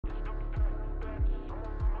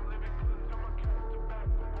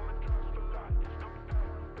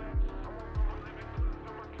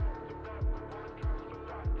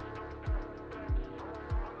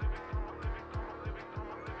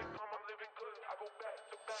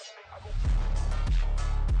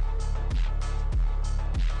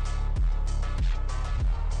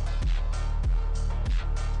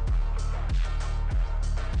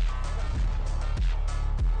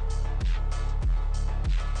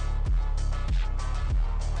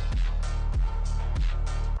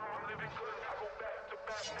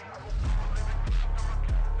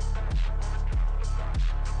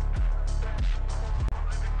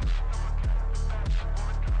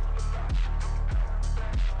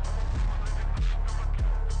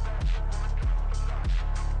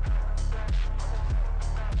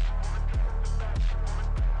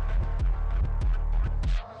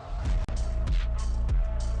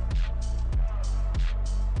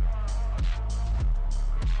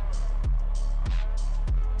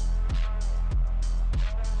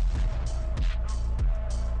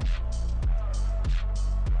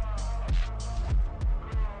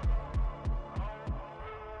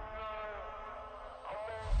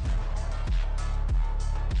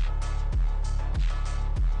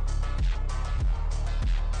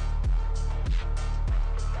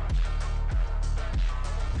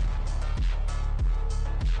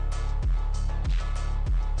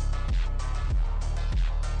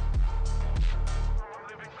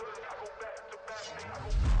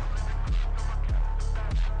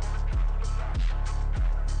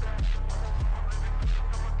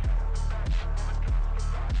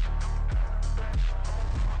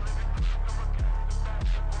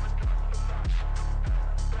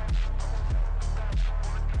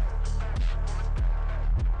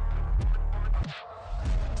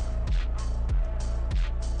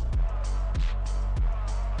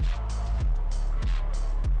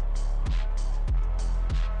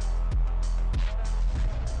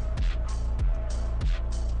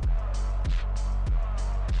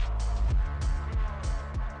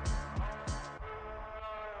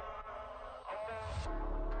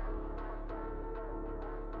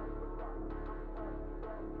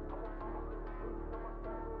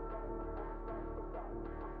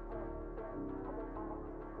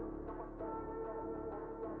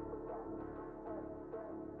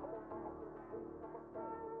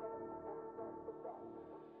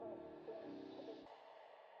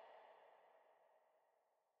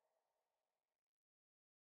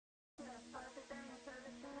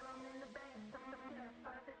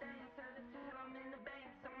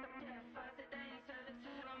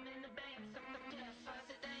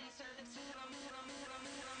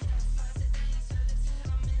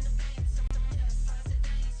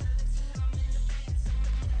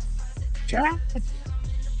Chat,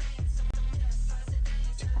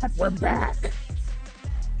 we're back.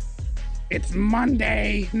 It's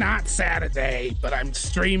Monday, not Saturday, but I'm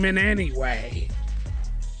streaming anyway.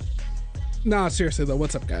 Nah, seriously though,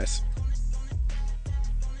 what's up, guys?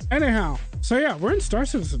 Anyhow, so yeah, we're in Star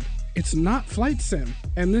Citizen. It's not Flight Sim,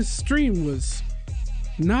 and this stream was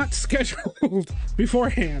not scheduled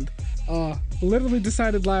beforehand. Literally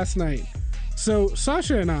decided last night. So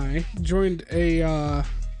Sasha and I joined a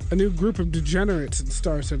new group of degenerates in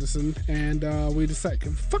Star Citizen, and we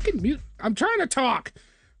decided, fucking mute. I'm trying to talk.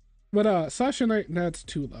 But Sasha and I, that's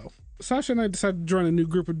too low. Sasha and I decided to join a new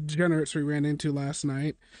group of degenerates we ran into last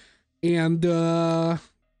night, and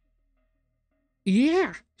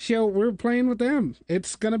yeah, so we're playing with them.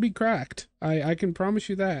 It's gonna be cracked. I can promise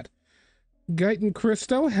you that. Gaitan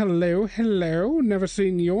Christo, hello, hello. Never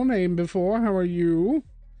seen your name before. How are you?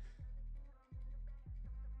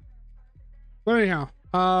 But anyhow,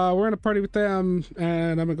 we're in a party with them,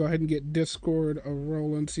 and I'm gonna go ahead and get Discord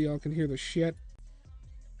rolling so y'all can hear the shit.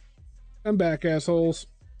 I'm back, assholes.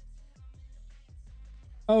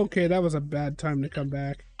 Okay, that was a bad time to come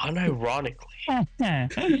back. Unironically. I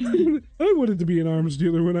wanted to be an arms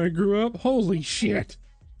dealer when I grew up. Holy shit.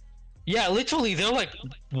 Yeah, literally, they're like,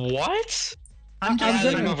 what? I'm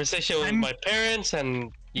having a conversation with my parents,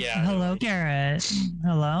 and yeah. Hello, Garrett.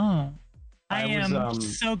 Hello. I am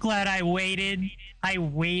so glad I waited. I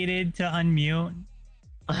waited to unmute.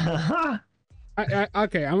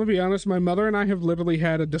 Okay, I'm gonna be honest. My mother and I have literally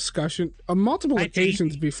had a discussion on multiple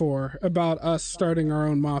occasions before about us starting our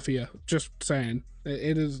own mafia. Just saying,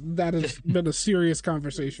 that has been a serious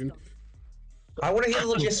conversation. I want to hear the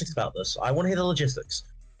logistics about this. I want to hear the logistics.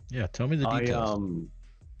 Yeah, tell me the details.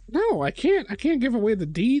 No, I can't give away the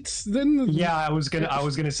deets. Then yeah, I was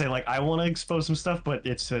gonna say, like, I want to expose some stuff, but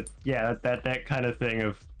it's that kind of thing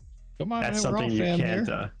of come on, that's something you can't.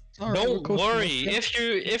 Don't worry.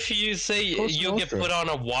 If you say you get put on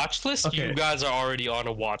a watch list, you guys are already on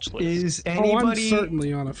a watch list. Is anybody? I'm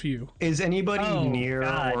certainly on a few. Is anybody near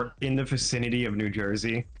or in the vicinity of New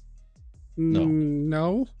Jersey?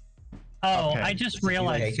 No. Oh, okay. I just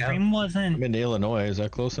realized Stream wasn't. I'm in Illinois. Is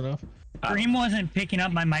that close enough? Stream wasn't picking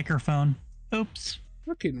up my microphone. Oops.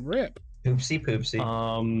 Fucking rip. Oopsie poopsie.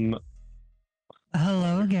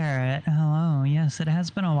 Hello, Garrett. Hello. Yes, it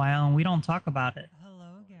has been a while, and we don't talk about it.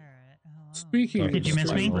 Hello, Garrett. Hello. Speaking. Did you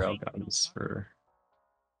miss me?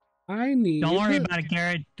 I need. Don't worry about it,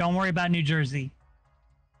 Garrett. Don't worry about New Jersey.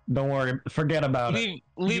 Don't worry. Forget about it.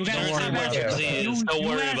 Leave Jersey. Don't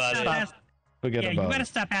worry about it. Forget about it. You gotta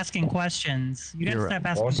stop asking questions. You gotta stop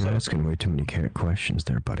asking questions. You're asking way too many questions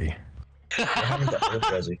there, buddy.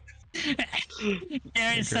 Garrett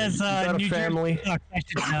says, New Jersey. I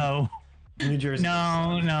should know. New Jersey.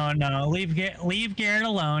 No. Leave Garrett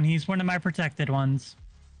alone. He's one of my protected ones.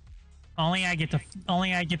 Only I get to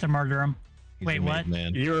murder him. Wait, what?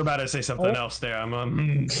 You were about to say something else there. I'm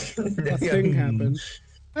a thing happened.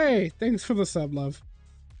 Hey, thanks for the sub, love.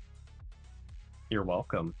 You're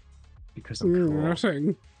welcome. Because I'm cool. All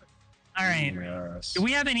right. Yes. Do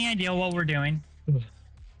we have any idea what we're doing?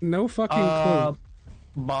 No fucking clue.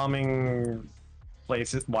 Bombing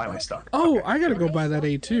places. Why am I stuck? Oh, okay. I gotta go buy that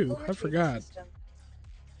A2. I forgot.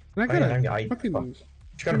 I gotta fucking. Just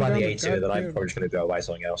gotta buy the A2. Then I'm probably just gonna go buy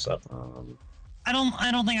something else. I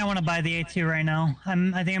don't think I want to buy the A2 right now. I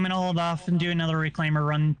think I'm gonna hold off and do another reclaimer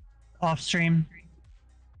run off stream.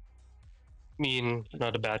 I mean,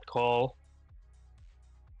 not a bad call.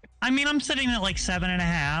 I mean, I'm sitting at like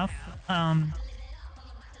 7.5.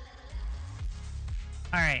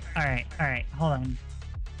 All right. Hold on.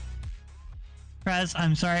 Prez,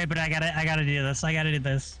 I'm sorry, but I gotta do this.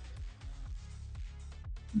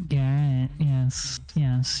 Garrett,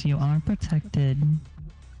 yes, you are protected.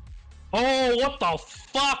 Oh, what the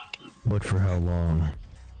fuck? But for how long?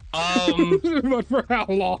 But for how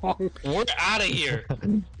long? We're out of here.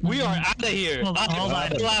 We are out of here. Hold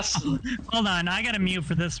on. I gotta mute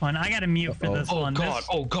for this one.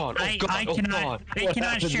 Oh god. I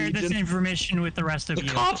cannot share this information with the rest of you. The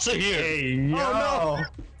cops are here. Hey, yo. Oh no.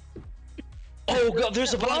 Oh god,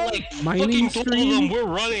 there's about like fucking 12 of them. We're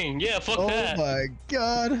running. Yeah, fuck that. Oh my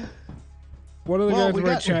god. One of the guys in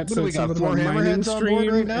our chat said something about mining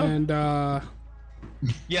stream, and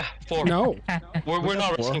Yeah, 4. No. We're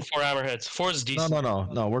not four. risking 4 hammerheads. 4 is decent.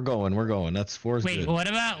 No. We're going. That's 4 is Wait, good. what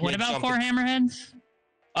about Yeah, 4 hammerheads?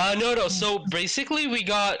 No. So basically, we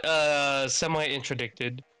got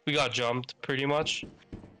semi-interdicted. We got jumped pretty much,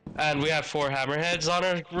 and we had 4 hammerheads on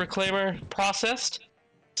our reclaimer processed.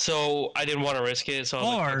 So I didn't want to risk it. So I was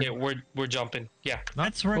like, okay, we're jumping. Yeah.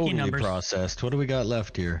 That's rookie Totally numbers. processed. What do we got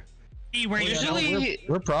left here? Hey, where you Usually,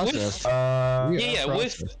 We're processed.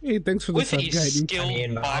 with Hey, thanks for the with sub a guidance. skill I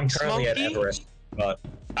mean, I'm box currently at monkey, Everest, but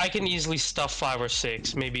I can easily stuff 5 or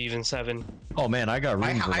 6, maybe even 7. Oh man, I got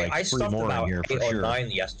room for like I 3 stuffed more about in here 8 for or sure.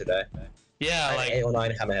 9 yesterday. Yeah, I like had 8 or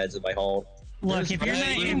 9 hammerheads in my hold. Look, if you're yeah,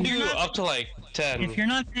 you can not, do up to like 10. if you're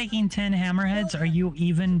not taking 10 hammerheads, are you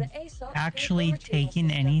even actually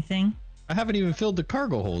taking anything? I haven't even filled the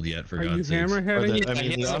cargo hold yet, for Are you God's sakes. Or hammerheading? the- I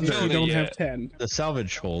mean, Yeah, the I'm You filled under, don't it have yet. 10. the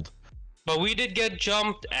salvage hold. But we did get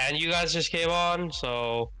jumped, and you guys just came on,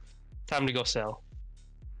 so time to go sell.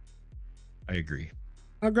 I agree.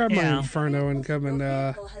 I'll grab my Yeah. Inferno and come and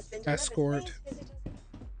escort.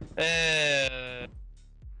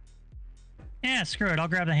 Yeah, screw it. I'll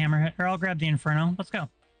grab the hammerhead, or I'll grab the Inferno. Let's go.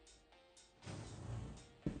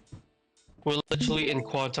 We're literally in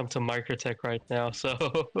quantum to Microtech right now, so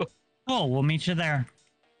Oh, we'll meet you there.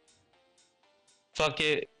 fuck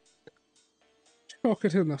it. Chuck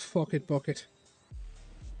it in the fuck it bucket.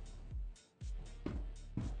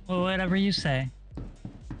 Well, whatever you say.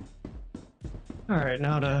 All right,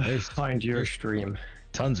 now to There's- find your stream.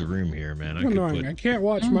 Tons of room here, man. I could Annoying. put I can't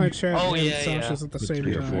watch my chat Oh, and yeah, Sasha's at the put same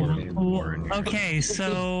 3 or 4 time. more in here. Okay,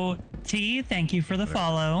 so T, thank you for the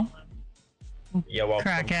follow. Yeah, well,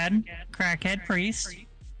 Crackhead priest.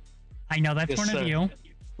 I know that's Yes, one sir. of you.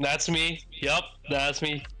 That's me. Yup, that's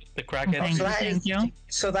me. The crackhead. Thank you, that thank is- you.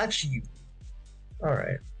 so that's you. All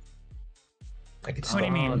right. I can What do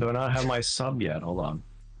you mean? Do I not have my sub yet? Hold on.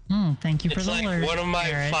 Thank you for It's the like alert. one of my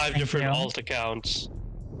Garrett. 5 Thank different you. alt accounts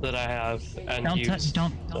that I have and Don't use.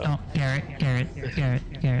 don't, Garrett,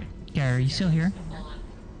 are you still here?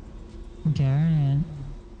 Garrett.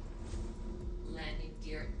 Landing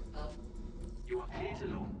gear up.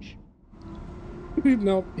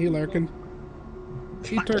 Nope, he lurking.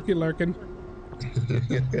 He turkey lurking.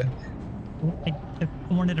 I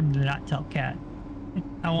wanted him to not tell Cat.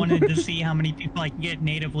 I wanted to see how many people I can get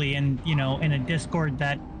natively in, in a Discord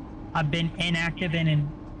that I've been inactive in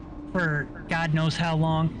for God knows how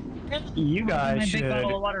long. You guys My big should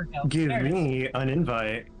bottle of water go. give There it is. me an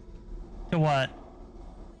invite To what?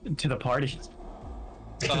 to the party.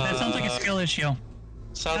 That sounds like a skill issue.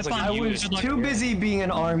 Sounds That's like fine. I you was Good luck. too busy being an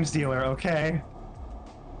arms dealer, okay?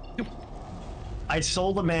 I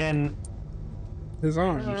sold a man. His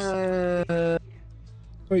arms.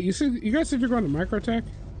 Wait, you guys said you're going to Microtech?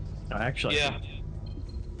 No, actually, Yeah.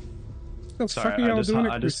 What the sorry, fuck are y'all doing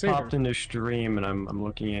I at just Crusader? popped into stream and I'm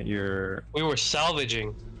looking at your We were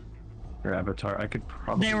salvaging. avatar. I could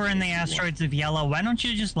probably. They were in the asteroids of yellow. Why don't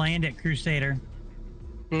you just land at Crusader?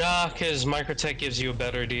 Nah, because Microtech gives you a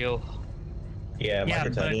better deal. Yeah, Yeah,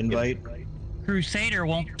 Microtech. but- Invite. Crusader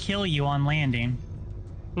won't kill you on landing.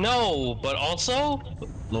 No, but also,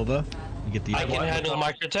 Lova, you get the I can handle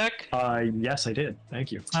Microtech. Yes, I did.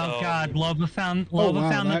 Thank you. Oh So- God, Loba found Oh, the wow,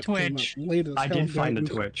 that came Twitch. up late as I hell, did find the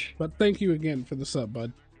guidance. Twitch. But thank you again for the sub,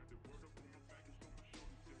 bud.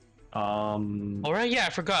 Alright, yeah, I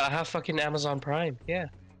forgot. I have fucking Amazon Prime. Yeah.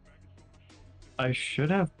 I should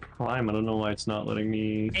have Prime. I don't know why it's not letting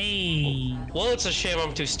me. Hey, Well, it's a shame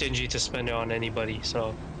I'm too stingy to spend it on anybody,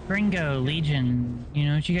 so. Gringo Legion. You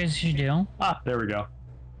know what you guys should do? Ah, there we go.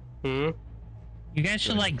 Hmm? You guys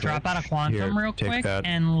should like drop out of Quantum Here, real take quick that.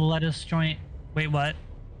 and let us join. Wait, what?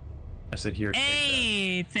 I said here. take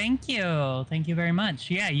Hey, thank you very much.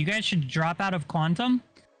 Yeah, you guys should drop out of Quantum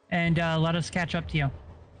and let us catch up to you.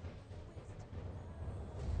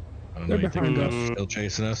 I don't know They're anything behind about us. still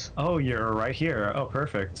chasing us. that. Oh, you're right here. Oh,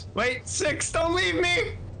 perfect. Wait, 6, don't leave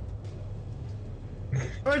me!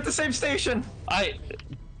 We're at the same station.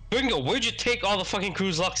 Bingo, where'd you take all the fucking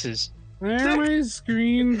cruise luxes? Where my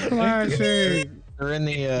screen flashing? They're in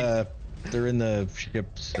the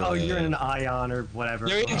ships. Oh, you're in an ion or whatever.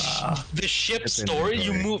 They're in Ah, the ship It's in storage.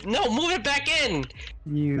 You inventory. move it back in.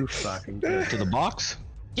 you fucking good. to the box.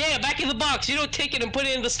 Yeah, back in the box. You don't take it and put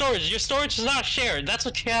it in the storage. Your storage is not shared. That's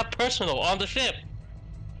what you have personal on the ship.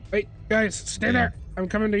 Wait, guys, stay there. I'm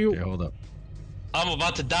coming to you. Okay, hold up. I'm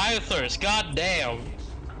about to die of thirst. God damn.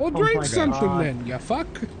 Well, my drink God. something then, you fuck.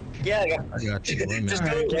 Yeah, yeah. I got you. Wait a Just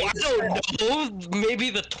minute. go. I don't know. Maybe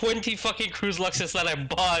the 20 fucking cruise luxes that I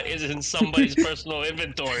bought is in somebody's personal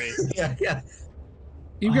inventory. Yeah, yeah.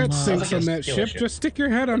 You got no. sinks Sounds on like a that skill ship. issue. Just stick your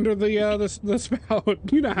head under the spout.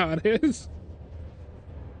 You know how it is.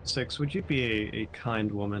 Six, would you be a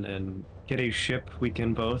kind woman and get a ship we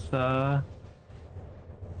can both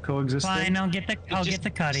coexist in? Fine, I'll get the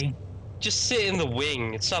cuddy. Just sit in the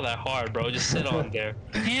wing. It's not that hard, bro. Just sit on there.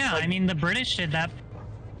 Yeah, I mean the British did that.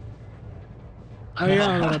 Oh yeah,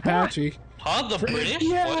 on an Apache. Huh? The British?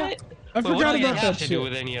 Yeah. What? I Wait, forgot what do they about have that to do shit.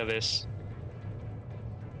 with any of this?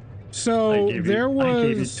 So I gave you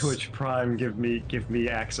was Twitch Prime. Give me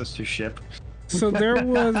access to ship. so there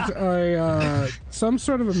was a some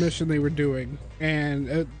sort of a mission they were doing,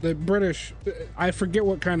 and the British, I forget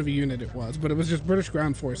what kind of a unit it was, but it was just British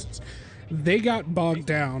ground forces. They got bogged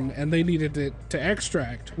down and they needed it to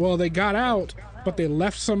extract. Well, they got out, but they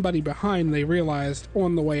left somebody behind. They realized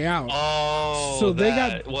on the way out. Oh, So they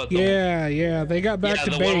that, got what, yeah, they got back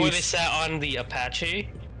to the base. one where they sat on the Apache.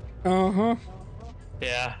 Uh-huh.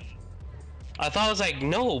 Yeah. I thought it was like,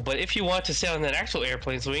 no, but if you want to sit on an actual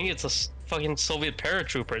airplane's wing, it's fucking Soviet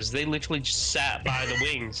paratroopers. They literally just sat by the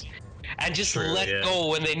wings and just let go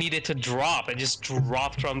when they needed to drop and just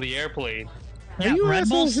dropped from the airplane. Are Yeah, you Red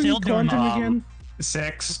Bull's assholes in still doing Quantum again?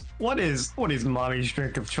 Six. What is mommy's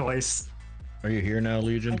drink of choice? Are you here now,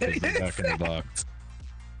 Legion? 'Cause they're back in the box.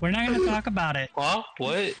 We're not gonna talk about it. Huh?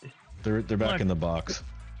 What? They're back Look. in the box.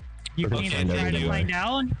 You We'll can either find out try to anyway. find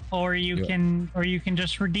out, or you can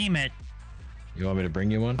just redeem it. You want me to bring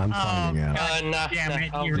you one? I'm finding out. Nah, Damn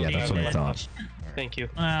it, I'll you're do Yeah, that's that. what I thought. Thank you.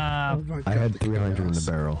 Oh my I had God. 300 in the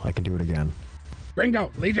barrel. I can do it again. Ringo,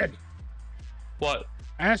 Legion. What?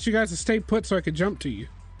 I asked you guys to stay put so I could jump to you.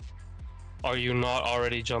 Are you not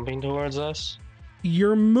already jumping towards us?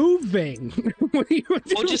 You're moving. What do you, Well,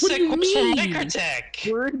 just what say do you question mean?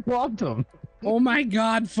 Microtech. We're in quantum. Oh my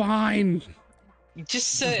God, fine.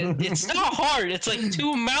 Just say it's not hard. It's like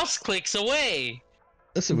 2 mouse clicks away.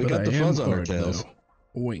 Listen, we But got I the am fuzz on our hard, tails. though.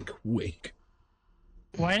 Wink, wink.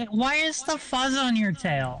 Why is the fuzz on your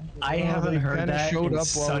tail? I Well, haven't they heard kinda that showed in up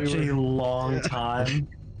while we Uh, such a long time.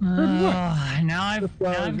 Now I've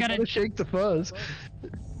got gotta to shake the fuzz.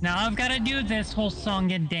 Now I've got to do this whole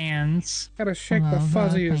song and dance. Gotta shake the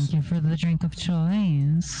fuzziest. Thank you for the drink of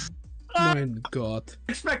choice. My God.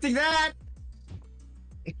 Expecting that.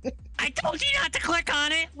 I told you not to click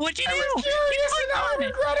on it. What'd you do? You clicked on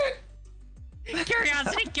it.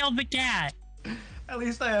 Curiosity killed the cat. At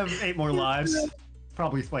least I have 8 more lives.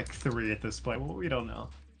 Probably like 3 at this point. Well, we don't know.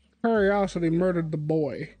 Curiosity murdered the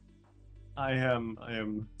boy. I am.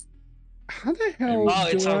 How the hell Oh,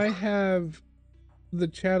 it's do on- I have the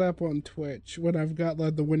chat up on Twitch when I've got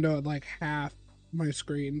like the window at like half my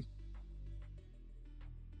screen?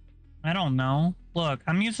 I don't know. Look,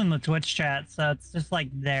 I'm using the Twitch chat, so it's just like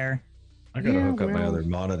there. I gotta Yeah, hook up my well. other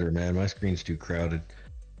monitor, man. My screen's too crowded.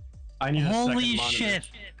 I need a Holy second monitor. shit.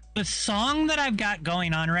 The song that I've got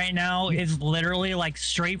going on right now is literally like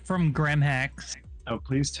straight from Grimhex. Oh,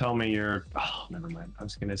 please tell me you're. Oh, never mind. I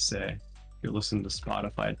was gonna say, if you're listening to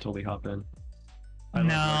Spotify, I'd totally hop in.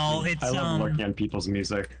 No, I love lurking on people's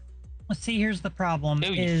music. Let's see, here's the problem.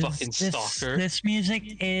 Ew, you is fucking stalker. This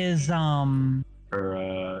music is Or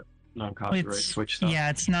non-copyright it's, Twitch stuff. yeah,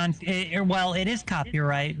 it's non well, it is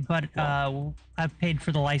copyright, but I've paid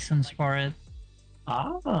for the license for it.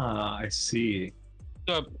 Ah, I see.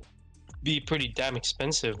 That'd be pretty damn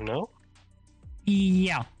expensive, no?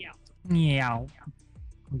 Yeah. Yeah.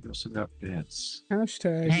 We also got bits.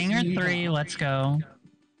 Hashtag Hangar yeehaw. 3, let's go.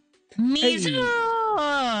 Mizu!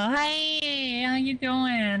 Hi, how you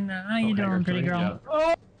doing? How you doing, pretty girl?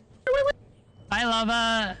 Yeah. I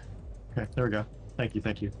love Okay, there we go. Thank you,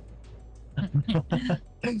 thank you.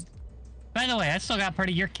 By the way, I still got part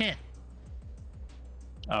of your kit.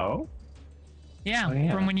 Oh? Yeah, Oh,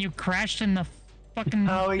 yeah. from when you crashed in the fucking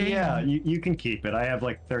Oh thing. yeah, you can keep it. I have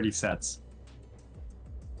like 30 sets.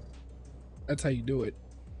 That's how you do it.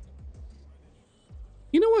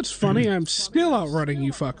 You know what's funny? I'm still outrunning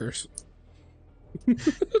you fuckers.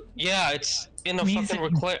 Yeah, it's in a Means fucking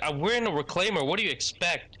reclaimer. We're in a reclaimer. What do you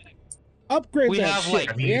expect? Upgrade We that have, shit,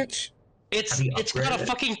 like- bitch. It's got a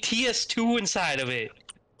fucking TS2 inside of it.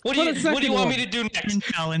 What Put a do you second want one. me to do next?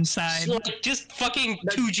 Intel inside. Just fucking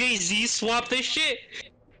 2JZ swap this shit?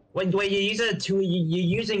 When you're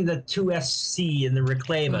using the 2SC in the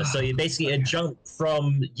reclaimer, so you basically a jump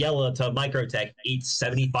from yellow to microtech eats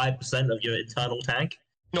 75% of your internal tank.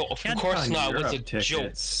 No, of God, course not. It was a Europe joke.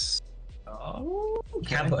 tickets. Oh, You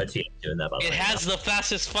can put a TS2 in there, by the It way. has the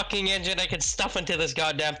fastest fucking engine I can stuff into this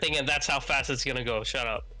goddamn thing, and that's how fast it's gonna go. Shut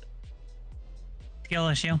up. Skill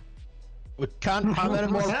issue. We can't have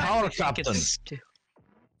any more power, Captain.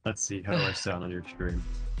 Let's see. How do I sound on your stream?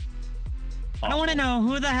 I want to know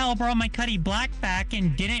who the hell brought my Cuddy Black back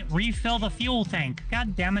and didn't refill the fuel tank.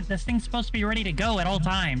 God damn it, this thing's supposed to be ready to go at all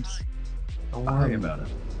times. Don't worry about it.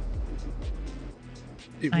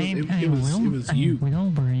 It was you. I will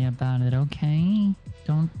worry about it, okay?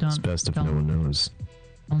 Don't. It's best if no one knows.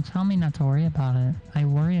 Don't tell me not to worry about it. I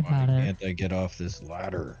worry about Why it. can't I get off this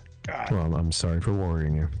ladder? God. Well, I'm sorry for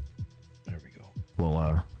worrying you. There we go.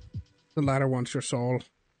 Well, The ladder wants your soul.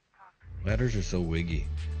 Ladders are so wiggy.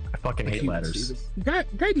 I fucking hate ladders.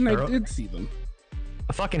 Gaiden, I did see them.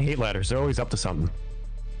 I fucking hate ladders. They're always up to something.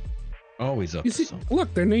 Always up You to see, something.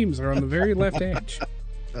 look, their names are on the very left edge.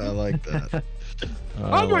 I like that.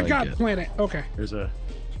 Oh my god, planet. Okay. There's a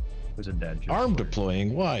dead joke. Arm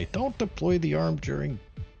deploying. Why? Don't deploy the arm during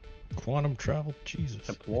quantum travel. Jesus.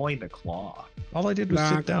 Deploy the claw. All I did was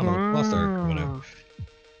sit down on the plus arc. Whatever.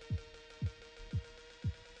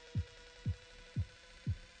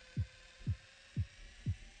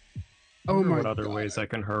 Oh my What other god. ways I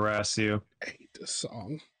can harass you? I hate this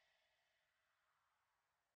song.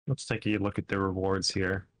 Let's take a look at the rewards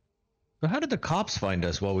here. So how did the cops find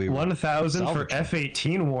us while we were 1,000 for salvaging?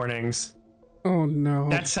 F-18 warnings. Oh no.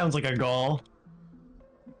 That sounds like a goal.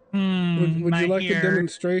 Would you my like a ear.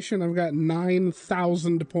 demonstration? I've got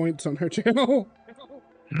 9,000 points on her channel.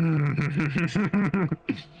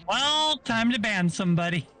 Well, time to ban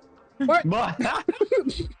somebody. What?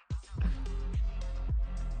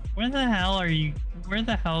 Where the hell are you? Where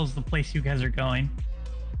the hell is the place you guys are going?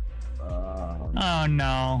 Oh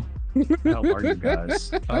no. How are you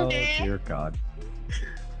guys? Oh dear God.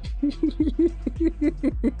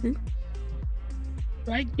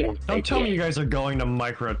 Don't tell me you guys are going to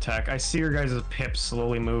Microtech. I see your guys' pips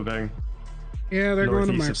slowly moving. Yeah, they're going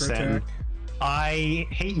to Northeast of Microtech. Stanton. I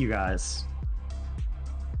hate you guys.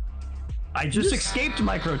 I just escaped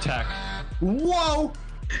Microtech. Whoa!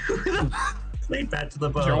 Played that to the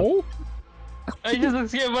bone. Joel? I just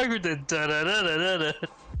escaped Microton.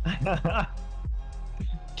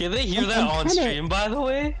 Can they hear that I'm on kinda- stream, by the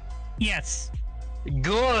way? Yes.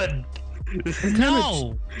 Good.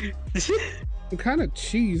 No. I'm kind of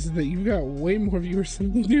cheesed that you've got way more viewers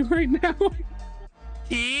than we do right now.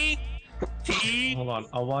 T. Hold on,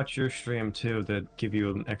 I'll watch your stream too to give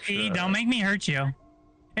you an extra. T. Don't make me hurt you.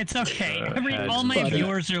 It's okay. All my Buddy.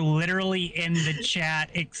 viewers are literally in the chat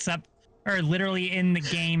or literally in the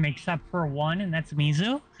game except for one, and that's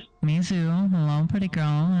Mizu. Mizu, hello, pretty girl.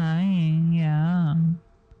 Hi. Yeah.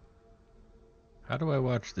 How do I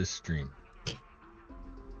watch this stream?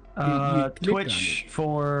 You click on Twitch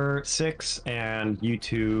for 6 and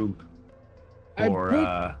YouTube I for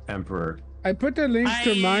put- Emperor. I put the link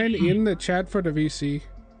to mine in the chat for the VC.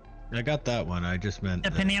 I got that one. I just meant.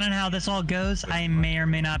 Depending on how this all goes, I may or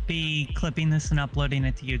may not be clipping this and uploading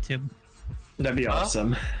it to YouTube. That'd be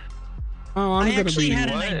awesome. Oh, I'm I gonna actually be. had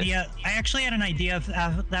an What? idea. I actually had an idea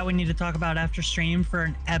of, that we need to talk about after stream for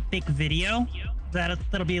an epic video.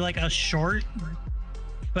 That'll be like a short,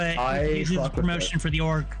 but I it uses fuck with promotion for the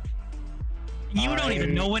org. You don't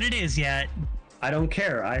even know what it is yet. I don't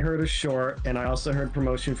care. I heard a short, and I also heard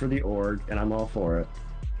promotion for the org, and I'm all for it.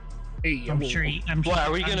 Hey, I'm sure. What,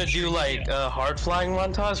 are we I'm gonna sure do you like a hard flying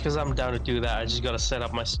montage? Because I'm down to do that. I just gotta set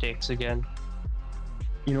up my stakes again.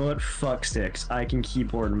 You know what? Fuck sticks. I can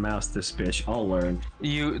keyboard and mouse this bitch. I'll learn.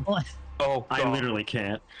 You. Let- Oh, I God. literally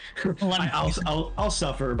can't. Let me- I'll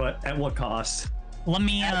suffer, but at what cost? Let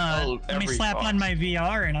me every slap box. on my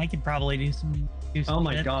VR and I could probably do some. Oh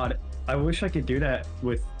my shit. god. I wish I could do that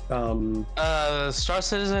with Star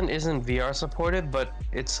Citizen isn't VR supported, but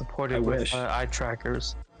it's supported I with wish. eye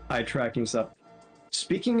trackers. eye tracking stuff.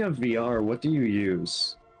 Speaking of VR, what do you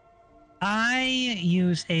use? I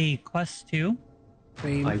use a Quest 2.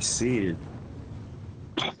 Same. I see.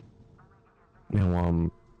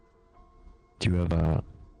 now, do you have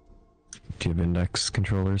index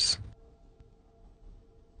controllers?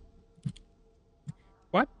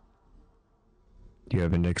 What? Do you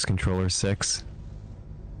have index controller 6?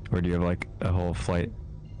 Or do you have like a whole flight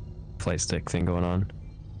stick thing going on?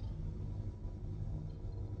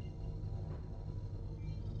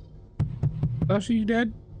 Sasha, you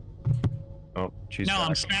dead? Oh, she's No, back.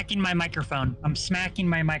 I'm smacking my microphone.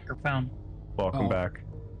 Welcome Oh. back.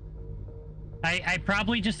 I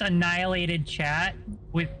probably just annihilated chat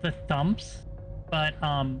with the thumps, but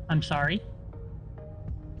I'm sorry.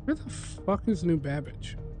 Where the fuck is New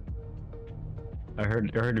Babbage? I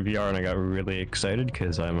heard VR and I got really excited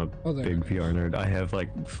because I'm a Oh, there. big VR nerd. I have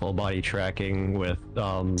like full body tracking with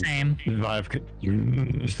Same. Vive.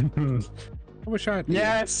 I wish I had.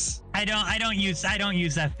 Yes. I don't use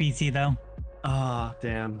FPC though. Ah,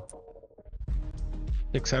 damn.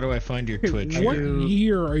 Six, how do I find your Hey, Twitch? what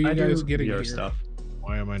year are you I guys do getting VR here? stuff.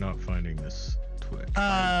 Why am I not finding this Twitch?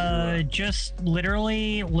 Just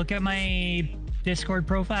literally look at my Discord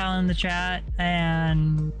profile in the chat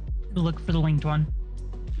and look for the linked one.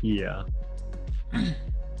 Yeah.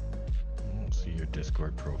 your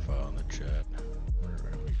Discord profile in the chat. Where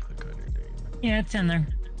we click on your name. Yeah, it's in there.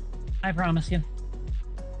 I promise you.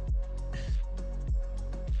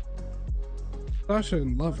 Sasha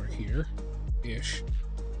and Love are here. Ish.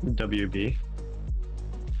 WB.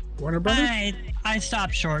 Warner Brothers? I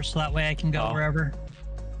stopped short so that way I can go Oh. wherever.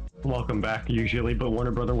 Welcome back usually, but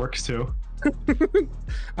Warner Brother works too.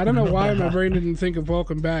 I don't know why my brain didn't think of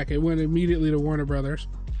Welcome Back. It went immediately to Warner Brothers.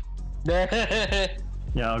 Yeah,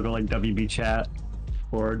 I'll go like WB chat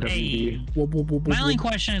or WB. Hey. Whoop, whoop, whoop, My whoop, only whoop.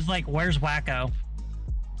 question is like, where's Wacko?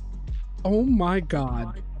 Oh my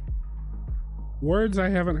god. Words I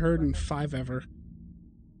haven't heard in 5 ever.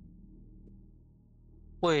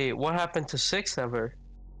 Wait, what happened to 6 ever?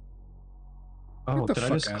 Oh, Get the did I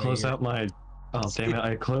fuck just outta close here. out my... Oh, damn it,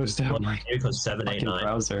 I closed out my Here goes 7, 8, fucking 9.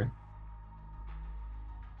 browser.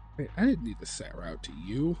 Wait, I didn't need to set route to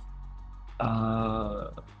you.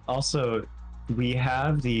 Also, we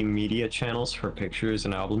have the media channels for pictures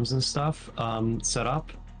and albums and stuff set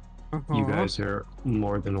up. You guys are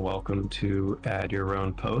more than welcome to add your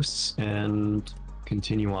own posts and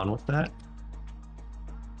continue on with that.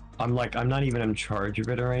 I'm not even in charge of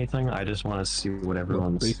it or anything. I just want to see what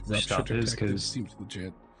everyone's stuff is because seems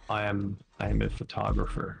legit. I am a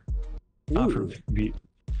photographer, not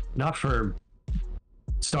for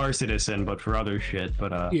Star Citizen, but for other shit.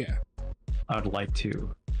 But Yeah. I'd like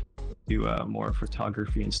to do more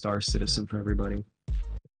photography in Star Citizen for everybody.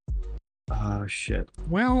 Oh shit.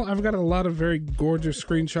 Well, I've got a lot of very gorgeous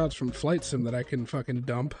screenshots from Flight Sim that I can fucking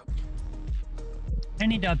dump. I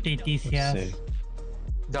need to update Let's DCS. see.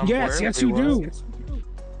 Dump Yes, where? yes you do.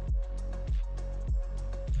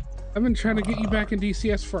 I've been trying to get you back in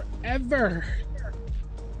DCS forever.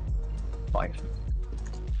 Life.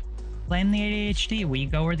 Blame the ADHD. We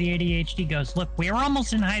go where the ADHD goes. Look, we were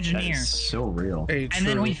almost in That Engineer. is so real. Hey, And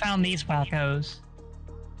then we true. found these wackos.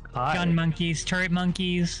 Hi. Gun monkeys, turret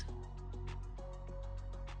monkeys.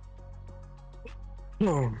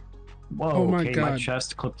 Whoa, Oh my okay, my God.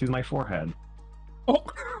 chest clipped through my forehead. Oh,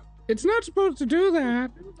 it's not supposed to do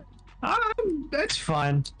that. That's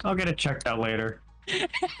fine. I'll get it checked out later.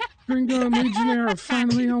 Gringo and Legionnaire are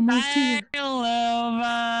finally almost here.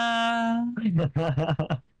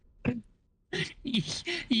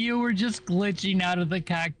 You were just glitching out of the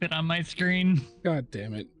cockpit on my screen. God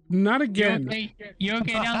damn it. Not again. You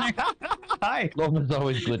okay down there? Hi. Loman's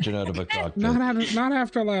always glitching out of a cockpit. Not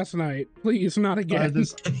after last night. Please, not again. Well,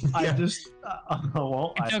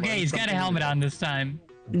 It's okay, he's got a helmet on this time.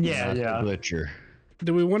 Yeah, Not the yeah. glitcher.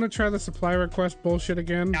 Do we want to try the supply request bullshit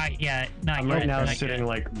again? Not yet. Not I'm yet. right now not sitting yet.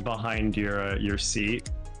 like behind your seat,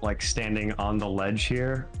 like standing on the ledge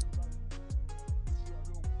here.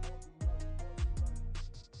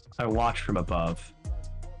 I watch from above.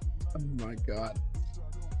 Oh my god.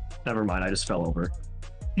 Never mind, I just fell over.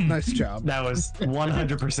 Nice job. That was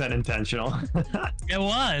 100% intentional. It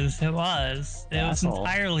was. It was. It was Asshole.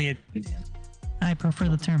 entirely. I prefer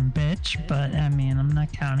the term bitch, but I mean, I'm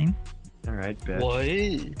not counting. All right, bitch.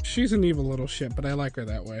 What? She's an evil little shit, but I like her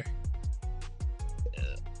that way.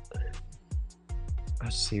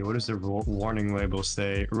 Let's see, what does the warning label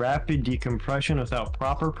say? Rapid decompression without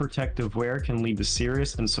proper protective wear can lead to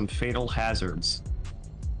serious and some fatal hazards.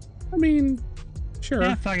 I mean, sure.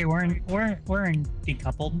 Yeah, fuck it. We're in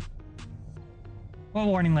decoupled. What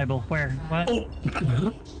warning label? Where? What? Oh.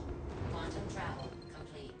 Quantum travel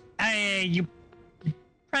complete. Hey, you.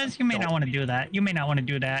 Prez, you may not want to do that. You may not want to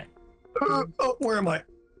do that. Oh, where am I?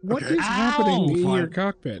 What Okay. is happening in Fine. your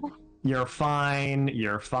cockpit? You're fine.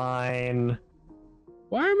 You're fine.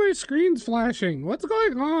 Why are my screens flashing? What's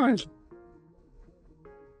going on?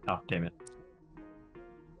 Oh, damn it.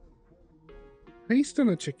 Based on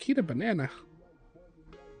a Chiquita banana.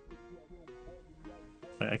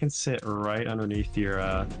 I can sit right underneath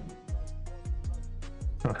your,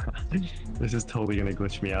 This is totally gonna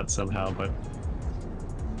glitch me out somehow, but...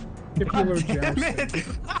 Particular Damn joust. it!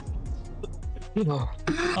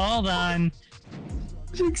 Hold on.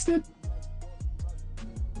 Jinxed it.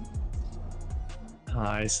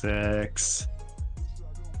 Hi, 6.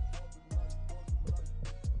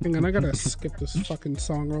 Hang on, I gotta skip this fucking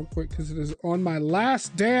song real quick because it is on my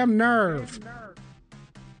last damn nerve.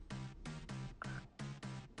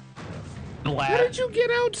 How did you get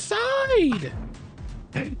outside?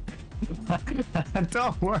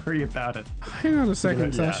 Don't worry about it. Hang on a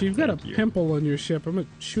second, Yeah, Sasha. You've got a thank you. pimple on your ship. I'm gonna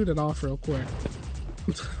shoot it off real quick.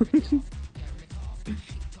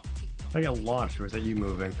 I got launched, or is that you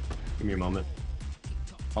moving? Give me a moment.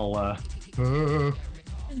 I'll,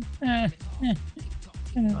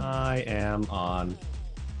 I am on.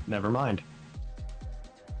 Never mind.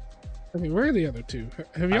 I mean, where are the other two?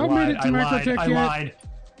 Have y'all made it to Microtech I yet? lied.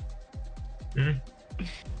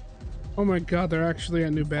 Oh my god, they're actually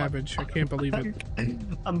at New Babbage. I can't believe it.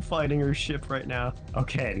 I'm fighting her ship right now.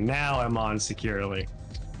 Okay, now I'm on securely.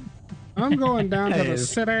 I'm going down to Hey. the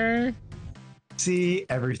city. See,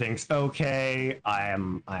 everything's okay.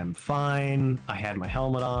 I'm fine. I had my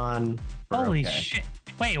helmet on. We're Holy okay. shit.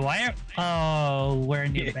 Wait, why are... Oh, we're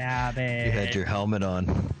in New Babbage. You had your helmet on.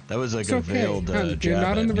 That was like It's a okay. veiled You're jab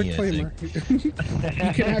not at in the me, I reclaimer. think. You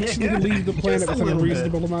can actually leave the planet Just a within a little bit.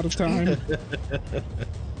 reasonable amount of time.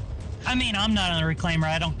 I mean, I'm not on the reclaimer.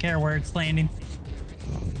 I don't care where it's landing.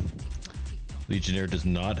 Legionnaire does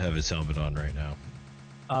not have his helmet on right now.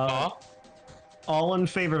 All in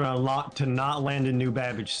favor to not land in New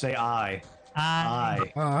Babbage, say aye.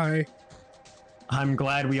 Aye. Hi. I'm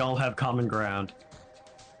glad we all have common ground.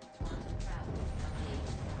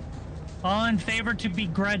 All in favor to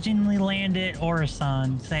begrudgingly land at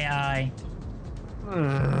Orison, say aye.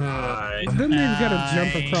 Alright. Then they've got to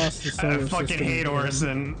jump across the solar I system. fucking hate again.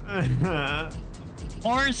 Orison.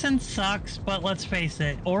 Orison sucks, but let's face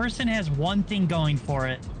it, Orison has one thing going for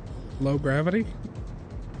it. Low gravity?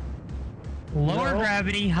 Lower No.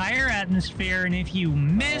 gravity, higher atmosphere, and if you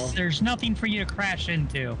miss, Oh. there's nothing for you to crash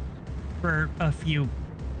into for a few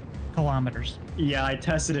kilometers. Yeah, I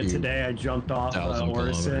tested it Dude. today. I jumped off 1,000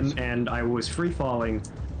 Orison kilometers. and I was free falling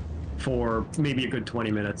for maybe a good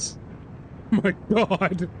 20 minutes. Oh my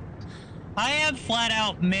god. I have flat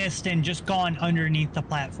out missed and just gone underneath the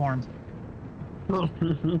platform.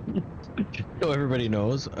 So everybody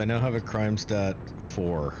knows, I now have a crime stat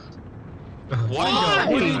 4. Why?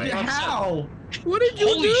 How? What did you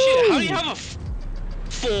Holy do? shit! How do you have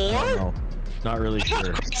a 4? No, not really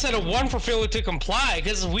sure. Instead of 1 for failure to comply,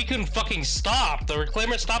 because we couldn't fucking stop. The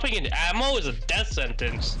reclaimer stopping in ammo is a death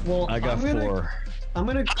sentence. Well, I got 4. I'm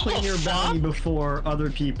gonna claim your bounty before other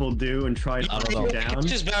people do and try to I put don't you know. down. Catch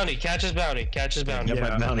his bounty, catch his bounty, catch his bounty. Get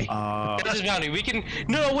my bounty. Catch his bounty. We can.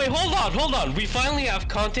 No, wait, hold on. We finally have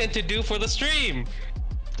content to do for the stream.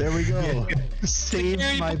 There we go. Save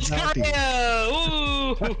my bounty.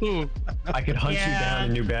 Ooh. I could hunt you Yeah. down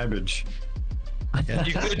in New Babbage.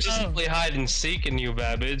 You could just play hide and seek in New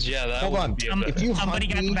Babbage. Yeah, that Hold would on. be a If bit. you Somebody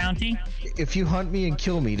hunt got the me, bounty? if you hunt me and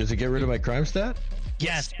kill me, does it get rid of my crime stat?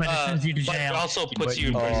 Yes, but it sends you to But it jail. also puts But you.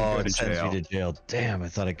 you- Oh, go to it sends jail. me to jail. Damn, I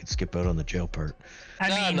thought I could skip out on the jail part. I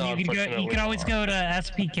mean, no, you could go. You unfortunately could always go to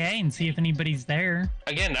SPK and see if anybody's there.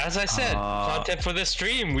 Again, as I said, content for this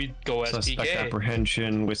stream, we go Suspect SPK.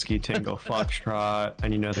 apprehension, whiskey tango foxtrot,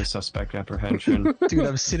 and another suspect apprehension. Dude,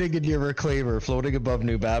 I'm sitting in your reclaimer, floating above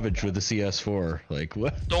New Babbage with the CS4. Like,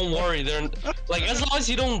 what? Don't worry, they're like as long as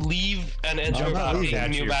you don't leave and enter I'm not leaving.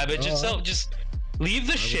 New Babbage itself, just leave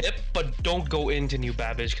the ship, but don't go into New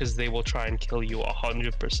Babbage because they will try and kill you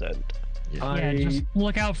 100%. Yeah, just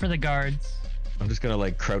look out for the guards. I'm just gonna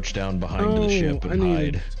like crouch down behind Oh, the ship and I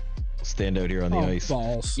need- hide. Stand out here on the Oh, ice.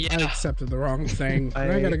 balls. I Yeah. accepted the wrong thing.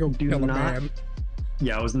 I, I gotta go do kill a not- man.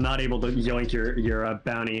 Yeah, I was not able to yoink your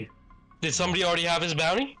bounty. Did somebody already have his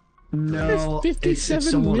bounty? No, There's 57 it's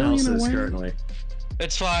someone million else's away. currently.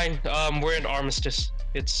 It's fine. We're in armistice.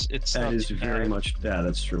 It's That not is too very bad. much. Yeah,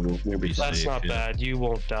 that's true. We'll be That's safe, not yeah. bad. You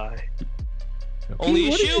won't die. Only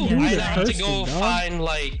what did you issue, do I'd to have to Kirsten, go dog? find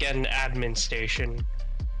like an admin station.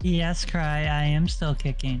 Yes, Cry, I am still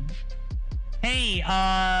kicking. Hey,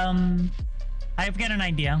 I've got an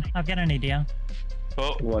idea.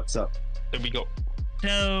 Oh, What's up? there we go.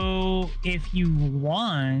 So, if you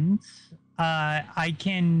want, I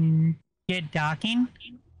can get docking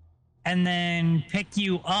and then pick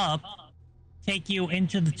you up, take you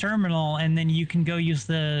into the terminal, and then you can go use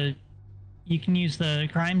the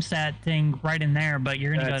crime stat thing right in there, but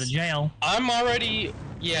you're gonna go to That's- jail. I'm already,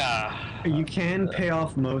 yeah. You can pay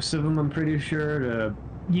off most of them. I'm pretty sure. To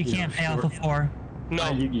You Yeah, can't pay off sure. a 4. No,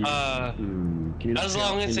 can you not as pay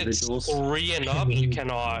long off as it's individuals? 3 and up, you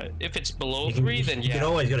cannot. If it's below 3, then You can yeah.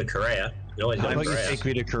 always go to Korea. You can always How go to about you Korea. take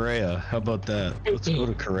me to Korea? How about that? Let's go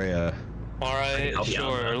to Korea. Alright, I'll be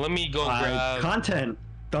on sure. that. Let me go grab. Content.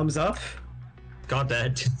 Thumbs up.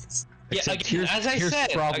 Content. Yeah, Except again, as I here's the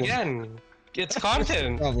said, problem. again, it's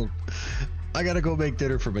content. Problem. I gotta go make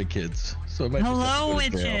dinner for my kids, so I might just have to Hello, go to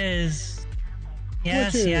jail. witches.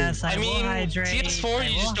 Yes, Witches. yes, I, I will mean, hydrate. CS4, I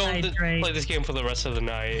you will just don't hydrate. play this game for the rest of the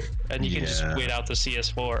night, and you can just Yeah. wait out the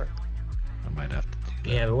CS4. I might have to do that.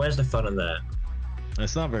 Yeah, but where's the fun in that?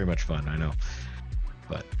 It's not very much fun, I know.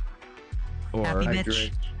 But Or Happy bitch.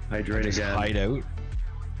 hydrate. Hydrate just again. hide out.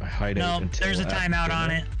 I hide out No, until there's a after timeout on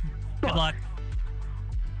dinner. it. Good luck.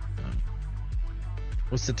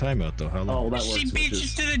 What's the timeout though? How long? Oh, that She works. beat you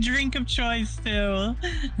witches. to the drink of choice, too.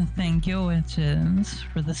 Thank you, witches,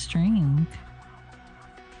 for the string.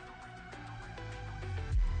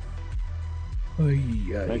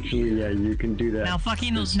 Actually, yeah, you can do that. Now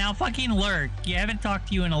fucking lurk. You haven't talked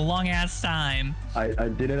to you in a long ass time. I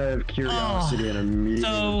did it out of curiosity and immediately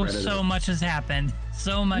regretted So it. much has happened.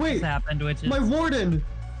 So much has happened, which is My warden!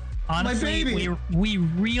 honestly, my baby! we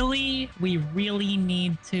really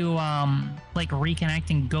need to like reconnect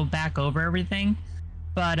and go back over everything.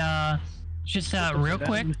 But just real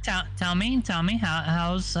quick, tell me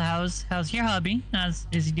how's your hubby?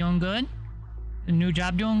 Is he doing good? The new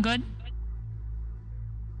job doing good?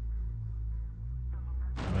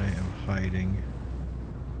 I am hiding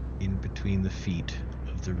in between the feet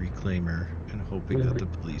of the reclaimer and hoping that the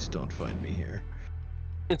police don't find me here.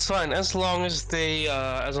 It's fine as long as they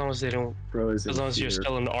don't. Frozen As long as you're here.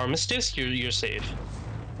 still in armistice, you're safe.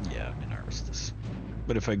 Yeah, I'm in armistice.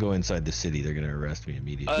 But if I go inside the city, they're gonna arrest me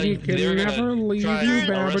immediately. You can They're never gonna leave try you and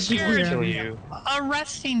back arrest you or again. kill you.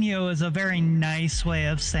 Arresting you is a very nice way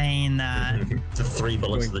of saying that. To 3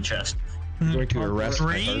 bullets to the chest. I'm going to arrest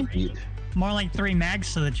my 3? heartbeat. More like 3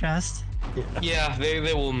 mags to the chest. Yeah, they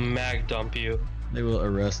will mag dump you. They will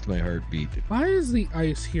arrest my heartbeat. Why is the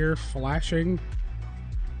ice here flashing?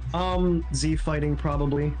 Z fighting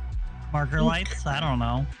probably. Marker lights? I don't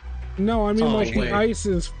know. No, I mean Oh, like wait. the ice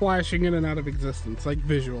is flashing in and out of existence, like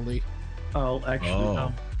visually. Oh, actually,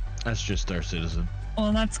 Oh, that's just our citizen.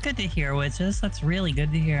 Well, that's good to hear, Witches. That's really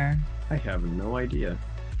good to hear. I have no idea.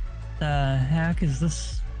 The heck is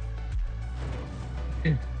this?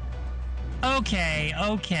 Okay.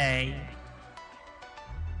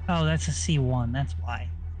 Oh, that's a C1. That's why.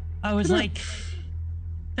 I was like,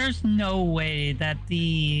 there's no way that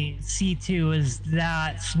the C2 is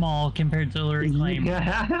that small compared to the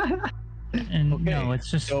Reclaimer. And Okay, no, it's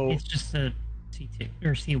just so- a C2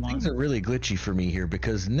 or Things C1. are really glitchy for me here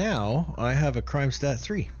because now I have a crime stat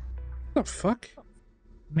 3. What the fuck?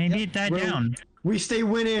 Maybe it died Well- down. We stay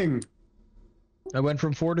winning! I went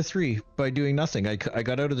from 4 to 3 by doing nothing. I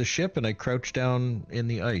got out of the ship and I crouched down in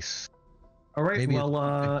the ice. Alright, Maybe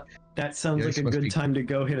well, that sounds Yeah, like it a must good be- time to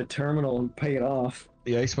go hit a terminal and pay it off.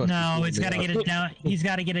 The ice must. No, be it's got to get it down. He's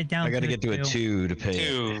got to get it down. I got to get to a 2. 2 to pay.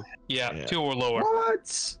 2. Yeah, Yeah. 2 or lower.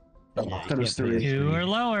 What? Yeah, That was you can't pay 3. 2 or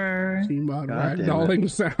lower. T-Mod God damn ragdolling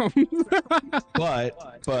sound.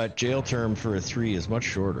 But jail term for a 3 is much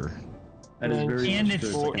shorter. That is very And much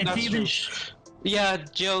it's- true. it's That's even- true. Yeah,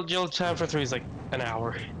 jail time for 3 is like an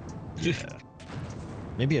hour.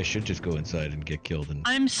 Maybe I should just go inside and get killed and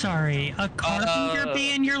I'm sorry, a carpenter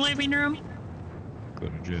be in your living room? go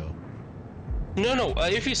to jail. No.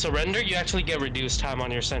 If you surrender, you actually get reduced time on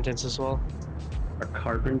your sentence as well. A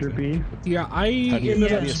carpenter bee? Yeah, I How do you- ended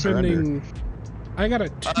how up do you surrender? spending. I got a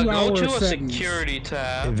Go 2-hour to a sentence. security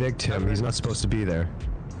tab. Evict him. He's not supposed to be there.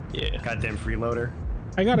 Yeah. Goddamn freeloader.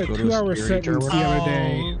 I got a Go to a 2-hour security sentence the other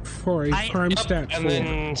day terminal. for a I- crime Yep, stat and 4.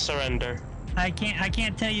 then surrender. I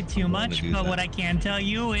can't tell you too I wanna much, do but that. what I can tell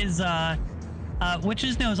you is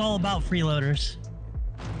Witches knows all about freeloaders.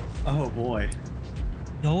 Oh boy.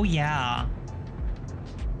 Oh yeah.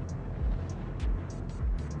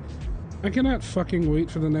 I cannot fucking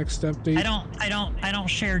wait for the next update. I don't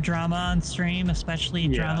share drama on stream, especially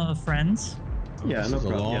Yeah. drama of friends. Yeah, this no is a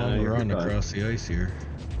problem. long Yeah, you're run good. across the ice here.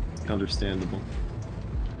 Understandable.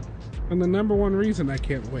 And the number one reason I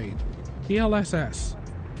can't wait. DLSS.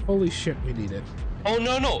 Holy shit, we need it. Oh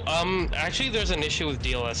no. Actually, there's an issue with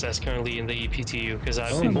DLSS currently in the EPTU because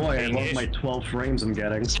I've Oh been boy, I playing love it. my 12 frames I'm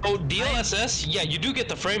getting. So DLSS, yeah, you do get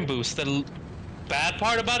the frame boost. The bad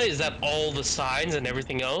part about it is that all the signs and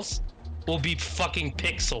everything else will be fucking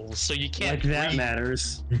pixels, so you can't Like that read.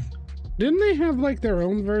 matters. Didn't they have like their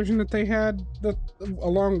own version that they had that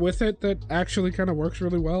along with it that actually kind of works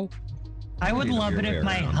really well? I would Need love your it if way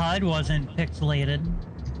my around. HUD wasn't pixelated.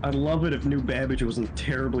 I'd love it if New Babbage wasn't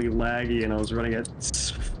terribly laggy and I was running at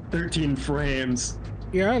 13 frames.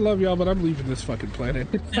 Yeah, I love y'all, but I'm leaving this fucking planet.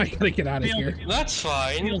 I gotta get out of here. That's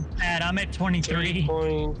fine. Feels bad. I'm at 23.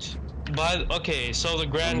 Okay, so the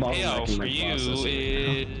grand I'm payout bottlenecking for my you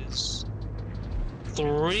processor. is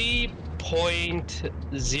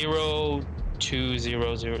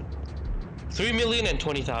 3.0200.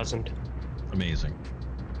 3,020,000. Amazing.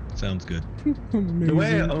 Sounds good. The way I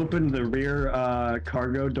Amazing. opened the rear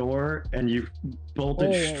cargo door and you bolted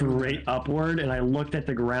Oh. straight upward and I looked at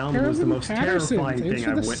the ground was the Kevin most Patterson, terrifying thanks thing for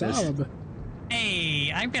I've the witnessed. sub.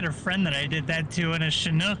 Hey, I've got a friend that I did that to in a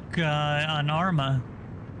Chinook on Arma.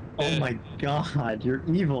 Oh my god, you're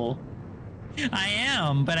evil. I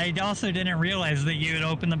am, but I also didn't realize that you had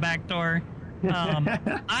opened the back door.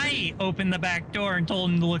 I opened the back door and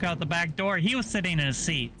told him to look out the back door. He was sitting in a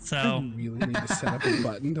seat, I so really need to set up a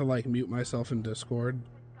button to like mute myself in Discord.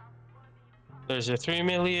 There's your 3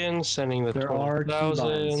 million, sending the There are 2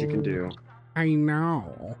 buttons you can 20,000. do. I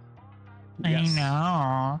know. I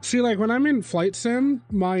know. See, like when I'm in flight sim,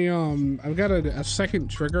 my I've got a second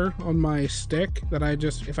trigger on my stick that I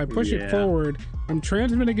just, if I push it forward, I'm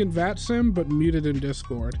transmitting in VAT sim but muted in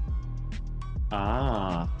Discord.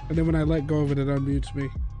 Ah. And then when I let go of it, it unmutes me.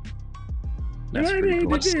 That's pretty cool.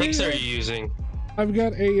 What sticks are you using? I've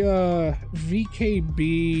got a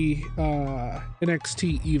VKB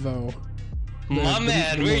NXT Evo. My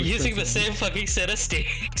man, we're using the same fucking set of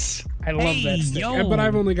sticks. I love that stick, yo. but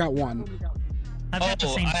I've only got one. I've got the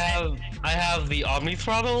same I have the Omni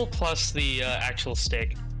throttle plus the actual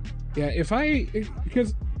stick. Yeah,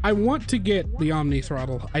 because I want to get the Omni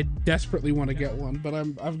throttle. I desperately want to get one, but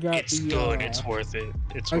I've got It's good. It's worth it.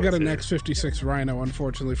 I've got an X56 Rhino,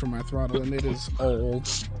 unfortunately, for my throttle, and it is old.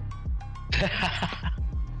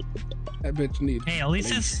 That bitch needs. Hey, at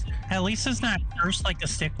least it's not cursed like the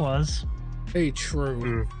stick was. Hey,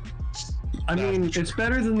 true. I mean, it's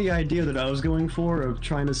better than the idea that I was going for of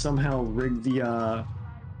trying to somehow rig the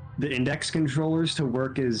index controllers to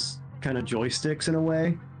work as kind of joysticks in a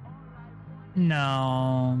way.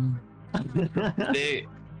 No.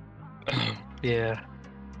 Yeah.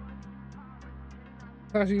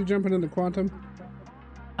 Sasha, you jumping into Quantum?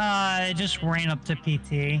 I just ran up to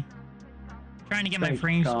PT. Trying to get my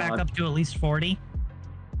frames back up to at least 40.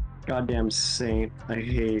 Goddamn saint. I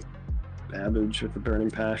hate Babbage with a burning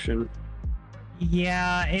passion.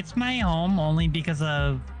 Yeah, it's my home only because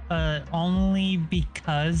of the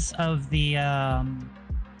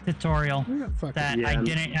tutorial that I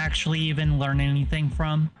didn't actually even learn anything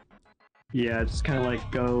from. Yeah, it's kind of like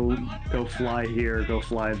go fly here, go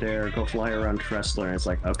fly there, go fly around Tressler, and it's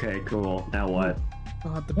like, okay, cool, now what?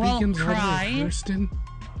 The beacon's try.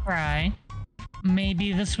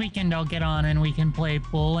 Maybe this weekend I'll get on and we can play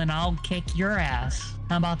pool and I'll kick your ass.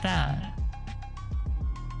 How about that?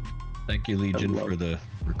 Thank you, Legion, for the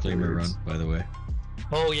Reclaimer run, by the way.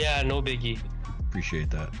 Oh yeah, no biggie. Appreciate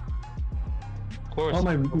that. Of course. Oh,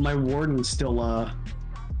 my Warden's still, I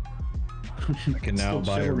can now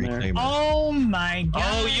buy a Reclaimer. Oh my god.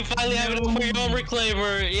 Oh, you finally have it for your own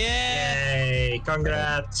Reclaimer. Yeah! Yay,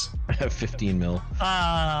 congrats. I have 15 mil.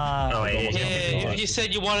 Oh, wait. Yeah, you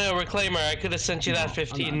said you wanted a Reclaimer. I could have sent you that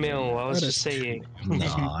 15 mil. I was just saying.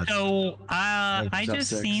 Nah, So, I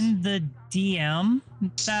just seen the DM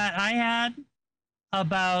that I had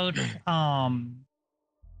about,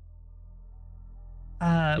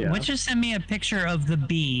 Witch just sent me a picture of the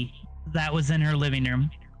bee that was in her living room.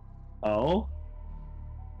 Oh?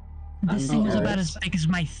 This thing is about as big as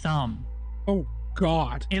my thumb. Oh,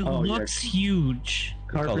 God. It looks huge.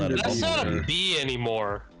 That's not a bee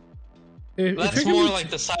anymore. If That's more like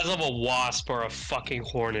the size of a wasp or a fucking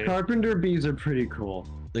hornet. Carpenter bees are pretty cool.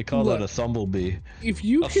 They call that a thumblebee. If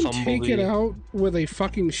you can take it out with a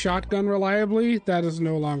fucking shotgun reliably, that is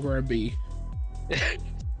no longer a bee.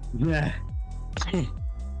 Yeah.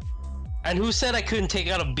 And who said I couldn't take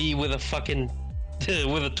out a bee with a fucking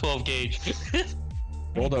with a 12 gauge?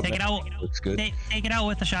 Hold up, take it out. Looks good. Take it out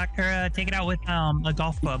with a shot, or take it out with a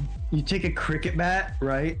golf club. You take a cricket bat,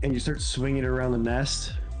 right, and you start swinging it around the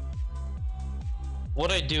nest.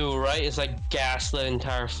 What I do, right, is I gas the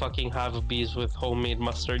entire fucking hive of bees with homemade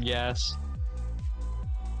mustard gas.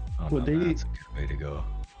 Oh, Would no, they- that's a good way to go.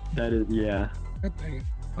 That is, yeah. God dang it.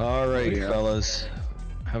 All right, fellas.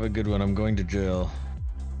 Have a good one. I'm going to jail.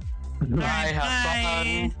 Bye, have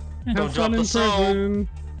fun. Don't Have drop fun the in soap. prison.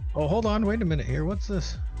 Oh, hold on. Wait a minute here. What's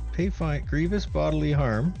this? Pay fine. Grievous bodily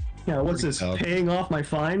harm. Yeah, what's this? 40,000. Paying off my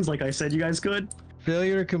fines like I said you guys could?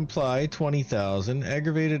 Failure to comply, 20,000.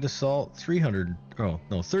 Aggravated assault, 300. Oh,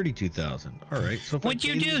 no, 32,000. All right. So if What'd I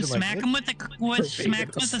you pay do? these, am I Smack good? him with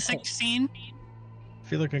the 16? I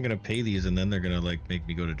feel like I'm gonna pay these and then they're gonna like make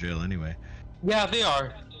me go to jail anyway. Yeah, they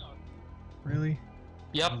are. Really?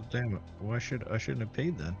 Yep. Oh, damn it. I shouldn't have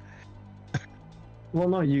paid then. Well,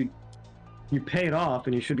 no, you pay it off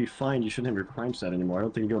and you should be fined. You shouldn't have your crime stat anymore. I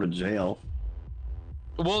don't think you go to jail.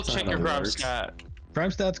 We'll That's check not your how it crime works. stat.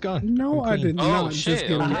 Crime stat's gone. No, I'm I clean. did Oh, not shit. just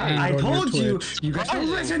get an Aha, ad I on your told you! Twitch. You guys don't Surprising.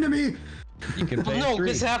 listen to me! You can pay No, a 3.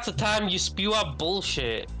 because half the time you spew out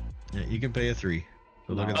bullshit. Yeah, you can pay a 3.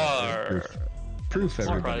 So look at that. Proof. Proof,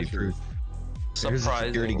 everybody. Surprising. Proof. Here's the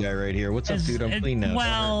security guy right here. What's up, dude? I'm clean now.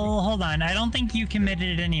 Well, hold on. I don't think you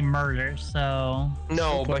committed any murder, so...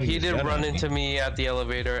 No, but he he's did dead run on me. into me at the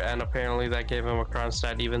elevator, and apparently that gave him a crime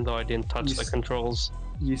stat, even though I didn't touch the controls.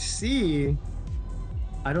 You see,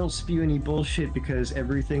 I don't spew any bullshit because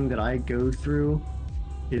everything that I go through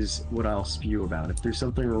is what I'll spew about. If there's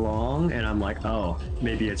something wrong and I'm like, oh,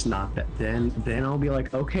 maybe it's not that, then I'll be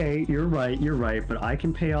like, okay, you're right, but I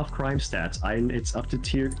can pay off crime stats. It's up to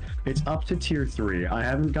tier 3. I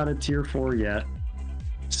haven't got a tier 4 yet,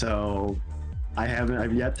 so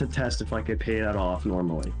I've yet to test if I could pay that off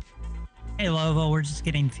normally. Hey, Lovo, we're just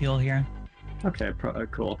getting fuel here. Okay,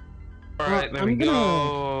 cool. Alright, there I'm we gonna-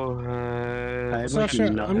 go. I have like Sasha,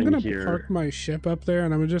 I'm nothing gonna here. park my ship up there,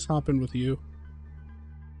 and I'm gonna just hop in with you.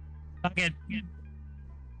 Okay.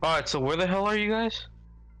 Alright, so where the hell are you guys?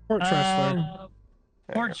 Port Tressler.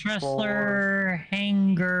 Port Tressler,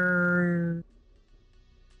 Hangar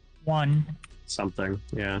 1. Something,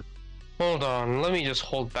 yeah. Hold on, let me just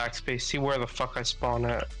hold backspace, see where the fuck I spawn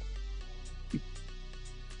at.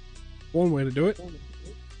 One way to do it.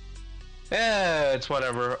 Yeah, it's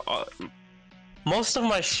whatever. Most of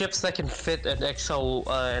my ships that can fit an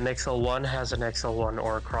XL1 has an XL1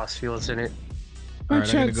 or a crossfields in it. My Alright,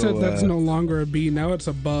 I'm chat gonna said go, that's no longer a bee, now it's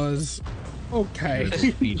a buzz. Okay. Let's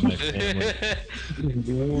feed my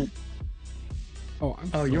family. Oh,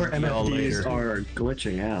 Oh, your y'all MFDs later. are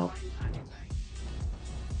glitching out.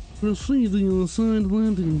 Proceeding assigned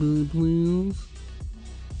landing bay, please.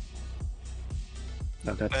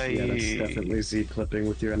 That's definitely Z clipping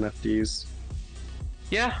with your MFDs.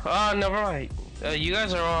 Yeah, never mind. You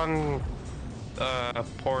guys are on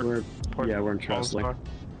port. We're port in Tressler.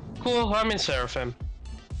 Cool, I'm in Seraphim.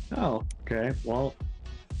 Oh, okay. Well,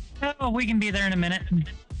 Oh, we can be there in a minute.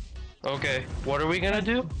 Okay, what are we gonna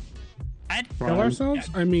do? Kill ourselves?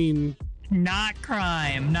 I mean, Not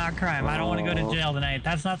crime, not crime. I don't want to go to Oh. jail tonight.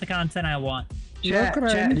 That's not the content I want. Chat, No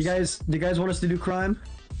do crimes. you guys want us to do crime?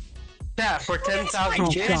 Yeah, for 10,000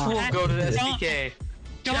 Oh, bits, God. we'll go to the SDK.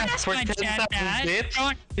 Don't Yeah, ask for my chat 10,000 that. bits.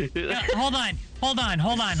 Don't, hold on.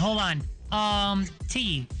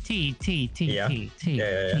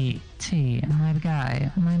 T, Yeah. my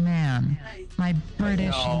guy, my man, my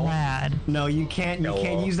British No. lad. No, you can't. You No.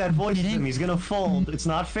 can't use that voice with Didn't- him. He's gonna fold. It's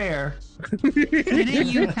not fair. Didn't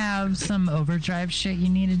you have some overdrive shit you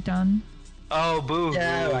needed done? Oh, boo.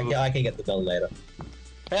 Yeah, I can get the bill later.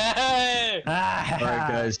 Hey! Ah, Alright,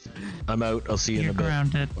 guys. I'm out. I'll see you in You're a bit.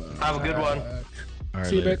 grounded. Have a good one. Alright,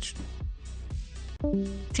 see you, later. bitch.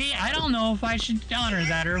 T, I don't know if I should honor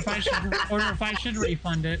that or if I should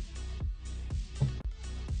refund it.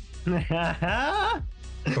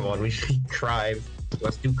 Come on, we should crime.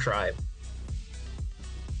 Let's do crime.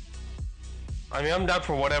 I mean, I'm down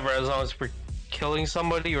for whatever as long as we're killing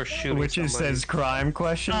somebody or shooting Which is somebody. says crime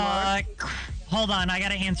question mark. Hold on, I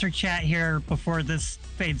gotta answer chat here before this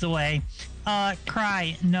fades away.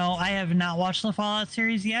 Cry, no, I have not watched the Fallout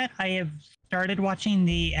series yet. I have started watching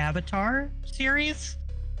the Avatar series,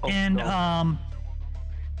 Oh, and no.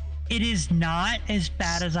 it is not as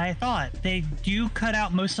bad as I thought. They do cut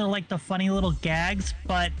out most of like the funny little gags,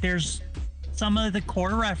 but there's some of the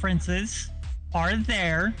core references are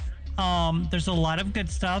there. There's a lot of good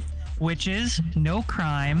stuff, which is no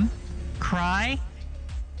crime. Cry,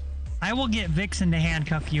 I will get Vixen to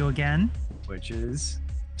handcuff you again. Which is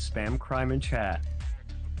spam crime in chat.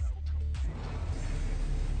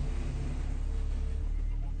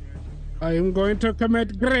 I am going to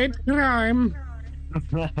commit great crime.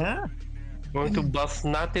 Going to bust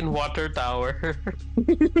nut in water tower.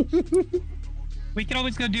 We could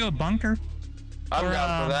always go do a bunker. I'm Or,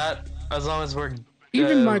 down for that. As long as we're...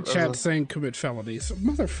 Even my as chat long- saying commit felonies.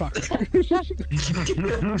 Motherfucker.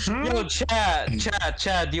 Yo,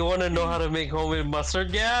 Chad, do you want to know how to make homemade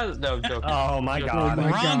mustard gas? No, I'm joking. Oh my god. my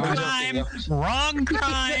Wrong God. crime. Wrong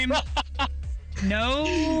crime. No.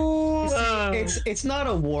 It's not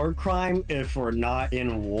a war crime if we're not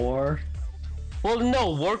in war. Well,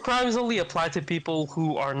 no, war crimes only apply to people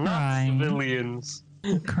who are not Right. civilians.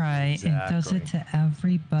 Cry. It does it to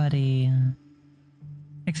everybody.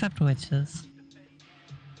 Except witches.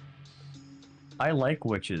 I like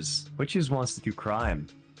witches. Witches wants to do crime.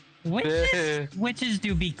 Witches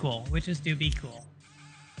do be cool. Witches do be cool.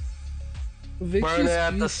 Burn her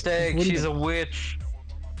at the stake. She's a witch.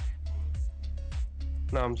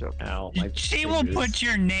 No, I'm joking. Ow, my She will fingers. put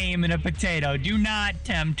your name in a potato. Do not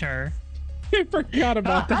tempt her. I forgot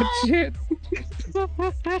about that shit.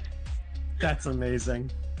 That's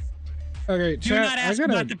amazing. Okay, Do chat, not ask I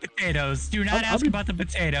gotta... about the potatoes. Do not I'll ask be- about the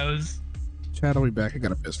potatoes. Chat, I'll be back. I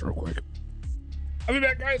gotta piss real quick. I'll be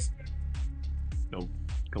back, guys.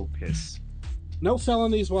 Go piss. No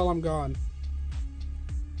felonies while I'm gone.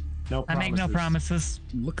 No I make no promises.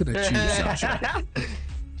 Looking at you, Sasha.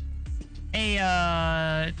 Hey,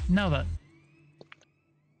 Nova.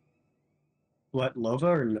 What, Lova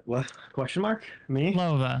or what? Question mark? Me?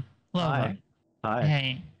 Lova. Hi. Hi.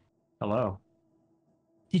 Hey, Hello.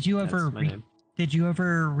 did you That's ever my name. did you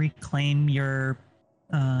ever reclaim your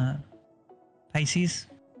Pisces?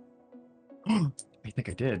 I think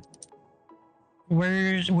I did.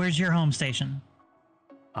 Where's your home station?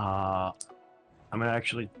 I'm gonna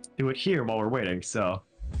actually do it here while we're waiting. So,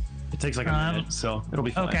 It takes like a minute, so it'll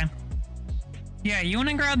be fine. Okay. Yeah, you want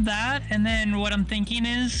to grab that, and then what I'm thinking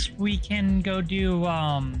is we can go do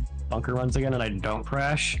Bunker runs again, and I don't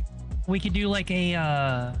crash. we could do like a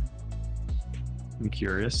I'm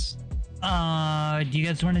curious. do you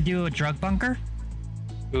guys want to do a drug bunker?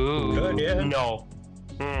 Ooh, Good, yeah. no.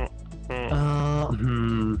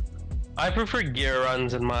 I prefer gear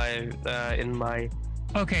runs in my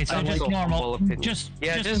Okay, so I just like normal, humble opinion. just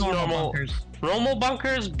normal bunkers. normal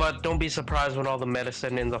bunkers, but don't be surprised when all the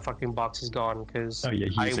medicine in the fucking box is gone, because Oh yeah,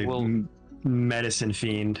 he's I a will medicine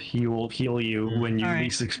fiend. He will heal you when you Alright.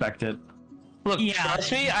 least expect it. look. Yeah.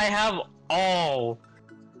 Trust me, I have all.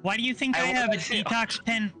 Why do you think I I have a was- detox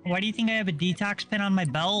pin? Why do you think I have a detox pin on my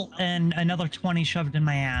belt and another 20 shoved in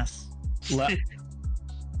my ass?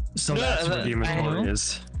 So No, that's where the I inventory know.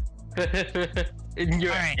 is. in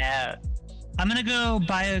your Alright. ass. I'm gonna go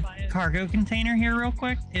buy a cargo container here real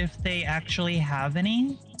quick, if they actually have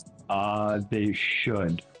any. They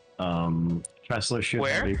should. Tressler should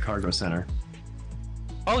Where? have a cargo center.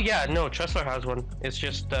 Oh yeah, no, Tressler has one. It's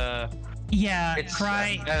just Yeah, it's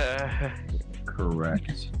Cry.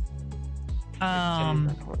 Correct.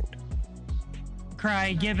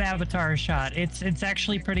 Cry, give Avatar a shot. It's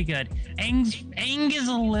actually pretty good. Aang is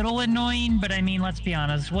a little annoying, but I mean, let's be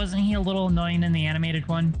honest, wasn't he a little annoying in the animated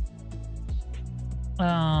one?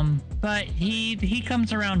 But he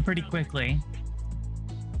comes around pretty quickly.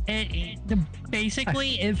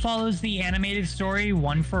 Basically it follows the animated story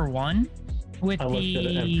one for one, with I looked at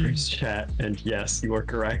the Emperor's chat, and yes, you are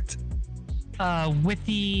correct. with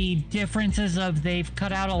the differences of they've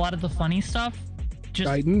cut out a lot of the funny stuff. Just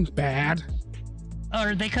Titan, bad.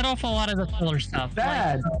 or they cut off a lot of the filler stuff.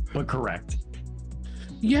 Bad, but correct.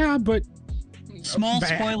 Yeah, but Small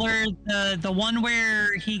bad. spoiler: the one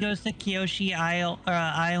where he goes to Kyoshi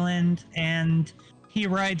Island and he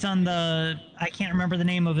rides on the, I can't remember the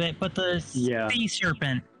name of it, but the Yeah. sea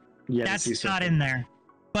serpent. Yeah, That's not in there,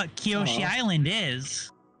 but Kyoshi Island is,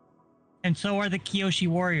 and so are the Kyoshi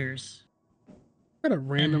Warriors. got a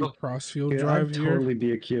random crossfield Dude, drive I'd here. totally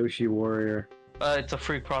be a Kyoshi warrior. it's a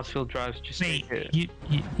free crossfield drive. Just Wait, take it. you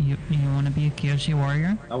want to be a Kyoshi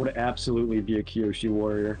Warrior? I would absolutely be a Kyoshi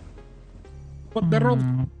warrior. But they're all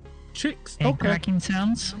chicks. Egg Okay. cracking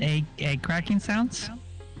sounds. Egg cracking sounds.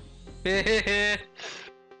 Hey,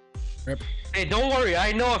 don't worry.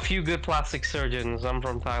 I know a few good plastic surgeons. I'm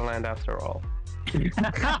from Thailand, after all. Hit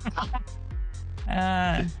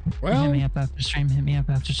Well, me up after stream. Hit me up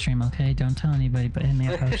after stream. Okay, don't tell anybody, but hit me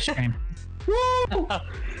up after stream.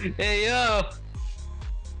 Hey yo.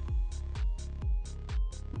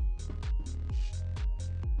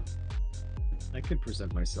 I could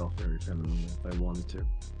present myself very femininely if I wanted to.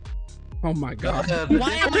 oh my god.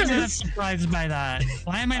 Why am I not surprised by that?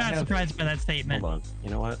 Why am I not surprised by that statement? Hold on.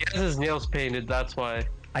 You know what? He has his nails painted. That's why.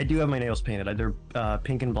 I do have my nails painted. They're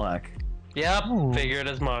pink and black. Yep. Ooh. Figured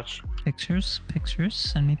as much. Pictures.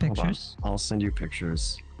 Send me Hold on. pictures. I'll send you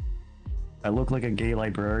pictures. I look like a gay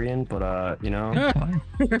librarian, but you know.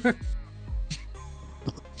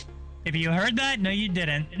 If you heard that, no, you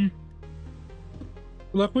didn't.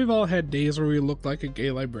 Look, we've all had days where we look like a gay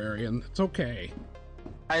librarian. It's okay.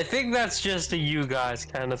 I think that's just a you guys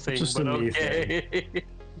kind of thing, Just but a me okay.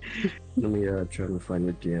 Let me try to find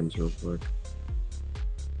your DMs real quick.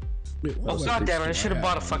 Wait, Oh what? god damn it! I should have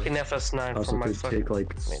bought a Yeah. fucking FS9 Also, for my could fucking. take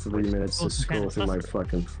like 3 minutes to scroll through my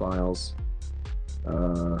fucking files.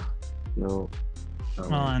 No.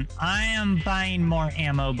 Hold on. I am buying more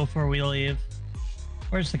ammo before we leave.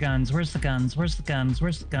 Where's the guns? Where's the guns? Where's the guns?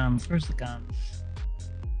 Where's the guns? Where's the guns?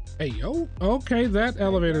 Hey, yo. Okay, that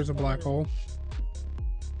elevator's a black hole.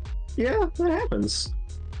 Yeah, that happens.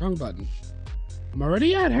 Wrong button. I'm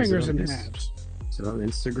already at hangers on and this? tabs. Is it on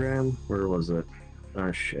Instagram? Where was it?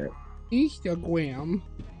 Oh shit. Instagram.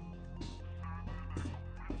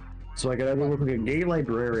 So I could either look like a gay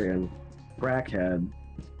librarian, crackhead,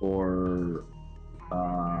 or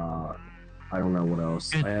I don't know what else.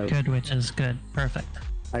 Good, good witches. Good. Perfect.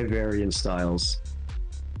 I vary in styles.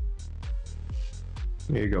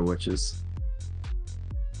 Here you go, witches.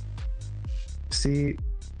 See,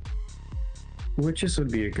 witches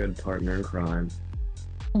would be a good partner in crime.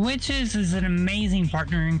 Witches is an amazing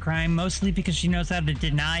partner in crime, mostly because she knows how to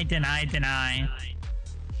deny.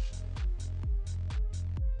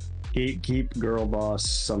 Gatekeep, girl boss,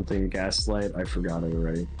 something, gaslight. I forgot it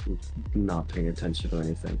already. Not paying attention to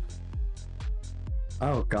anything.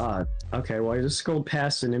 Oh god. Okay, well I just scrolled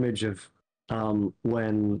past an image of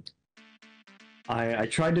when I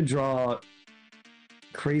tried to draw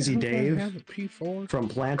Crazy Don't I Dave have a P4? from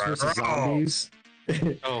Plants vs Zombies,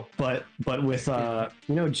 Oh, but with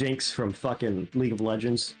you know Jinx from fucking League of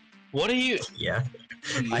Legends. what are you? Yeah.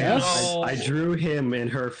 Yes. I drew him in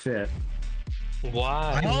her fit.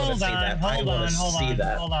 Why? I wanna Hold see on, that. I hold wanna on, hold see on,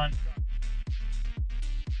 that. hold on.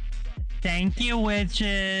 Thank you,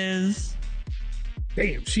 witches.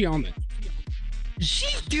 Damn, she on it.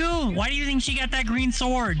 Dude, why do you think she got that green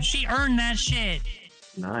sword? She earned that shit.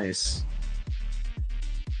 Nice.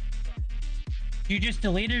 You just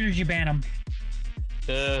deleted or did you ban him?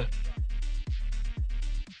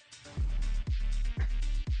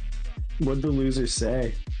 What'd the loser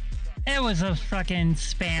say? It was a fucking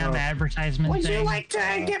spam advertisement Would thing. you like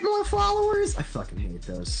to get more followers? I fucking hate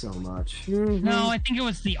those so much. No, I think it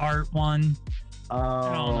was the art one.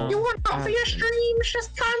 Oh. You want help for your streams?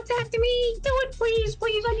 Just contact me. Do it, please.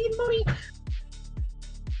 Please, I need money.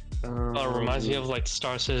 Oh, it reminds me of like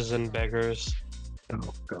Star Citizen beggars.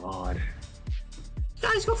 Oh god.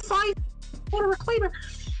 Guys, go find a reclaimer.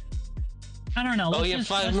 I don't know. Oh, Let's yeah, just,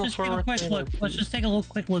 5 let's mil just for take a quick reclaimer. look. Let's just take a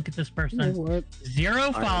quick look at this You know person. what?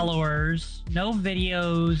 0 followers, no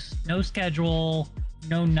videos, no schedule,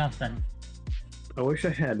 no nothing. I wish I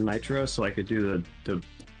had nitro so I could do the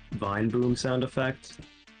vine boom sound effect.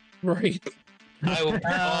 Right. Hold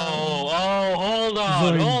on.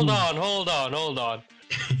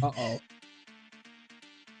 Uh-oh.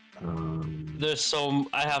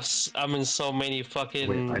 I'm in so many fucking.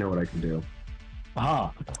 Wait, I know what I can do.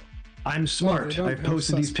 Aha! I'm smart. don't I have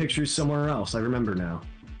posted these sus- pictures somewhere else. I remember now.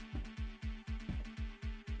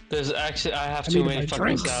 There's actually I have I too need to many buy fucking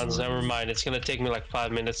drinks. sounds. Never mind. It's gonna take me like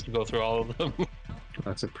 5 minutes to go through all of them.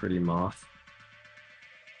 That's a pretty moth.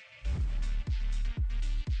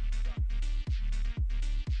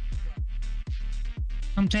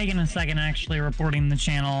 I'm taking a second actually reporting the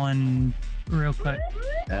channel and real quick.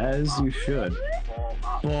 As you should.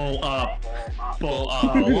 Bull up. Bull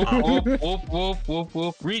whoop, whoop, whoop, whoop,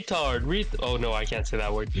 whoop. Retard. Oh no, I can't say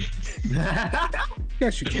that word.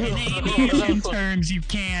 Yes, you In can. aviation terms, you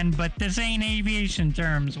can, but this ain't aviation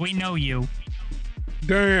terms. We know you.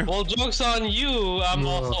 Damn. Well, joke's on you. I'm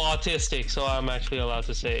also autistic, so I'm actually allowed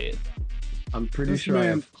to say it. I'm pretty This sure I man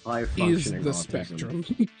have high Is functioning the autism. spectrum.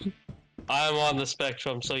 I'm on the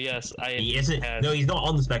spectrum, so yes, I. He isn't. can. No, he's not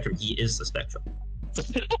on the spectrum. He is the spectrum.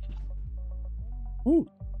 Ooh,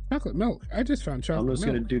 chocolate milk. I just found I'm chocolate just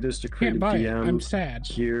gonna milk. do this to create Can't a buy it. DM. I'm sad.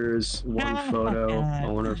 Here's one photo. I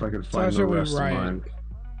wonder if I can find Sasha, the we rest of riot. mine.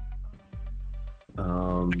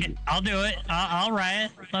 Okay, I'll do it. I'll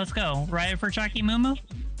riot. Let's go. Riot for Chucky Mumu?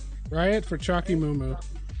 Riot for Chalky Moo.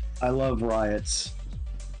 I love riots.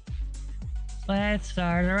 Let's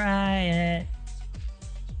start a riot.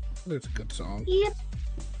 That's a good song. Yep.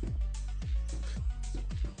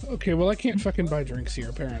 Okay, well I can't fucking buy drinks here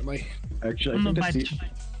apparently. Actually, I'm I gonna think buy,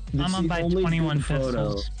 this I'm gonna the buy only 21 good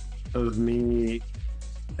photo pistols. of me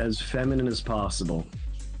as feminine as possible.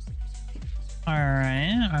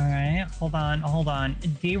 Alright. Hold on.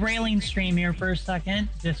 Derailing stream here for a second.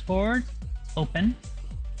 Discord. Open.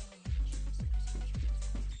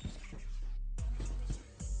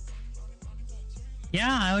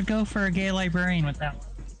 Yeah, I would go for a gay librarian with that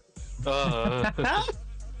one.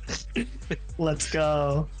 Let's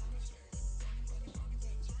go.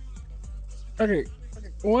 Okay,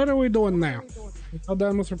 what are we doing now? All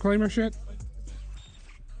done with reclaimer shit?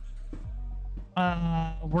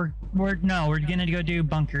 We're gonna go do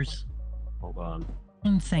bunkers. Hold on.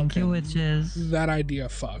 And thank you, witches. That idea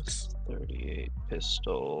fucks. 38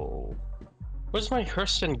 pistol. Where's my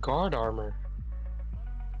Hurston guard armor?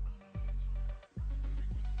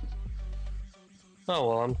 Oh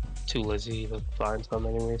well, I'm too lazy to find some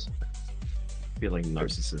anyways. Feeling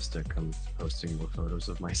narcissistic. I'm posting more photos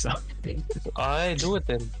of myself. I do it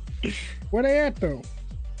then. Where they at though?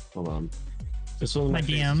 Hold on. This one My my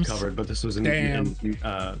face is DMs. covered, but this was Damn.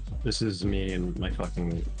 this is me in my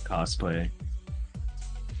fucking cosplay.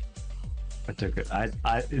 I took it.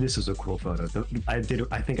 This is a cool photo. I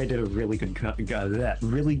think I did a really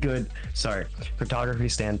good photography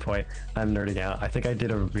standpoint. I'm nerding out. I think I did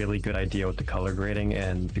a really good idea with the color grading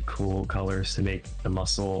and the cool colors to make the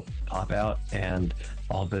muscle pop out and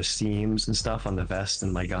all the seams and stuff on the vest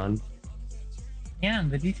and my gun. Yeah,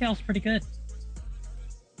 the detail's pretty good.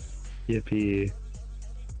 Yippee.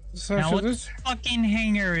 Sasha, Now what this fucking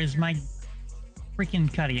hanger is my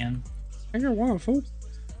freaking cut in? hanger one, fool.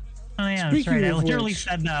 Oh yeah, that's Speaking right. I of literally which-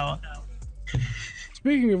 said that.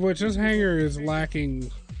 Speaking of which, this hanger is lacking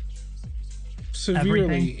severely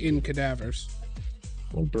Everything? in cadavers.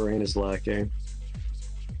 My brain is lacking.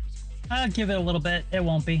 I'll give it a little bit. It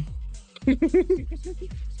won't be.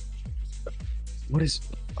 What is?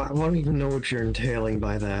 I don't even know what you're entailing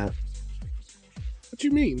by that. What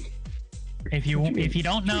you mean? If you What do you mean?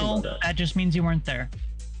 don't know, What do you mean by that just means you weren't there.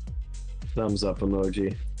 Thumbs up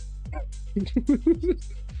emoji.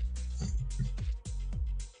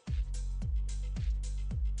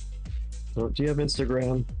 So, do you have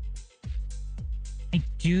Instagram? I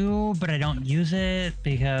do, but I don't use it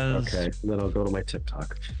because. Okay, then I'll go to my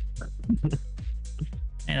TikTok.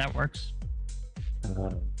 Yeah, that works.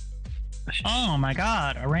 Uh, Oh my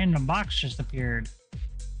god, a random box just appeared.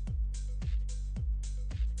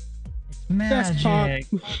 It's Desktop. magic.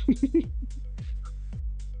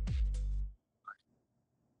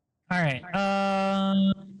 Alright,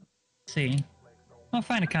 let's see. I'll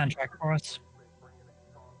find a contract for us.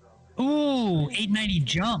 Ooh, 890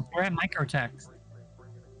 jump. We're at Microtech.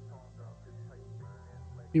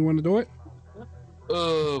 You want to do it?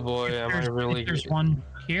 Oh boy, am I really? There's one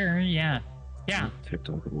here, yeah. Yeah.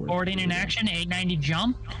 TikTok. Forwarding in action, 890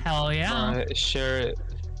 jump. Hell yeah. Alright, share it.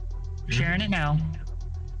 Sharing it now.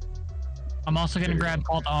 I'm also gonna grab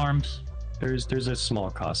Call to Arms. There's a small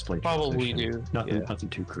cosplay. Probably transition. do. Nothing, Yeah. nothing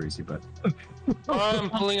too crazy, but I'm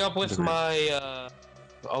pulling up with my.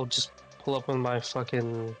 I'll just pull up with my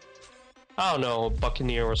fucking. I don't know,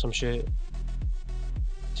 Buccaneer or some shit.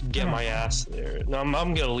 To get my ass there. No, I'm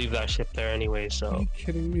gonna leave that ship there anyway. Are So. you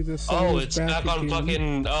kidding me? This Oh, is it's back on again.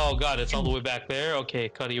 fucking. Oh god, it's all the way back there. Okay,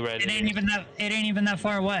 Cuddy red. It ain't even that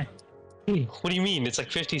far away. What do you mean? It's like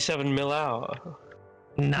 57 mil out.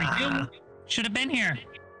 nah. Should have been here.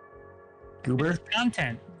 Goober.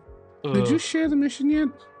 Content. Did you share the mission yet?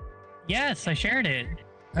 Yes, I shared it.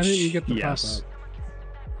 I didn't get the Yes.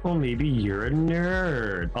 pop Well, maybe you're a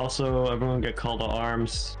nerd. Also, everyone get call to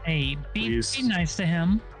arms. Hey, be Please. nice to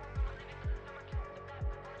him.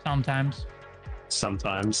 Sometimes.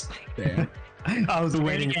 Sometimes. up. Damn. I was it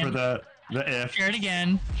waiting for again. the if. Share it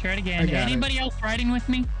again. Share it I again. got Anybody else riding with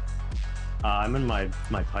me? I'm in my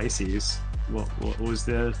Pisces. What was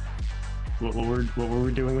the what were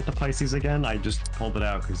we doing with the Pisces again? I just pulled it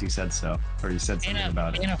out because he said so, or he said something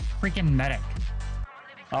about it. In a freaking medic.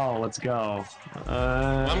 Oh, let's go.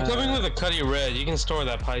 I'm coming with a Cuddy red. You can store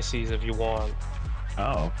that Pisces if you want.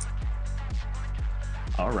 Oh.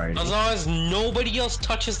 Alright. As long as nobody else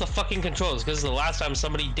touches the fucking controls, because the last time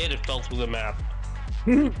somebody did, it fell through the map.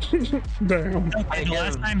 Damn. Okay, the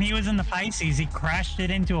last time he was in the Pisces, he crashed it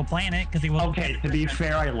into a planet because he was Okay, to be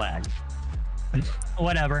fair, I lagged.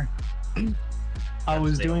 whatever. I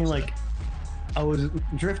was doing like, I was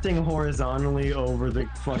drifting horizontally over the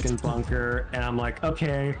fucking bunker, and I'm like,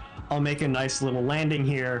 okay, I'll make a nice little landing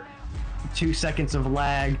here. 2 seconds of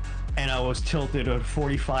lag, and I was tilted at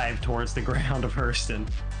 45 towards the ground of Hurston.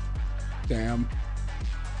 Damn.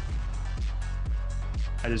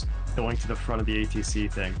 I just going to the front of the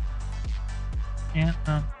ATC thing. Yeah.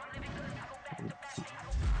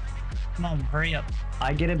 Come on, hurry up.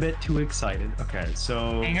 I get a bit too excited. Okay,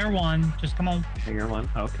 so Hangar 1, just come on. hangar 1.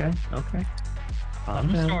 Okay. Let Calm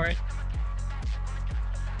him down. store it.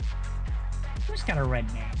 Who's got a red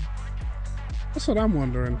name? That's what I'm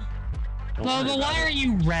wondering. Don't Well, worry but about why it. are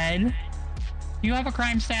you red? Do you have a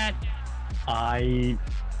crime stat?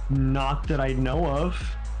 Not that I know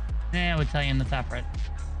of. I would tell you in the top right.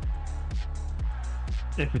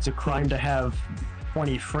 If it's a crime to have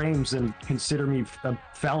 20 frames, and consider me a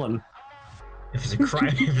felon. If it's a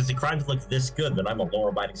crime, if it's a crime to look this good, then I'm a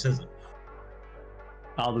law-abiding citizen.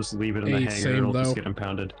 I'll just leave it in the Hey, hangar. same It'll though. just get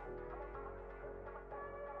impounded.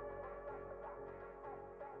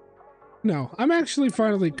 No, I'm actually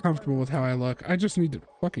finally comfortable with how I look. I just need to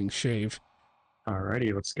fucking shave.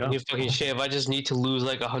 Alrighty, let's go. You fucking shave. I just need to lose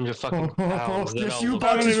like 100 fucking pounds. Then Yes, I'll you look-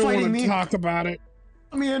 Box I don't is even fighting want me. to talk about it.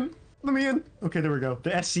 Let me in. Let me in. Okay, there we go.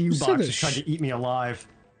 The SCU You said box a is trying to eat me alive.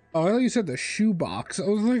 Oh, I thought you said the shoe box. I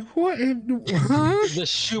was like, what? Huh? The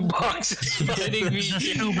shoebox is fighting me. The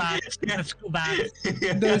school box. The school box.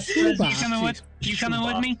 The shoe box. You coming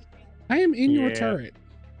with me? I am in your Yeah. turret.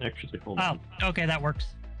 Actually, hold Oh, on. okay, that works.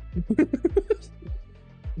 Let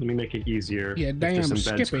me make it easier. Yeah, if damn, this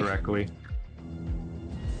embeds Skippy. correctly.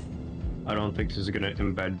 I don't think this is gonna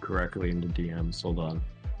embed correctly into DMs. Hold on.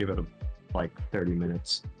 Give it like 30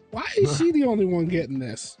 minutes. Why is she the only one getting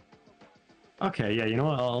this? Okay, yeah, you know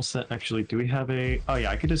what? I'll send. Actually, do we have a? Oh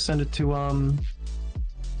yeah, I could just send it to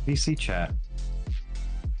VC chat.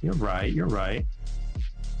 You're right. You're right.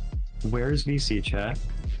 Where's VC chat?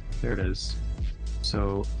 There it is.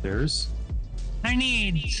 So there's. I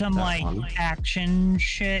need some That like one. action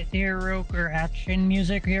shit here, or action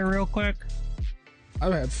music here, real quick.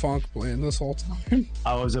 I've had funk playing this whole time.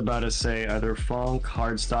 I was about to say either funk,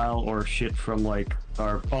 hardstyle, or shit from like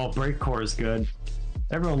our. Oh, breakcore is good.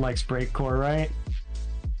 Everyone likes breakcore, right?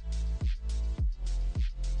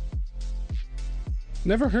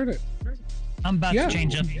 Never heard it. I'm about Yeah. to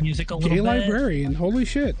change up the music a little Gay bit. librarian. Holy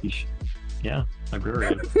shit. Yeah,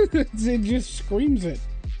 librarian. It just screams it.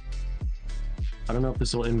 I don't know if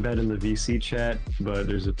this will embed in the VC chat, but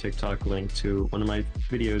there's a TikTok link to one of my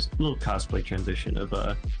videos, a little cosplay transition of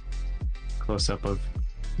a close-up of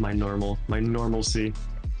my normalcy.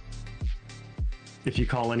 If you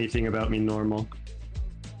call anything about me normal.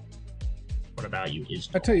 What about you is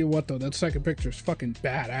I tell you what though, that second picture is fucking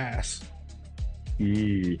badass.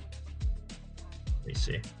 Yeah. Let me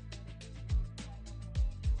see.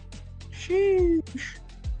 Sheesh.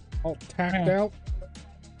 All tacked out.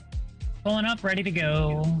 Pulling up, ready to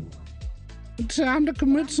go. Time to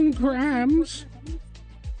commit some crimes.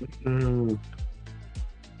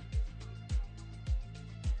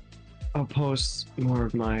 I'll post more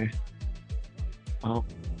of my. Oh.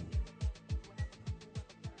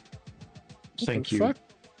 Thank you. Fuck?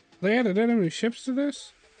 They added enemy ships to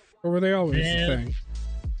this? Or were they always Yeah. the thing?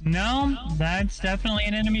 No, that's definitely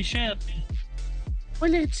an enemy ship.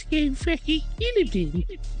 Well, let's go fucking anything.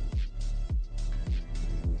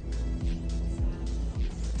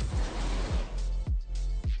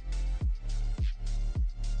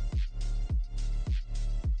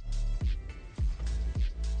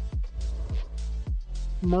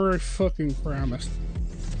 Murray fucking promised.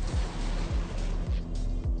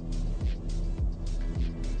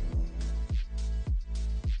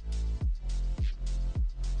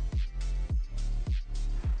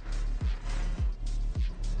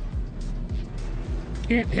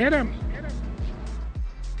 Can't hit him.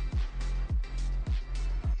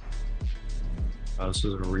 Oh, this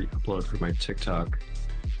is a re-upload for my TikTok.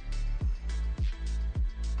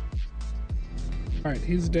 Alright,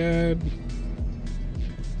 he's dead.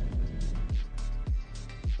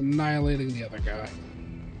 Annihilating the other guy.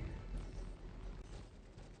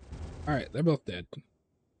 Alright, they're both dead.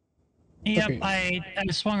 Yep, Okay. I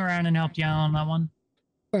swung around and helped you out on that one.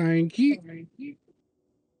 Thank you.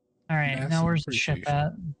 All right, Massive now where's the ship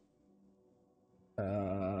at?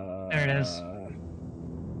 There it is.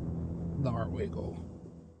 The Artwiggle.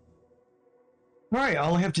 Right,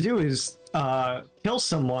 all I have to do is kill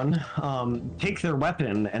someone, take their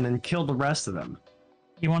weapon, and then kill the rest of them.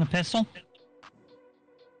 You want a pistol?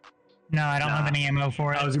 No, I don't have any ammo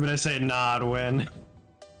for it. I was gonna say not win.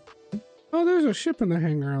 Oh, there's a ship in the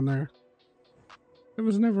hangar on there. There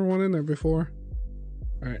was never one in there before.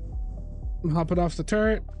 Alright. I'm hopping off the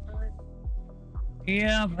turret.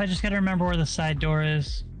 Yeah, I just gotta remember where the side door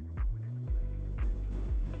is.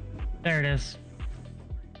 There it is.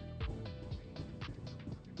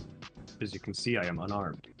 As you can see, I am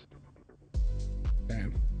unarmed.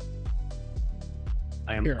 Damn.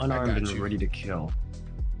 I am Here, I unarmed got and you. ready to kill.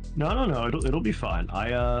 No, it'll be fine.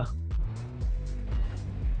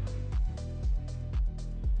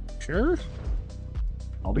 Sure?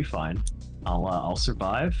 I'll be fine. I'll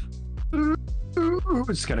survive.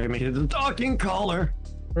 Just gotta make it to the docking collar.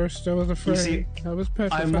 First I was afraid. see, I was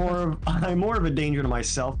petrified. I'm more of a danger to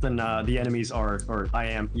myself than the enemies are, or I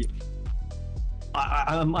am.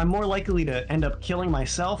 I'm more likely to end up killing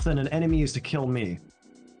myself than an enemy is to kill me.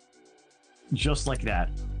 Just like that.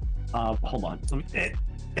 Hold on. Let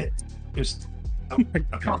me, just. Oh my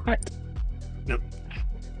god. Nope.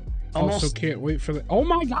 Also Almost. can't wait for the. Oh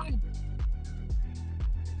my god!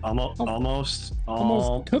 Almost.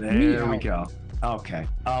 Almost took me There we out. go. Okay.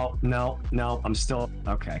 Oh no, I'm still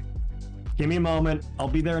okay. Give me a moment. I'll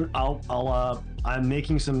be there. I'm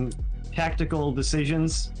making some tactical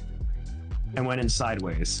decisions, and went in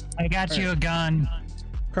sideways. I got you a gun.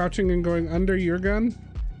 Crouching and going under your gun?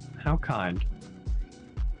 How kind.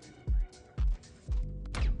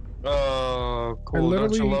 Cool.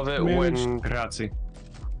 Don't you literally love it managed- when Grazie.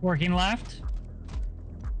 Working left.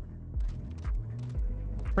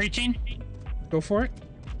 Breaching. Go for it.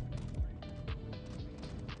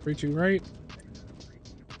 Reaching right.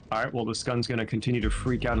 All right. Well, this gun's gonna continue to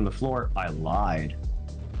freak out on the floor. I lied.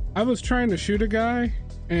 I was trying to shoot a guy,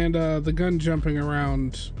 and the gun jumping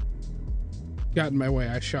around got in my way.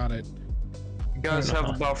 I shot it. you guys have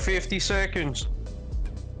about 50 seconds.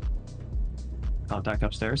 Contact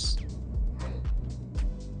upstairs.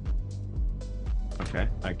 Okay,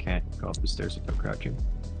 I can't go up the stairs without crouching.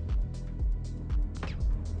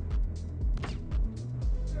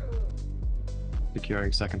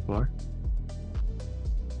 Securing second floor.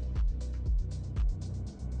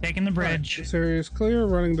 Taking the bridge. This area is clear.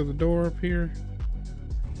 Running to the door up here.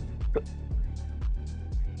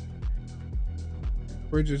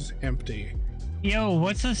 Bridge is empty. Yo,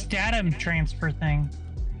 what's this data transfer thing?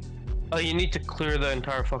 Oh, you need to clear the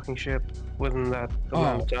entire fucking ship within that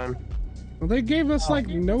amount of time. Well, they gave us like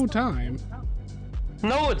no time.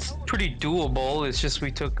 No, it's pretty doable. It's just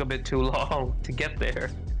we took a bit too long to get there.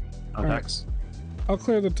 Contacts. I'll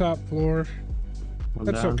clear the top floor. One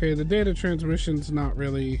That's down. okay. The data transmission's not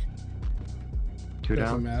really Two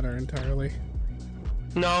Doesn't down. matter entirely.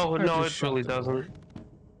 No, I no, just it really shot the door. doesn't.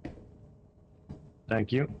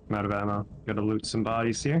 Thank you. I'm out of ammo. Gotta loot some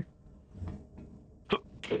bodies here.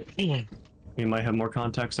 We might have more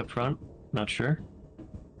contacts up front. Not sure.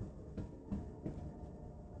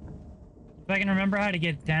 If I can remember how to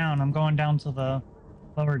get down, I'm going down to the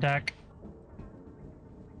lower deck.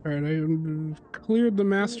 Alright, I cleared the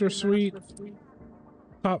master suite.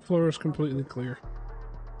 Top floor is completely clear.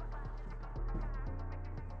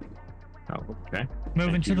 Oh, okay.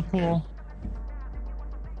 Moving Thank to you. the pool.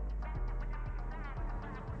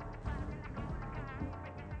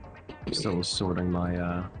 Still sorting my,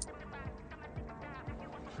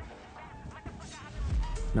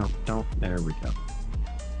 No, don't. There we go.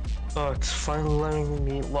 Oh, it's finally letting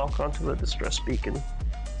me lock onto the distress beacon.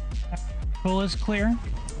 Pool is clear.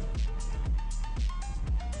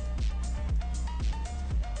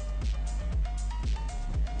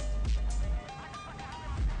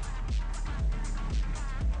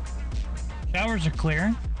 Showers are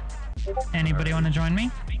clear. Anybody want to join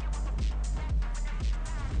me?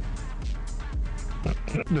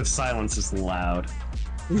 The silence is loud.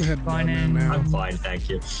 Going in I'm fine, thank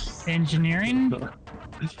you. engineering.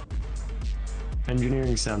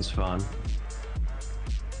 Engineering sounds fun.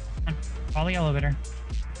 Call the elevator.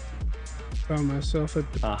 Found myself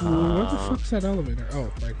at the pool. What the fuck's that elevator?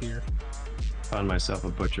 Oh, right here. Found myself a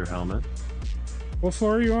butcher helmet. What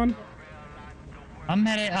floor are you on? I'm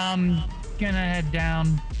gonna head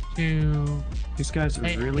down to These guys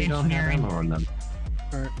Hey, really don't have engineering. ammo on them.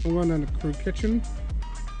 Alright, I'm going in the crew kitchen.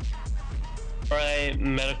 Alright,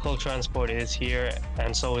 medical transport is here,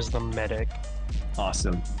 and so is the medic.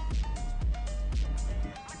 Awesome.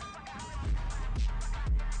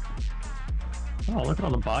 Oh, look at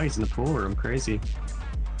all the bodies in the pool room. Crazy.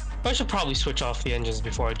 I should probably switch off the engines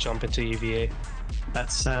before I jump into EVA.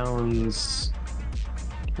 That sounds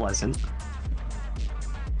pleasant.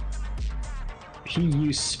 He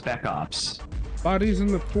used Spec Ops. Bodies in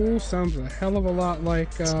the pool sounds a hell of a lot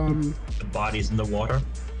like, The bodies in the water.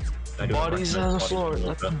 I do Bodies recommend on the floor. in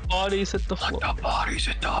Let the water. bodies hit the floor. bodies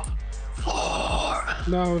at the floor.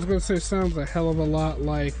 no, I was gonna say sounds a hell of a lot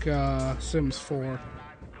like, Sims 4.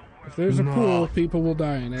 If there's a pool, people will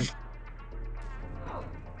die in it.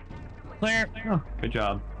 clear. Oh, good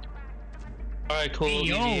job. Alright, cool. Hey,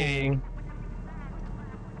 yo. EVA.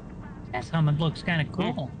 This helmet looks kind of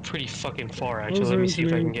cool. Pretty fucking far, Those actually. Let are me see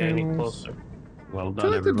if I can get any engineering panels. closer. Well I feel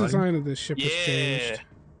done, like the everybody. design of this ship has Yeah. changed.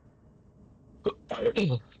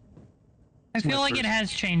 I feel like it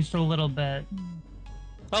has changed a little bit.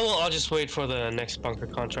 Oh, well, I'll just wait for the next bunker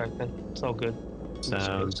contract then. It's all good.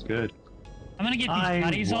 Sounds good. I'm gonna get these I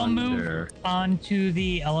bodies all moved wonder- onto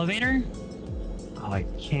the elevator. Oh, I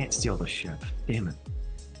can't steal the ship. Damn it.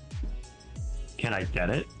 Can I get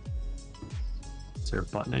it? Is there a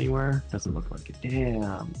button anywhere? Doesn't look like it.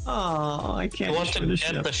 Damn. Oh, I can't You want destroy to the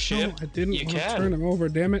get ship. the ship? No, I didn't You want to can. turn him over,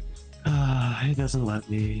 damn it. It doesn't let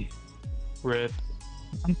me. Rip.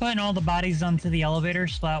 I'm putting all the bodies onto the elevator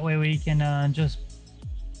so that way we can just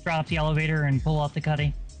drop the elevator and pull out the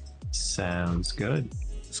cutty. Sounds good.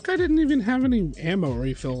 This guy didn't even have any ammo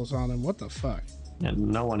refills on him. What the fuck? And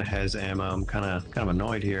no one has ammo. I'm kind of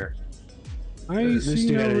annoyed here. I This see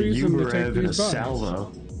dude no had a reason to take U-rev and a these bodies.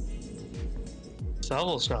 salvo.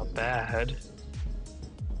 Salvo's not bad.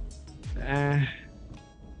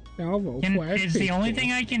 Salvo, Is flash the only pistol.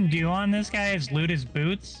 thing I can do on this guy is loot his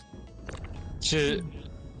boots? Shit.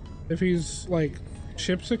 If he's like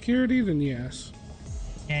ship security, then yes.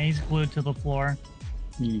 Yeah, he's glued to the floor.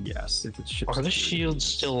 Yes, if it's ship Are the security. shields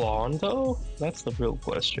still on, though? That's the real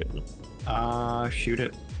question. Shoot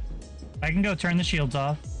it. I can go turn the shields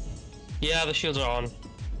off. Yeah, the shields are on.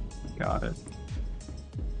 Got it.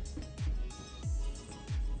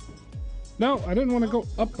 No, I didn't want to go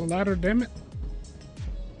up the ladder, damn it.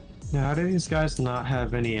 Now, how do these guys not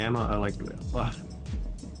have any ammo?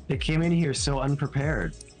 They came in here so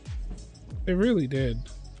unprepared. They really did.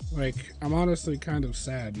 Like, I'm honestly kind of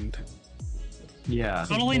saddened. Yeah.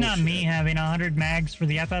 Totally not me bullshit. having 100 mags for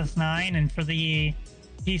the FS9 and for the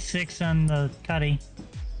P6 on the cutty.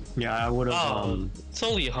 Yeah, I would have. Oh, it's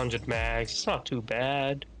only 100 mags. It's not too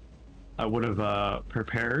bad. I would have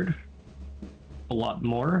prepared a lot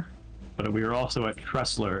more, but we were also at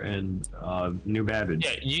Tressler and New Babbage.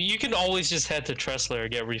 Yeah, you can always just head to Tressler,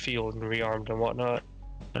 get refueled and rearmed and whatnot.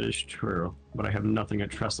 That is true, but I have nothing at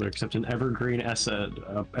Tressler except an Evergreen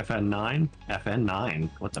FN9. FN9.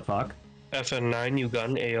 What the fuck? FN9, new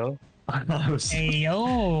gun, AO. I was.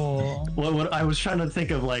 Ayo! What I was trying to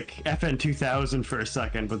think of like FN 2000 for a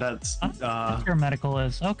second, but that's That's where medical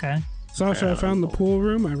is. Okay. Sasha, I found the pool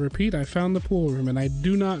room. I repeat, I found the pool room, and I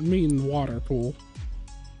do not mean water pool.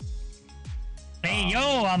 Hey,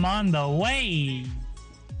 yo, I'm on the way.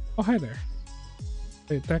 Oh, hi there.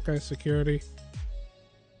 Wait, that guy's security.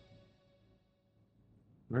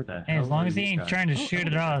 Where the Hey, hell as long are as he these ain't guys? trying to shoot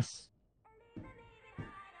at us.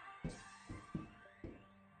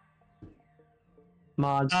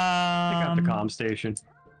 Mods, check out the comm station.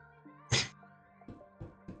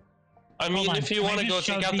 I mean, on, if you can I want to go just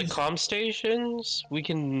check shove out the these- comm stations, we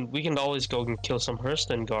can always go and kill some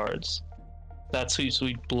Hurston guards. That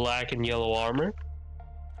sweet black and yellow armor.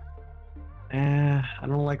 I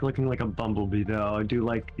don't like looking like a bumblebee though. I do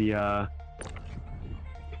like the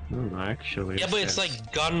actually. Yeah, but it's says-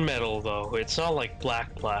 like gunmetal though. It's not like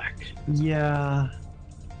black. Yeah.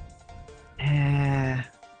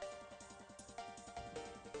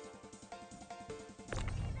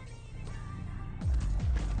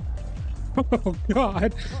 Oh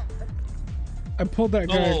God! I pulled that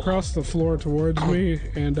guy Oh. across the floor towards me,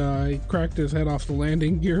 and I cracked his head off the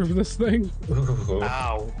landing gear of this thing. Ooh.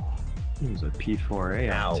 Ow. It was a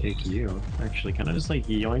P4A. I'll Ow. take you. Actually, can I just like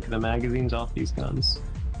yoink the magazines off these guns?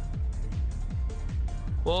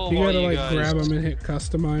 Well, You while gotta you like guys... grab him and hit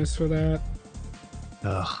customize for that.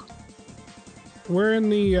 Ugh. We're in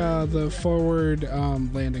the forward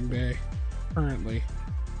landing bay currently.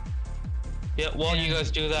 Yeah, while you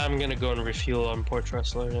guys do that, I'm gonna go and refuel on Port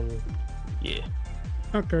Wrestler and yeah.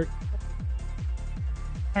 Okay.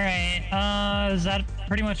 All right. Is that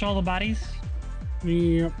pretty much all the bodies?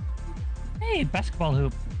 Yep. Hey, basketball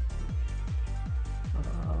hoop.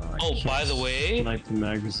 I Oh, can't by the way- snipe the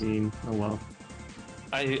magazine. Oh well.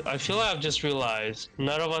 I feel like I've just realized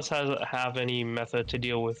none of us have any method to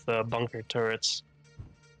deal with bunker turrets.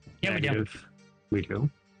 Yeah, we do. Negative. We do.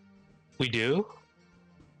 We do?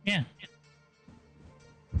 Yeah.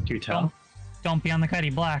 Do tell. Don't be on the Cuddy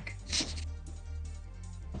Black.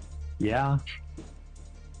 Yeah.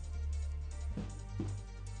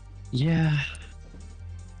 Yeah.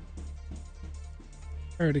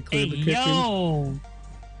 I already Hey, cleared the kitchen. yo!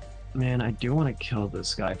 Man, I do want to kill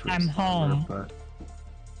this guy for I'm his armor, home. but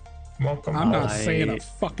Welcome I'm not I- saying a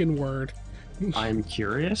fucking word. I'm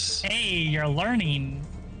curious. Hey, you're learning.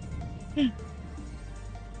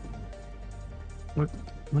 What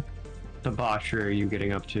debauchery are you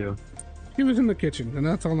getting up to? He was in the kitchen, and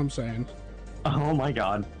that's all I'm saying. Oh my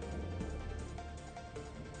god.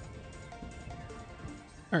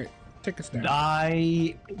 All right, take us down.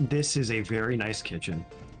 This is a very nice kitchen.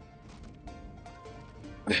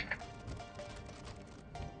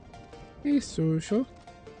 Hey, social.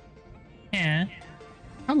 Yeah.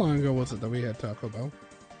 How long ago was it that we had Taco Bell?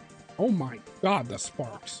 Oh my God, the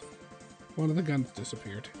sparks! One of the guns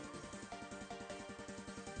disappeared.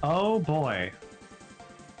 Oh boy.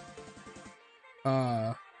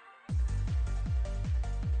 Uh,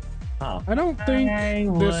 Oh. I don't think Hi,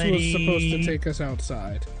 this was supposed to Woody. take us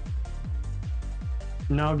outside.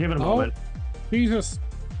 No, give it a Oh. moment. Jesus.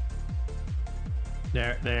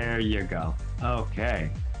 There you go. Okay.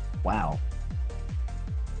 Wow.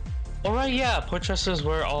 Alright, yeah, Port Wrestler is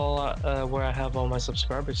where where I have all my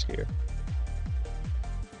subscribers here.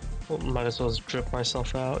 Well, might as well drip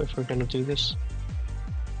myself out if we're gonna do this.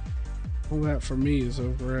 All that for me is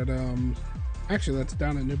over at, actually, that's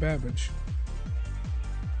down at New Babbage.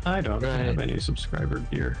 I don't Right. have any subscriber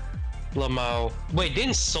gear. Lamau. Wait,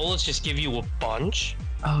 didn't Solus just give you a bunch?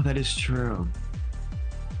 Oh, that is true.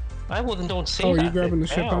 I wouldn't don't say Oh, are that. you grabbing the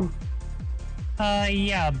ship Ow. on?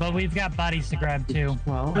 Yeah, but we've got bodies to grab too.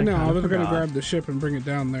 Well, I know, I kinda was gonna forgot. grab the ship and bring it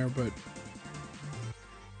down there, but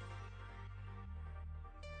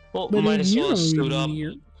Well, But might as you well know suit up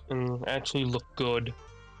you're- and actually look good.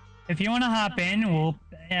 If you want to hop in, we'll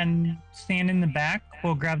and stand in the back.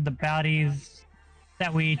 We'll grab the bodies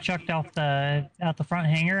that we chucked out the front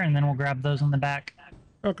hangar, and then we'll grab those in the back.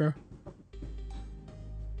 okay.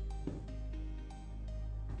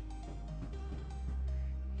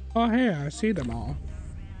 Oh, hey, I see them all.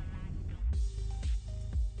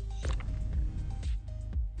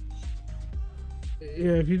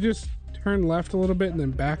 Yeah, if you just turn left a little bit and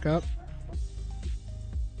then back up.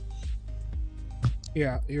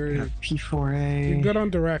 Yeah, you're P4A. good on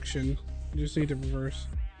direction. You just need to reverse.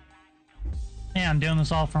 Yeah, I'm doing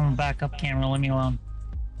this all from a backup camera. Leave me alone.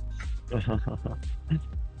 All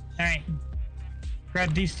right,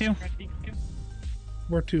 grab these two.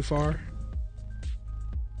 We're too far.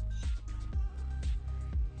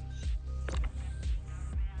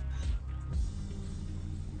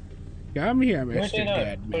 Come here, Mr. did I-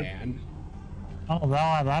 Dead Man. Oh,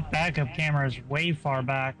 wow, that backup camera is way far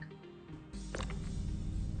back.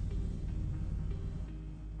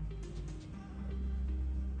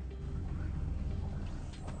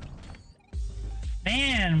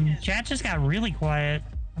 Man, chat just got really quiet.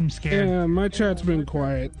 I'm scared. Yeah, my chat's been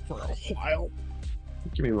quiet for a while.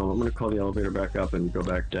 Give me a moment. I'm gonna call the elevator back up and go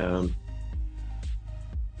back down.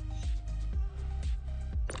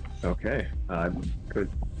 Okay. Good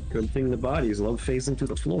thing the bodies love facing to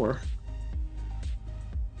the floor.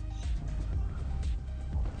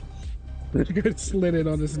 Good slid it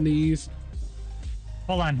on his knees.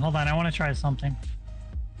 Hold on. I want to try something.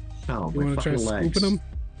 Oh, You my want to try fucking legs. scooping him?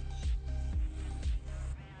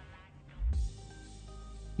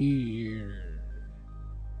 Here.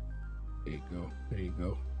 There you go. There you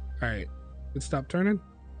go. All right. It stopped turning.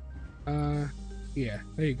 Yeah.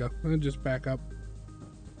 There you go. I'll just back up.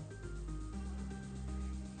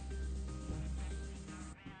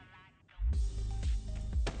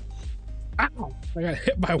 Ow! I got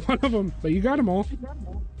hit by one of them, but you got them all.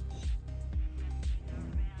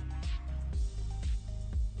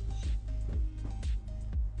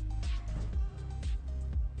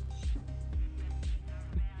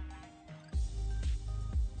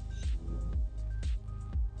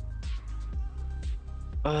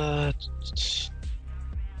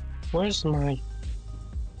 Where's my?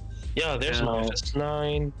 Yeah, there's my Ow.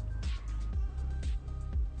 FS9.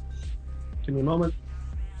 Give me a moment.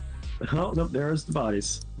 Oh, nope, there's the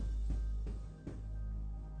bodies.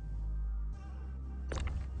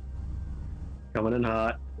 Coming in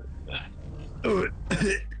hot.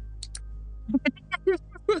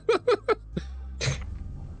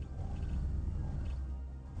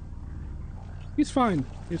 He's fine.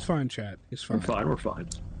 He's fine, chat. He's fine. We're fine, we're fine.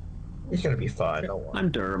 He's gonna be fine. Don't worry.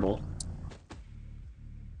 I'm durable.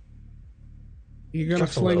 You're gonna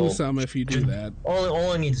Just a fling little. some if you do that.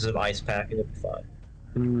 All I need is an ice pack and it'll be fine.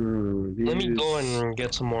 Let me go These and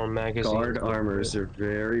get some more magazines. guard armors are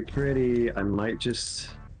very pretty. I might just...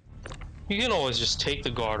 You can always just take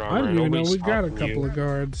the guard I armor. don't even know. Nobody's We got a stopping couple you. of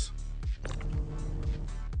guards.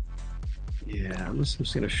 Yeah, I'm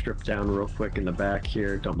just gonna strip down real quick in the back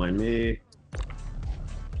here. Don't mind me.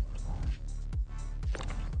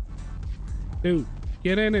 Dude,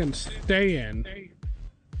 get in and stay in.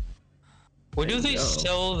 Where do they Yo.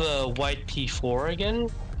 sell the white P4 again?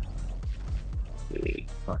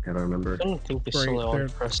 Fuck, I don't remember. I don't think they Great, sell it they're on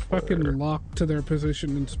press. fucking locked to their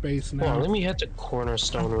position in space Hold on, now. let me hit the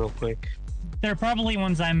cornerstone real quick. They're probably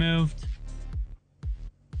ones I moved.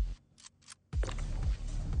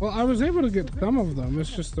 Well, I was able to get some of them. It's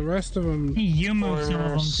just the rest of them You moved some of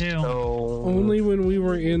them too. Cornerstone. only when we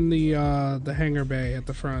were in the hangar bay at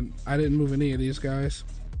the front. I didn't move any of these guys.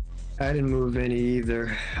 I didn't move any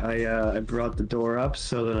either. I brought the door up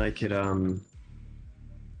so that I could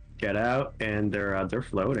get out, and they're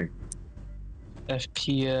floating.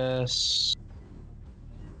 FPS.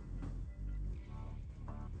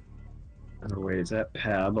 Oh wait, is that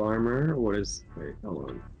PAB armor? What is? Wait, hold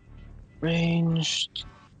on. Ranged.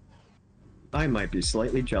 I might be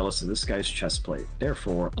slightly jealous of this guy's chest plate.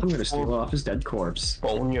 Therefore, I'm gonna steal off his dead corpse.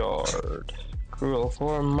 Boneyard. Cruel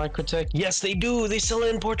form Microtech. Yes, they do. They sell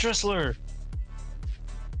import wrestler.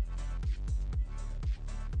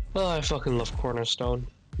 Oh, I fucking love Cornerstone.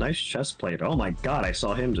 Nice chest plate. Oh my god, I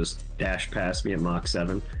saw him just dash past me at Mach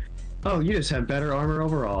 7. Oh, you just have better armor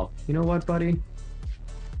overall. You know what, buddy?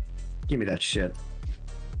 Give me that shit.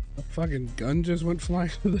 A fucking gun just went flying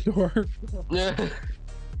through the door.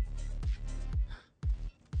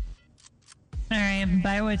 Alright,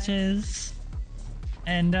 bye witches.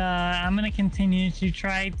 And I'm gonna continue to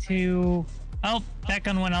try to... Oh, that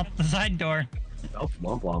gun went out the side door. Oh,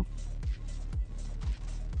 womp womp.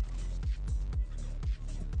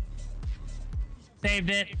 Saved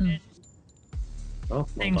it. Oh, well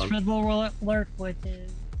Thanks done. for the alert,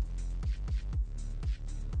 witches.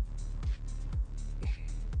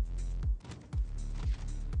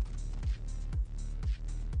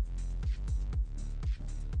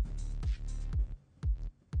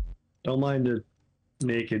 Don't mind the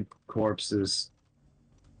naked corpses.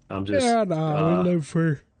 I'm just... Yeah, nah, we live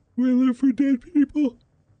for dead people.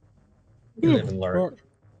 You live and learn.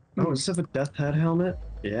 Oh, does he have a death head helmet?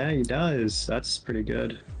 Yeah, he does. That's pretty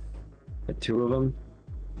good. Got 2 of them.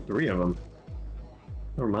 3 of them.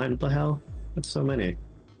 Never mind, what the hell? That's so many.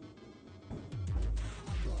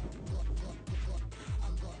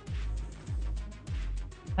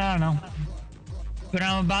 I don't know. But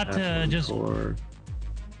I'm about to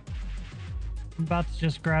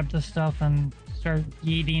just grab the stuff and start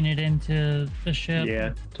yeeting it into the ship.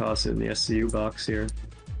 Yeah, toss it in the SCU box here.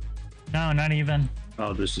 No, not even.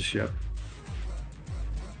 Oh, there's the ship.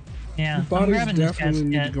 Yeah, I'm Bodies grabbing this definitely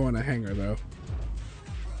need to casket. go in a hangar, though.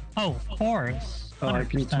 Oh, of course. Oh, I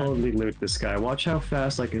can 100%. totally loot this guy. Watch how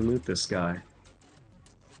fast I can loot this guy.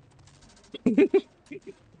 Okay.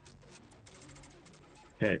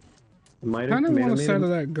 Might Kind of have want a made set him- of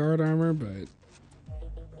that guard armor, but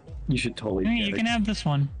You should totally Hey, get you it. can have this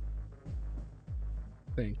one.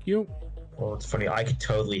 thank you. Well, it's funny. I could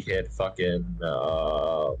totally hit fucking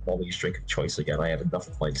Molly's drink of choice again. I have enough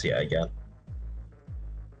points yet again.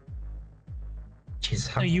 Jesus,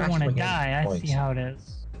 how So you fast want am to I getting die? I points? see how it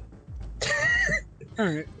is.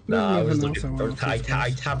 Alright. No, I was nothing else looking. want to I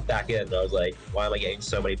discuss. tapped back in. And I was like, why am I getting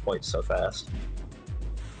so many points so fast?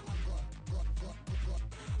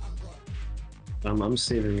 I'm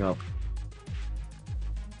saving up.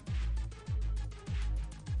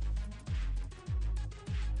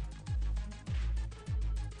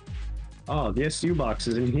 Oh, the SU box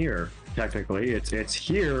is in here. Technically, it's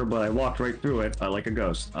here, but I walked right through it like a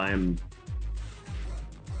ghost. I am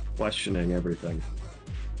questioning everything.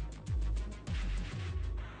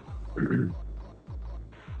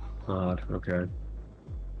 Odd. Okay.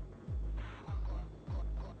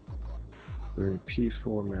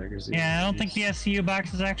 P4 magazine. Yeah, I don't think the SCU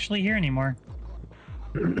box is actually here anymore.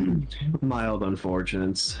 Mild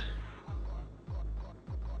unfortunates.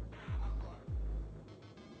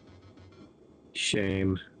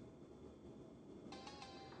 Shame.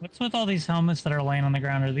 What's with all these helmets that are laying on the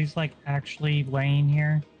ground? Are these like actually laying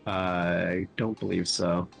here? I don't believe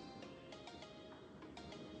so.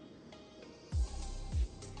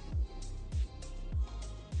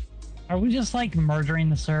 Are we just like murdering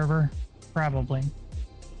the server? Probably.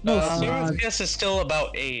 Serious guess is still about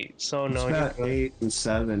 8, so It's no, you're about good. 8 and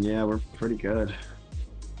 7. Yeah, we're pretty good.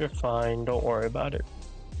 You're fine. Don't worry about it.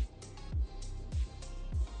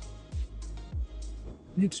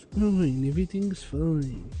 It's fine. Everything's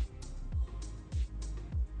fine.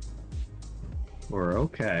 We're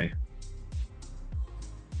okay.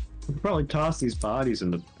 We could probably toss these bodies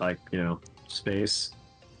into, like, space.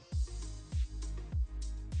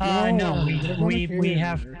 No, No, they're gonna we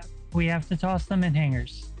care. have to toss them in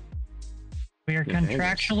hangars. We are In hangars.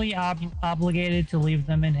 contractually obligated to leave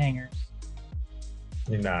them in hangars.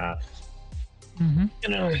 Nah. Mm-hmm.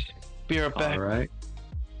 Be right back. All right.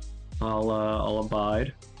 I'll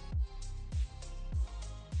abide.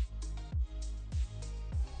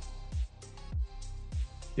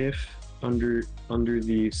 If under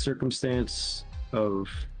the circumstance of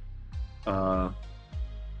I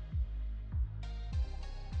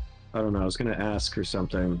don't know, I was gonna ask her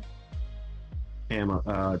something.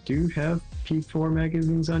 Emma, do you have P4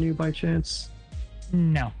 magazines on you by chance?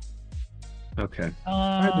 No. Okay. do.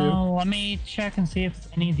 Let me check and see if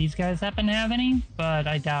any of these guys happen to have any, but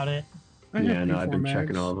I doubt it. I Yeah, have no, I've P4 been mags.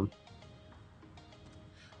 checking all of them.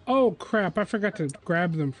 Oh crap! I forgot to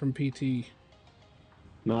grab them from PT.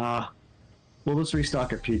 Nah. We'll just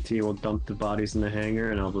restock at PT, we'll dump the bodies in the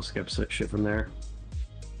hangar, and I'll just get shit from there.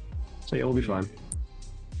 So yeah, we'll be fine.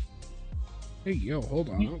 Hey yo, hold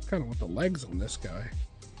on. I kind of want the legs on this guy.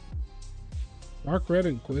 Dark Red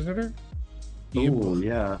Inquisitor. Ooh,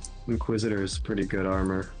 yeah. Inquisitor is pretty good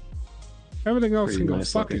armor. Everything else Pretty can go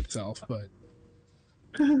nice fuck looking. itself, but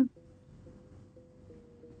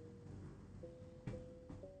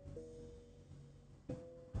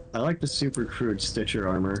I like the super crude Stitcher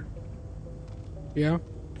armor. yeah.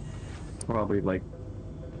 Probably, like,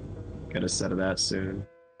 get a set of that soon.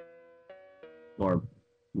 Or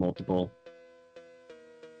multiple.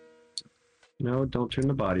 No, don't turn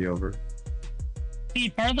the body over. See,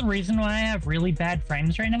 part of the reason why I have really bad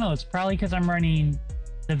frames right now is probably because I'm running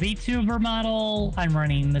the VTuber model, I'm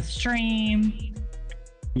running the stream,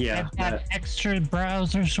 Yeah, I've got extra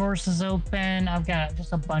browser sources open, I've got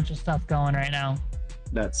just a bunch of stuff going right now.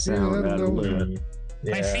 that sound, that'll that'll do. do it.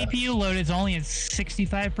 My Yeah. CPU load is only at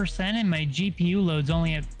 65% and my GPU load's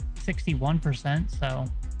only at 61%, so...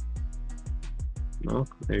 Oh,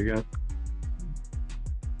 there you go.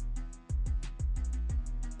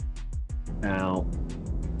 Ow.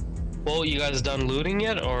 Well, you guys done looting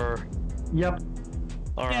yet, or? Yep.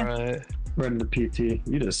 Alright. Right into PT.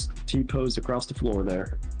 You just T-posed across the floor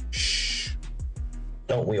there. Shh.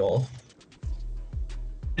 Don't we all?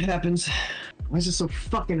 It happens. Why is it so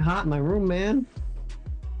fucking hot in my room, man?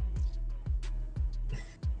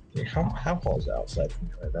 Yeah, how hot is it outside from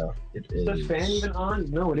right now? It Is the fan even on?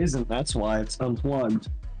 No, it isn't. That's why it's unplugged.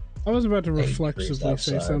 I was about to Hey, reflexively breeze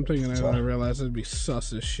say outside. something, and It's then I fine. realized it'd be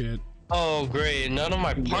sus as shit. Oh, great. None of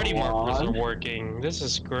my party Go markers on. are working. This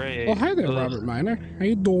is great. Oh, hi there, Ugh. Robert Miner. How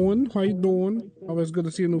you doing? How you doing? Always good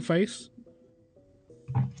to see a new face.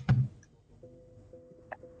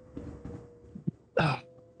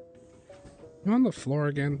 You on the floor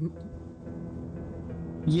again?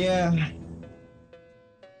 Yeah.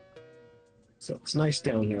 So it's nice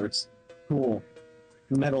down here. It's cool.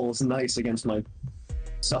 Metal is nice against my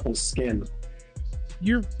supple skin.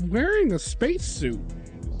 You're wearing a spacesuit.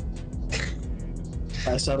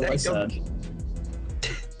 I said what I said.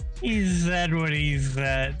 He said what he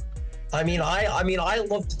said. I mean, I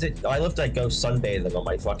loved to go sunbathing on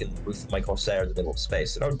my fucking roof of my Corsair in the middle of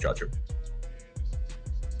space, so don't judge him.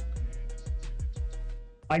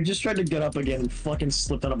 I just tried to get up again and fucking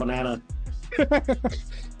slipped on a banana.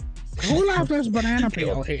 Whole ass banana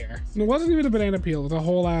peel here. It wasn't even a banana peel, it was a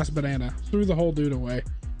whole ass banana. Threw the whole dude away.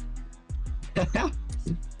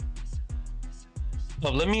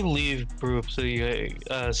 Oh, let me leave group so you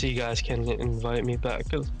guys can invite me back.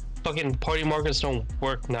 Cause fucking party markers don't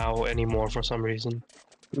work now anymore for some reason.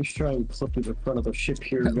 Let's try and flip to the front of the ship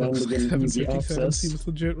here That again looks to like get easy 757 access. seems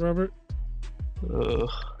legit, Robert. Ugh.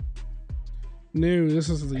 No, this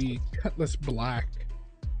is the Cutlass Black.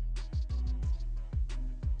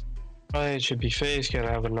 It should be face. Can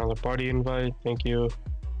I have another party invite? Thank you.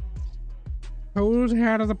 Who's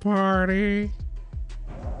head of the party?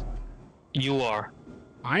 You are.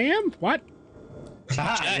 I am? What?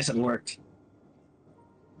 Ah, I guess it worked.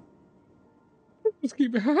 This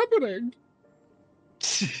keep happening.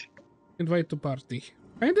 Invite the party.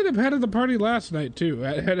 I ended up head of the party last night too.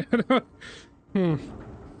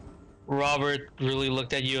 Robert really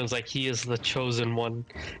looked at you and was like, he is the chosen one.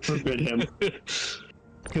 Forbid him.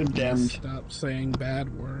 Condemned. Stop saying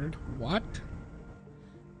bad word. What?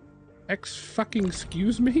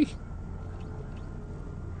 Excuse me?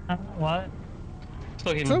 What?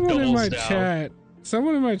 Fucking Someone in my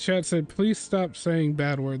down. chat said, please stop saying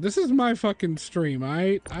bad word. This is my fucking stream,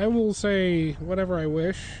 alright? I will say whatever I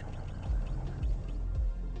wish.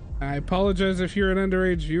 I apologize if you're an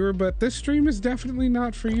underage viewer, but this stream is definitely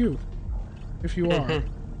not for you. If you are.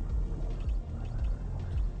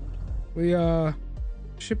 We,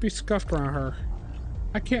 should be scuffed around her.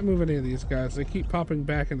 I can't move any of these guys. They keep popping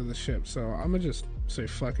back into the ship, so I'm gonna just say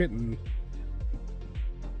fuck it and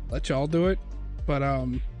let y'all do it. But,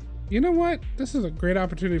 you know what? This is a great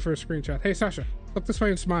opportunity for a screenshot. Hey, Sasha, look this way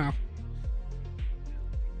and smile.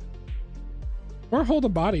 Or hold a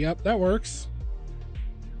body up. That works.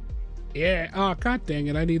 Yeah. Oh, god dang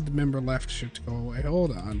it. I need the member left shit to go away.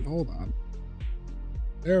 Hold on.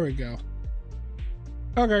 There we go.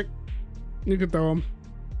 Okay. You can throw them.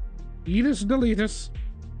 Eat us, delete us.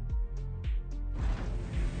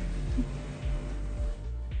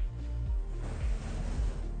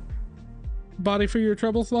 Body for your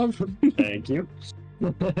troubles, love. Thank you.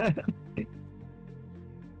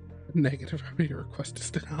 Negative. Your request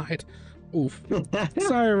is denied. Oof.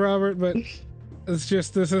 Sorry, Robert, but it's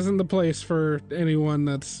just this isn't the place for anyone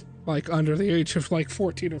that's like under the age of like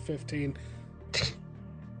 14 or 15.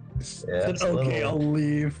 Yeah, It's okay, I'll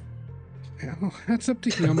leave. Yeah, well, that's up to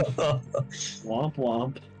him. Womp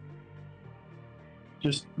womp.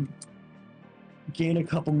 Just gain a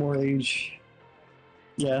couple more age.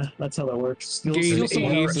 Yeah, that's how that works. Steal Gain some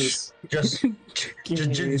age. houses.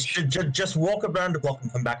 just walk around the block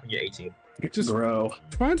and come back when you're 18. Just Grow.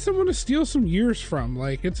 find someone to steal some years from.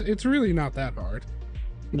 Like it's really not that hard.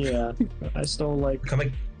 Yeah, I still like.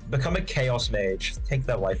 Become a chaos mage. Take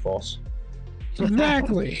that life force.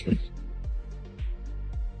 Exactly.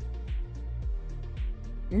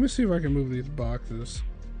 Let me see if I can move these boxes.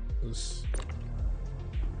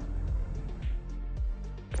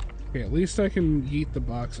 Okay, at least I can yeet the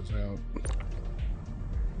boxes out.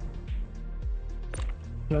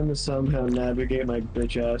 Trying to somehow navigate my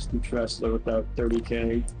bitch ass to Tressler without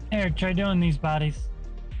 30k. Here, try doing these bodies.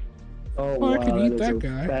 Oh, Oh, I wow, can eat that is that a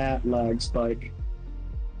guy. fat lag spike.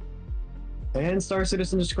 And Star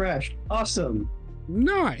Citizen just crashed. Awesome.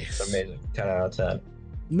 Nice. Amazing. 10 out of 10.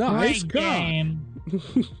 Nice Great game.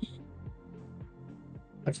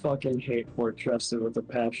 I fucking hate Fort Tressler with a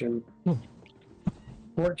passion.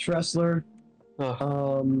 Fort Tressler,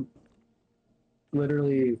 Ugh.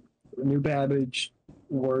 literally New Babbage,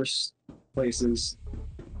 worst places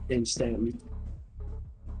in Stanton.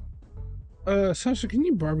 Sasha, can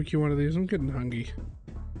you barbecue one of these? I'm getting hungry.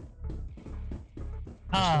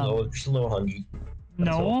 Just a little hungry.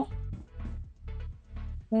 No.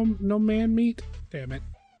 No man meat? Damn it.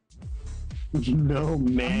 No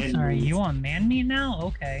man. I'm sorry, meat. you want man meat now?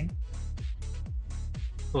 Okay.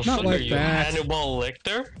 Well, Not fuck, like are you that. Hannibal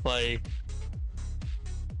Lecter? Like,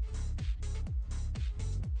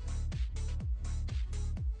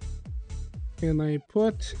 Can I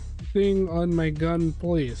put thing on my gun,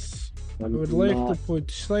 please? I would like to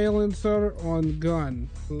put silencer on gun.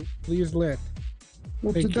 Please let.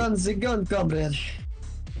 Put Thank the you. gun, the gun, comrade.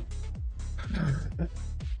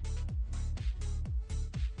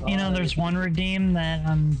 You know, there's one redeem that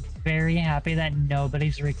I'm very happy that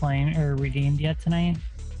nobody's reclaimed or redeemed yet tonight.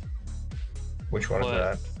 Which one What? is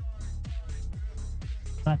that?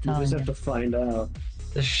 I'm not You telling just you. have to find out.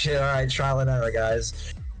 Shit, alright, trial and error,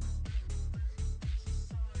 guys.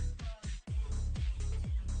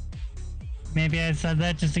 Maybe I said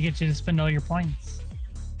that just to get you to spend all your points.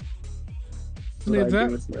 Yeah,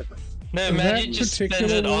 that, No, that imagine just spend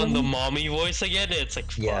particular it on the one- mommy voice again. It's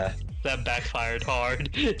like, fuck, Yeah. that backfired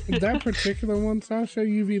hard. that particular one, Sasha,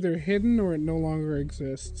 you've either hidden or it no longer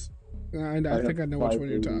exists. I think I know which one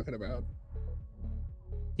you're talking about.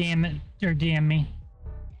 DM it, or DM me.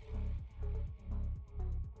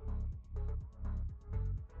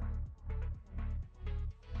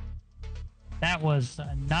 That was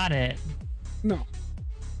not it. No.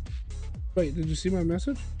 Wait, did you see my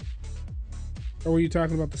message? Or were you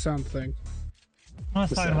talking about the sound thing? I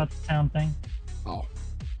was talking about the sound thing. Oh.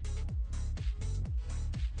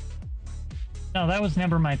 No, that was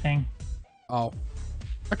never my thing. Oh.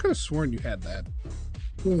 I could have sworn you had that.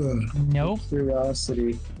 Nope.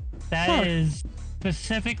 Curiosity. That is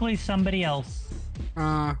specifically somebody else.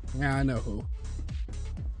 Yeah, I know who.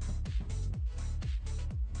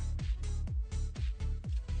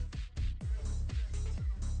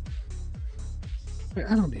 Wait,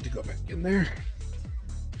 I don't need to go back in there.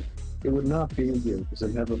 It would not be you because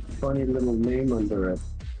I have a funny little name under it.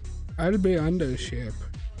 I'd be under ship.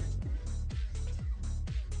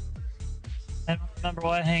 I don't remember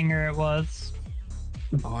what hangar it was.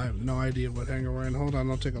 Oh, I have no idea what hangar we're in. Hold on,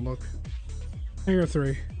 I'll take a look. Hangar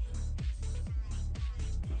 3.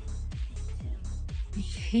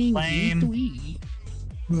 Hangar 3.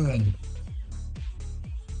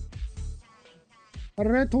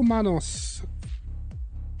 Retomanos.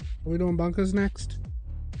 Are we doing bunkers next?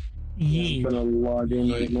 Yeah. I'm gonna log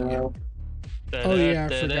in right now. Oh yeah,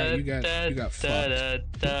 I forgot you got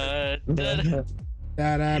fucked. Da da da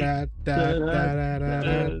da da da da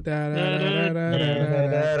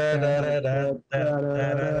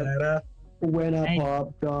da da. When I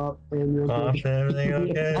popped up and you're Everything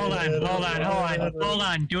okay? Hold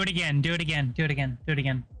on. Do it again.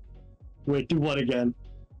 Wait, do what again?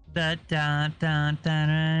 Da da da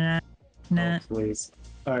da da. Oh, please.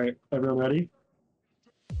 Alright, everyone ready?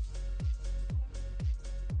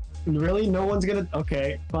 Really? No one's gonna.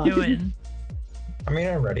 Okay, fine. Do it. I mean,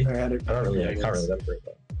 I'm ready. I I can't really remember it.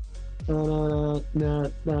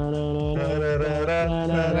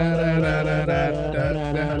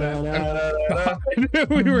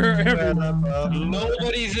 We were everywhere.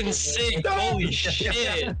 Nobody's in sync. Holy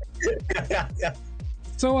shit.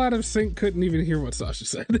 So out of sync, couldn't even hear what Sasha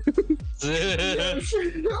said.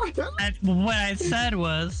 What I said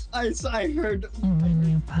was. I heard. When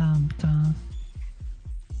you pumped off.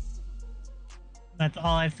 That's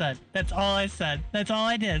all I said. That's all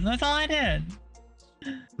I did.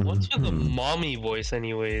 What's with the mommy voice,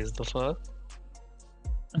 anyways? The fuck?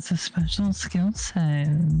 It's a special skill set.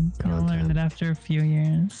 You'll learn it after a few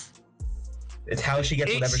years. It's how she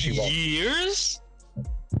gets whatever she wants. Years?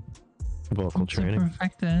 Vocal training.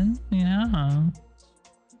 Perfected. Yeah.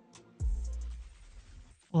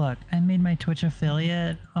 Look, I made my Twitch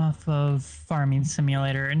affiliate off of Farming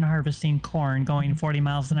Simulator and harvesting corn going 40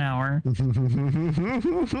 miles an hour.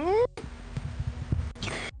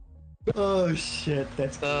 Oh shit,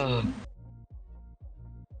 that's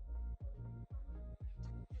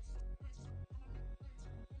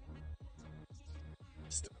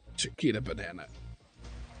Chiquita banana.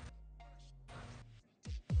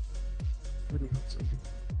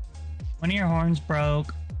 One of your horns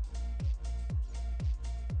broke.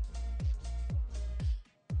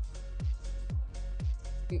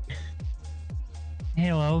 Hey,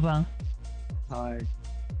 Lova. Hi.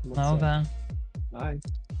 Lova. Hi.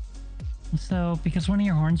 So, because one of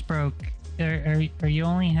your horns broke, are you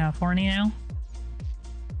only half horny now?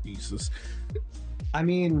 Jesus. I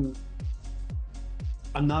mean,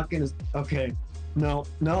 I'm not gonna. Okay. No,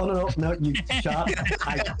 you shut.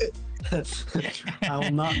 I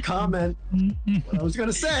will not comment what I was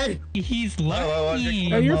gonna say. He's lucky.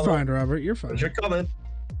 Hey, you're fine, Robert. You're fine. You're coming.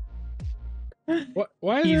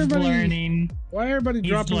 Why is He's everybody? learning. Why everybody He's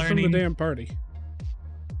dropping from the learning. damn party?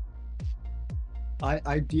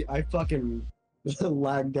 I fucking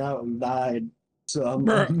lagged out and died. So I'm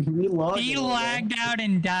Bruh. relogging. He right now. lagged out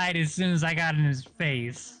and died as soon as I got in his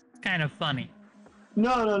face. It's kind of funny.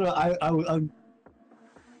 No.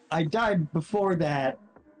 I died before that.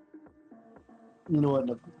 You know what?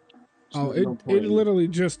 Oh, no it point. literally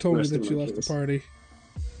just told me Rest that in you my left the case. party.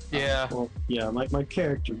 Yeah. Well, yeah, my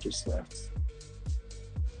character just left.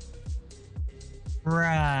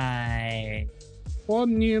 Right.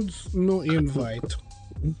 One needs no invite.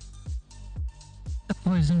 The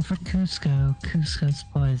poison for Cusco. Cusco's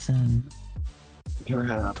poison.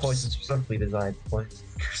 Perhaps. Poison's specifically designed. Poison.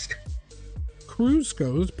 Cruise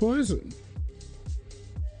goes poison.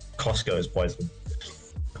 Costco is poison.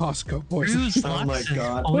 Costco poison. Bruce Oh my Lux is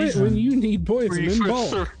God. Wait, when poison. you need poison in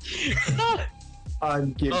bulk.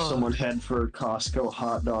 I'd give Oh. someone head for a Costco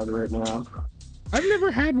hot dog right now. I've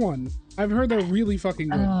never had one. I've heard they're really fucking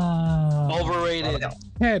good. Oh. Overrated.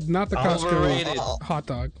 Head, not the Costco Overrated. hot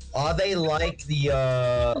dog. Are they like the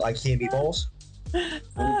IKEA meatballs?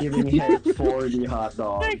 I'm giving head for the hot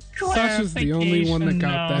dog. Sasha's the only one that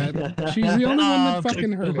got Clarification, that. She's the only one that Oh,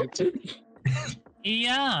 fucking heard it.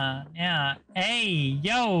 Yeah, yeah. Hey,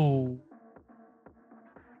 yo.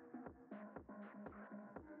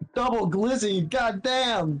 Double glizzy,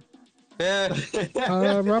 goddamn!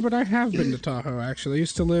 Yeah. Robert, I have been to Tahoe, actually. I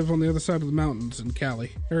used to live on the other side of the mountains in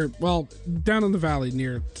Cali. Or, well, down in the valley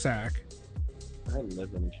near Sac. I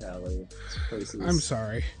live in Cali. This place is... I'm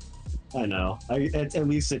sorry. I know. At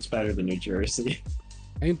least it's better than New Jersey.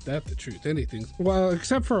 Ain't that the truth? Anything. Well,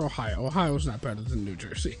 except for Ohio. Ohio's not better than New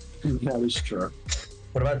Jersey. That is true.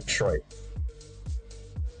 What about Detroit?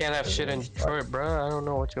 Can't have shit in Detroit, bro. I don't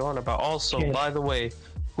know what you're on about. Also, Can't. by the way,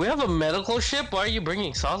 we have a medical ship. Why are you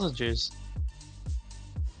bringing sausages?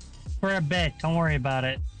 For a bit, don't worry about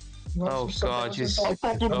it. Oh god, you. I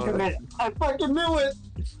fucking knew it! I fucking knew it!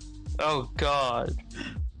 Oh god.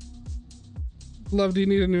 Love, do you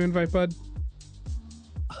need a new invite, bud?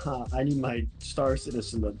 I need my Star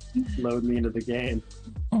Citizen to load me into the game.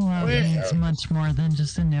 Well, it's much more than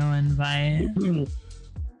just a new invite.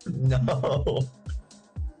 No.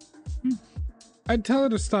 I'd tell her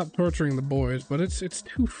to stop torturing the boys, but it's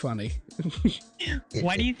too funny.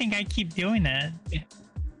 Why do you think I keep doing it?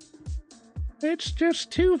 It's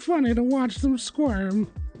just too funny to watch them squirm.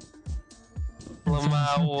 It's also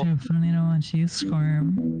Lamau. too funny to watch you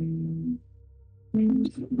squirm.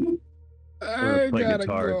 I play gotta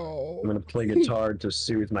guitar. go. I'm gonna play guitar to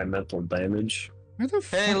soothe my mental damage. Why the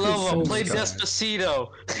fuck Hey, is Lobo, Soul play sad? Despacito.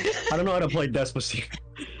 I don't know how to play Despacito.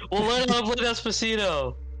 We'll learn how to play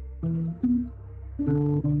Despacito.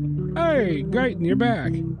 Hey, Guyton, you're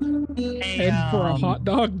back. Hey, Head for a hot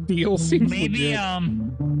dog deal seems maybe legit.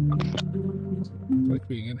 It's like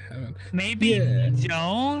being in heaven. maybe Yeah.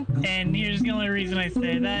 don't. And here's the only reason I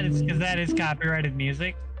say that is because that is copyrighted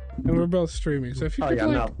music. And we're both streaming, so if you Oh, could yeah,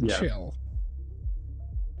 like no, yeah. chill.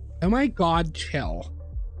 Oh my god, chill.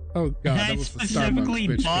 Oh god, that I was the Starbucks specifically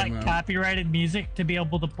bitch bought came out. copyrighted music to be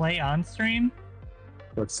able to play on stream.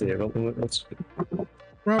 Let's see. Let's...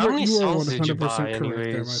 Robert, many you are songs did you 100% buy correct there, my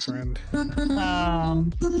anyways? friend.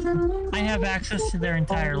 I have access to their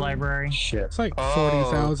entire library. Shit. It's like Oh.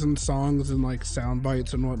 40,000 songs and like sound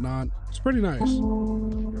bites and whatnot. It's pretty nice.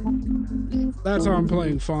 That's how I'm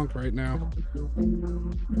playing funk right now.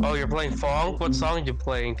 Oh, you're playing Fong? What song are you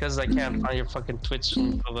playing? Because I can't find your fucking Twitch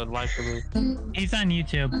for the life of me. He's on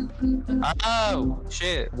YouTube. Oh,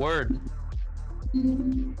 shit. Word.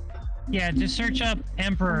 Yeah, just search up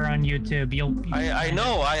Emperor on YouTube. You'll. I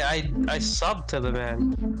know. I subbed to the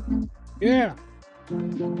man. Yeah.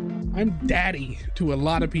 I'm daddy to a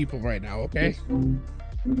lot of people right now, okay?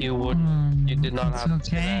 You would. You did not it's have to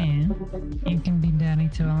say okay. You can be daddy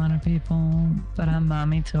to a lot of people, but I'm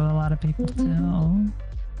mommy to a lot of people too.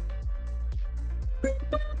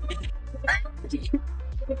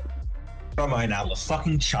 Am I now the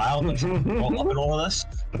fucking child that's brought up in all of this?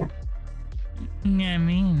 Yeah, I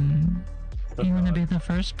mean, you want to be the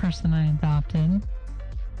first person I adopted.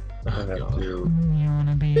 I have to... You want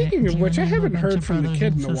to be. Speaking do of you which, I wanna have a haven't bunch heard of from the brothers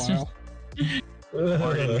kid and in a sisters? while.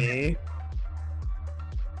 Pardon me?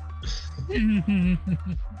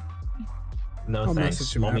 No I'll thanks.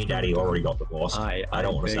 message him Mommy, after daddy we're already got divorced. I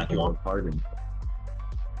don't want to beg second your one. pardon.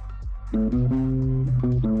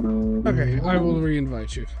 Okay, I will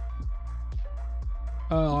re-invite you.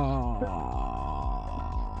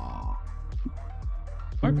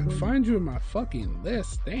 I can find you in my fucking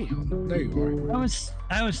list. Damn, there you are.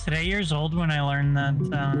 I was 3 years old when I learned that.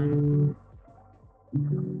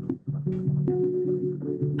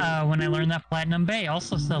 When I learned that Platinum Bay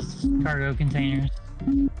also sells cargo containers.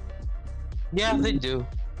 Yeah, they do.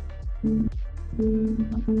 I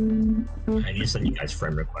need to send you guys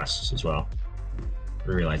friend requests as well. I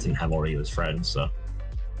realized I didn't have all of you as friends, so.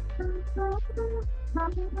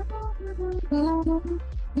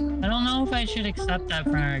 I don't know if I should accept that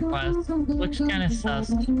friend request. Looks kind of sus.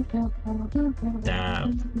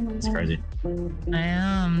 Damn. It's crazy. I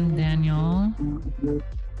am, Daniel.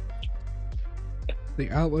 The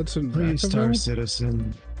outlets in Please, Star Vacaville?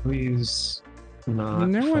 Citizen. Please. Not.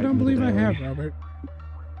 No, I fight don't me believe I today. have, Robert.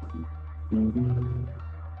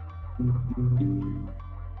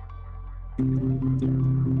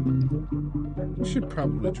 You should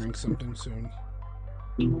probably drink something soon.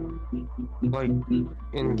 Like,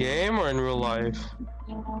 in game or in real life?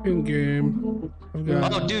 In game. I've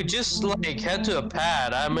got. Oh, dude, just like head to a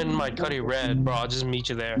pad. I'm in my Cuddy Red, bro. I'll just meet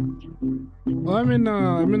you there. Well, I'm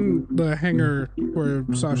in the hangar where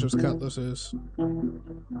Sasha's cutlass is.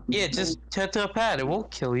 Yeah, just head to a pad. It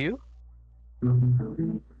won't kill you. I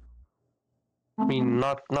mean,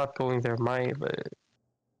 not going there might, but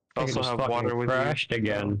also have water with crashed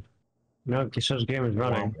again. No, it says game is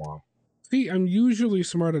running. See, I'm usually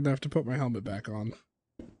smart enough to put my helmet back on.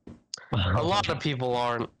 A lot of people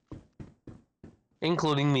aren't,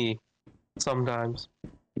 including me, sometimes.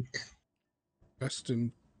 Rest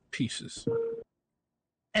in pieces.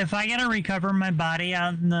 If I gotta recover my body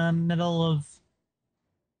out in the middle of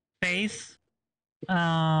space,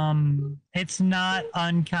 it's not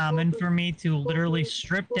uncommon for me to literally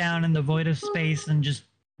strip down in the void of space and just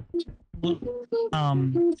slip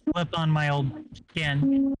on my old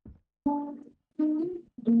skin.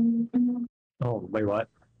 Oh, wait, what?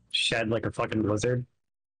 Shed like a fucking lizard?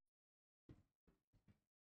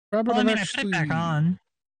 Robert, Well, I mean, I put it back on.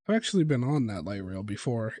 I've actually been on that light rail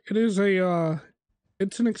before. It is a,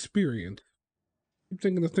 it's an experience. I'm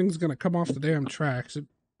thinking the thing's gonna come off the damn tracks.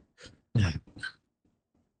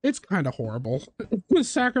 It's kind of horrible.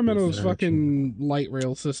 Sacramento's fucking light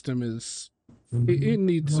rail system is... It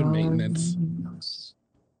needs some maintenance.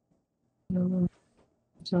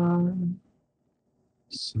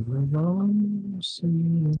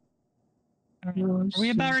 Are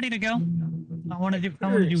we about ready to go? I want to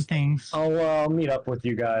do things. I'll meet up with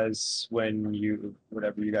you guys when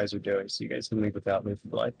whatever you guys are doing, so you guys can leave without me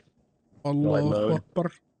for like. Allah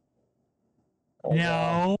Akbar.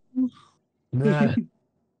 No. Nah.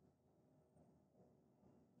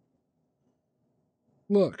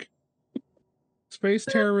 Look, space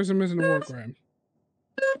terrorism isn't a war crime.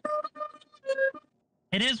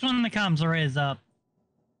 It is when the comms array is up.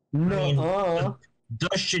 No.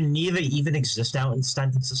 Does Geneva even exist out in the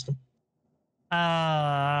standard system?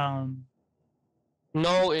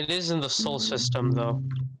 No, it is in the Sol system, though.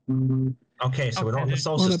 Okay, so we're not in the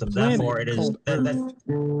Sol On a system. planet Therefore, it is. called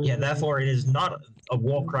Therefore, it is not a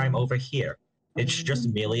war crime over here. It's just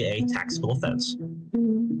merely a taxable offense.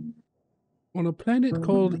 On a planet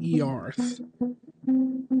called Earth.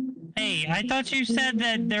 Hey, I thought you said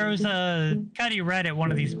that there was a Cuddy Red at one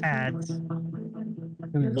of these pads.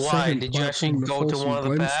 Why? Did you actually go to one of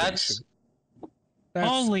the pads?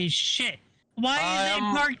 Holy shit! Why is it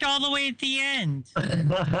parked all the way at the end?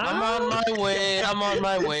 I'm on my way. I'm on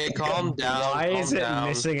my way. Calm down. Why is it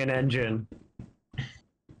missing an engine?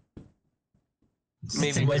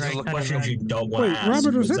 Maybe These are the questions you don't want Wait, to ask.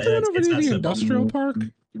 Robert, was that the one over It's near that the simple. industrial park?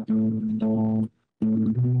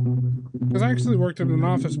 Because I actually worked in an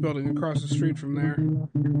office building across the street from there.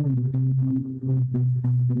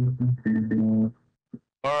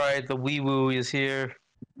 Alright, the wee woo is here.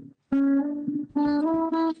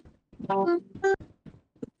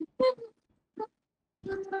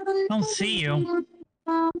 I don't see you.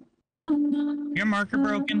 Your marker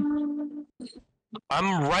broken?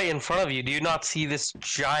 I'm right in front of you. Do you not see this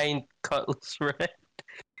giant cutlass red?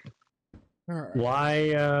 Alright.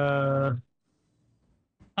 Why,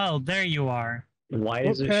 Oh, there you are. why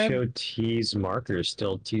does What it pad? show T's markers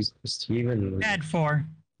still? T's even. Pad 4.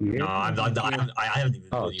 No, I haven't even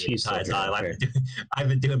Oh, been doing it the entire geez, time. okay. I've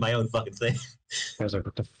been doing my own fucking thing. I was like,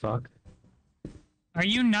 what the fuck? Are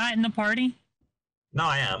you not in the party? No,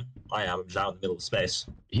 I am. I'm just out in the middle of space.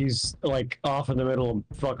 He's like off in the middle of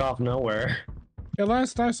fuck off nowhere. Yeah,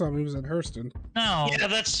 last I saw him, he was at Hurston. No. Yeah,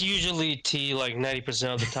 that's usually T like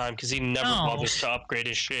 90% of the time because he never No. bothers to upgrade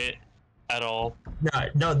his shit at all.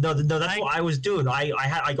 No. That's what I was doing.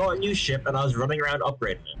 I got a new ship and I was running around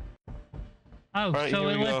upgrading it. Oh, Right, so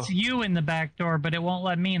here it we lets go. you in the back door, but it won't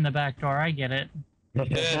let me in the back door. I get it.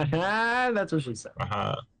 That's what she said.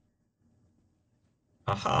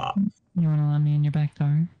 Haha. You want to let me in your back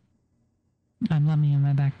door? Let me in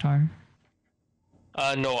my back door.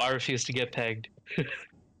 No, I refuse to get pegged.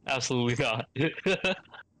 Absolutely not.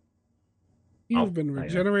 You've been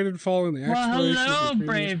regenerated following the Well, acceleration hello, of your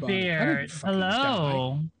previous body. I Bravebeard. didn't fucking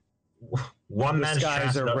Hello. One The man's skies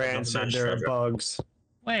trash, are another rancid, man's there are treasure. bugs.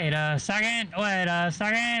 Wait a second. Wait a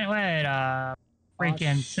second. Wait a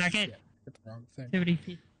freaking Oh, second. shit. Hit the wrong thing. Activity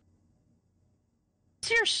feed.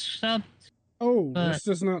 What's your sub? Oh, But- this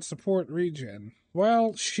does not support regen.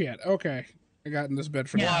 Well, shit. Okay. I got in this bed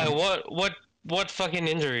for Yeah. Why? What fucking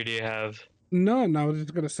injury do you have? None. I was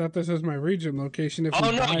just gonna set this as my regen location if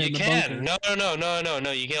Oh we no, die you in the can. bunker.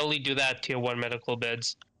 No. You can only do that tier 1 medical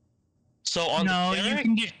beds. So on No, the you Carrack-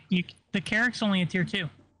 can get the Carrack's only a tier 2.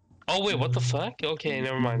 Oh wait, what the fuck? Okay,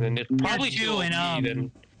 never mind then. It probably Tier 2 too and OP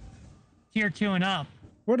then. Tier 2 and up.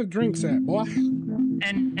 Where the drinks at, boy?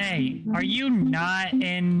 And hey, are you not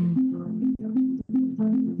in?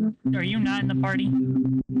 Are you not in the party?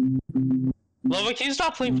 Lova, can you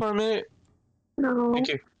stop playing for a minute? No. Thank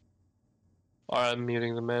you. Alright, I'm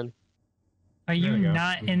muting the man. Are you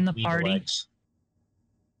not in the Eat party? legs.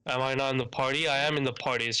 Am I not in the party? I am in the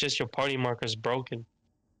party. It's just your party marker's broken.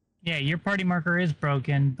 Yeah, your party marker is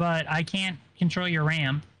broken, but I can't control your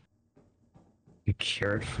ramp. You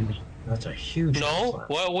cared for me. That's a huge. No?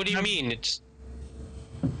 What do you mean? It's...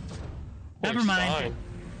 Never It's mind. fine.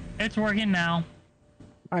 It's working now.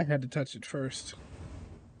 I had to touch it first.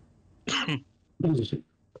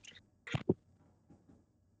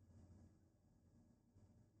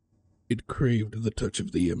 It craved the touch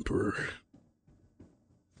of the Emperor.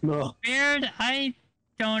 No. Beard, I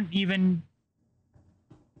don't even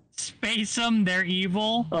space them. They're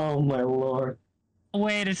evil. Oh my lord.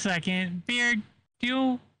 Wait a second, Beard.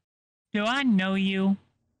 Do I know you?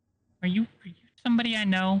 Are you somebody I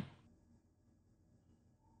know?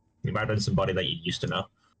 You might have been somebody that you used to know.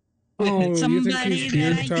 Oh, you think Somebody he's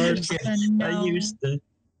that I beard used charged? to know. I used to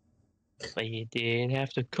But you didn't have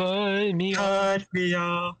to cut me off. cut me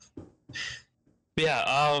off.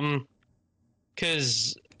 Yeah,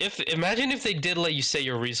 cause imagine if they did let you set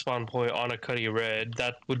your respawn point on a Cuddy Red,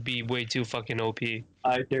 that would be way too fucking OP.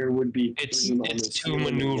 There would be. It's green on the too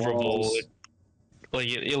ceiling maneuverable. walls. Like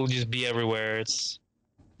it'll just be everywhere. It's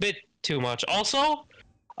a bit too much. Also,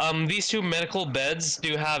 these two medical beds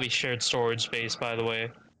do have a shared storage space, by the way.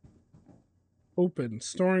 Open.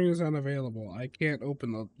 Storing is unavailable. I can't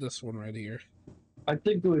open this one right here. I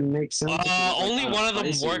think it would make sense. if it was, like, Only one of them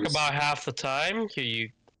ISOs. work about half the time. Here, you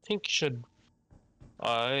think should.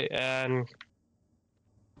 And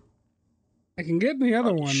I can get in the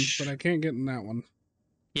other one, but I can't get in that one.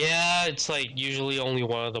 yeah, it's like usually only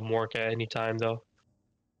one of them work at any time, though.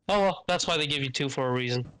 Oh well, that's why they give you two for a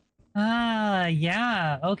reason. Ah,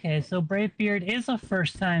 yeah. Okay, so Bravebeard is a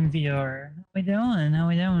first-time viewer. How we doing? How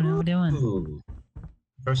we doing? How we doing? Ooh.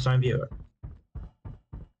 First time viewer.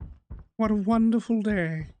 What a wonderful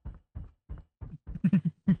day.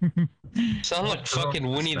 Sound like fucking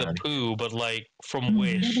Winnie the Pooh, but like from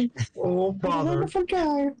Wish. Oh, bother.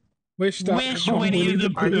 Wish. Wish Winnie the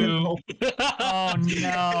Pooh. Oh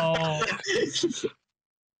no.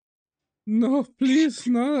 No, please,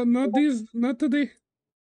 no, not these, not today.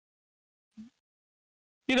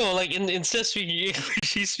 You know, like instead of speaking English,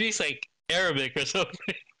 she speaks like Arabic or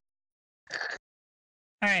something.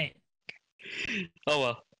 Alright. Oh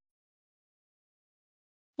well.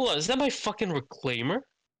 Hold on, is that my fucking reclaimer?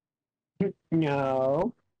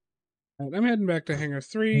 No. Right, I'm heading back to Hangar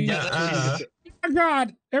 3. Yeah. Oh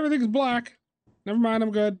God, everything's black. Never mind,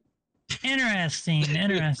 I'm good. Interesting,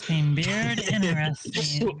 Beard.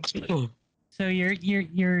 Interesting. So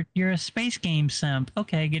you're a space game simp.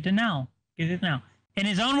 Okay, good to know. Good to know. In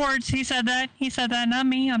his own words, he said that. He said that, not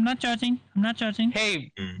me. I'm not judging.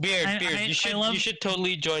 Hey, Beard, I you should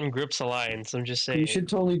totally join Grips Alliance. I'm just saying. You should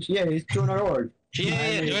totally, join our org.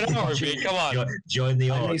 Yeah, join our Beard. Come on. Join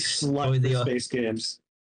the I may org. slut Join the for org. space games.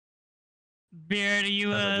 Beard, are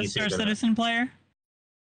you Sounds like a you Star said that. Citizen player?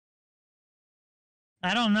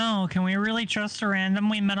 I don't know. Can we really trust a random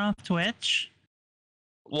we met off Twitch?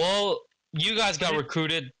 Well, you guys got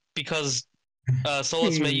recruited because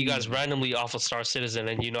Solus met you guys randomly off of Star Citizen,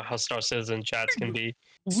 and you know how Star Citizen chats can be.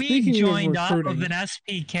 Speaking We of joined off of recruiting. an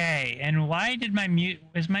SPK, and why did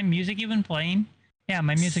is my music even playing? Yeah,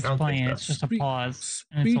 my music's Sounds playing. like It's just a pause.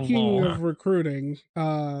 And it's a Speaking lull. of recruiting,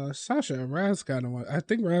 Sasha, Raz I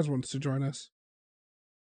think Raz wants to join us.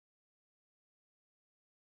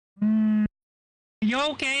 You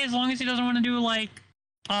okay as long as he doesn't want to do like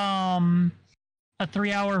a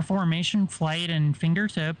 3-hour formation flight and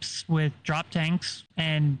fingertips with drop tanks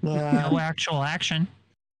and no actual action.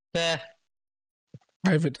 Eh.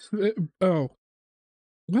 Private. Oh.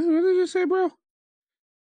 What did you say, bro?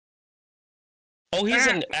 Oh, he's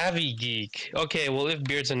an Avi geek. Okay, well if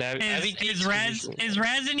Beard's an Avi geek, Is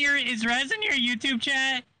Raz in your YouTube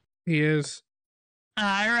chat? He is.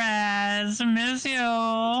 Hi Raz, miss you.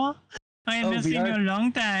 I haven't Oh, seen you VR? a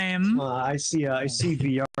long time. I see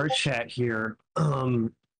VR chat here. Oh,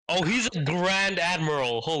 he's a Grand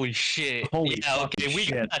Admiral. Holy shit. Holy yeah, fucking okay, we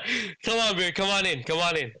shit. got... Come on, Beard, come on in.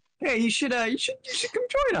 Hey, you should come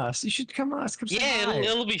join us. You should come say Yeah, hi.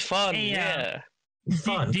 it'll be fun. Hey, yeah.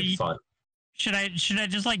 Fun, Do- fun. Should I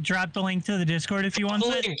just like drop the link to the Discord if you want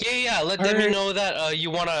it? Link, yeah. Let Demi know that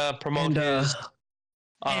you want to promote And, his.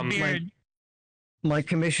 Hey Beard, My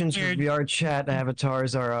commissions for Weird. VR chat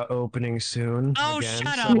avatars are opening soon. Oh, again,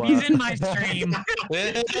 shut so, up! He's in my stream.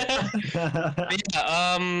 Yeah,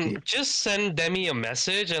 just send Demi a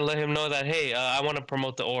message and let him know that, hey, I want to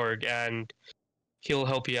promote the org, and he'll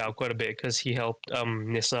help you out quite a bit because he helped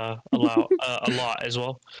Nissa a lot as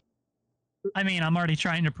well. I mean, I'm already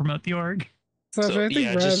trying to promote the org. Sasha, So, I think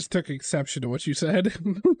yeah, Raz just- took exception to what you said.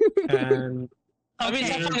 And I mean,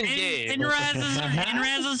 Okay, it's a fun game. in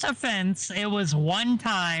Raz's offense, it was one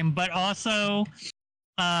time, but also,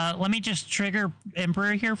 let me just trigger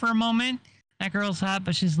Emperor here for a moment. That girl's hot,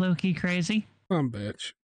 but she's low-key crazy.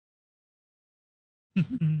 Bitch.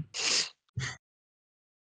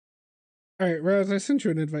 Alright, Raz, I sent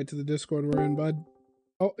you an invite to the Discord we're in, bud.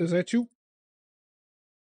 Oh, is that you?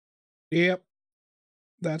 Yep.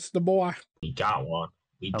 That's the boy. We got one.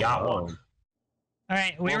 We got one. All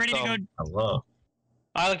right, we ready to go? Hello.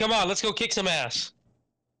 Alright, come on, let's go kick some ass.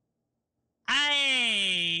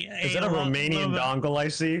 is that a Romanian dongle I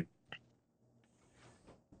see?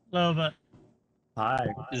 Lova. Hi.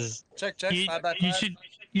 Check.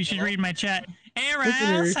 You should read my chat. Hey, Look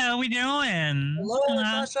at her. Raz, how we doing? Hello,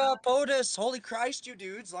 Sasha, POTUS. Holy Christ, you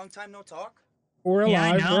dudes. Long time no talk. We're Yeah, I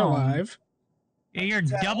alive, we're know. alive. You're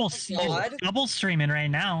Oh my God. double streaming right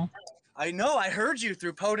now. I know, I heard you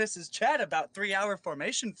through POTUS's chat about 3-hour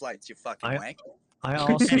formation flights, you fucking wank. I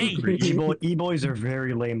also Hey. agree. E-boys are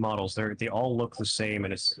very lame models. They all look the same,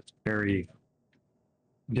 and it's very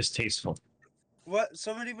distasteful. What?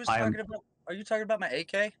 Somebody was I am- talking about. Are you talking about my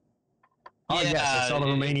AK? Oh, yes, I saw the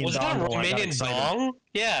Romanian was that a dongle, I got Romanian excited. dong?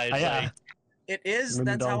 Yeah, it's Yeah. like, It is. Maybe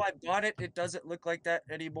That's how don't. I bought it. It doesn't look like that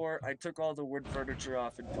anymore. I took all the wood furniture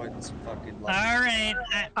off and put some fucking. All right,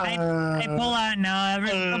 I pull out now.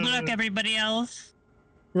 Good luck, everybody else.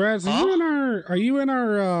 Raz, Huh? are you in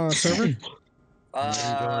our server?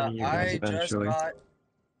 joining you guys I just eventually. got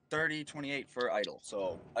 3028 for idle,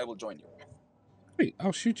 so I will join you. Wait,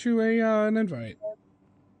 I'll shoot you an invite.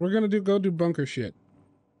 We're gonna go do bunker shit.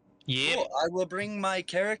 yeah. Cool. I will bring my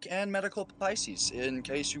Carrick and medical Pisces in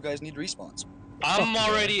case you guys need respawns. I'm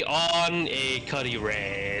already on a Cuddy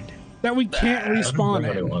Red. That we can't respawn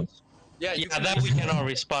Everybody in. wants. Yeah, you Yeah, can that we cannot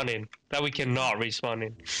respawn in. That we cannot respawn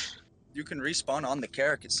in. You can respawn on the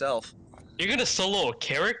Carrick itself. You're gonna solo a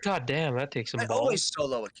Carrick? God damn, that takes some I balls. always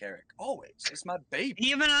solo a Carrick. Always. It's my baby.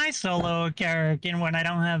 Even I solo a Carrick when I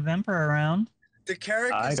don't have Emperor around. The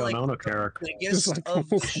Carrick I is don't like own a Carrick. the Just biggest like of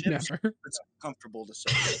the almost ships never. that's comfortable to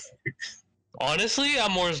solo. Honestly,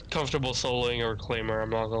 I'm more comfortable soloing a Reclaimer, I'm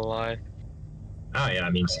not gonna lie. Oh yeah, I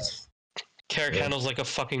mean, Carrick Yeah. handles like a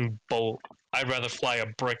fucking boat. I'd rather fly a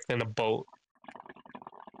brick than a boat.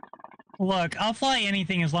 Look, I'll fly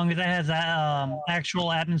anything as long as it has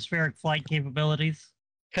actual atmospheric flight capabilities.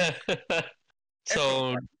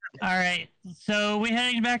 So, All right, so we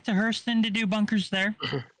heading back to Hurston to do bunkers there.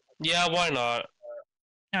 yeah, why not?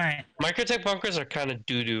 All right. Microtech bunkers are kind of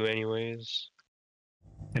doo-doo anyways.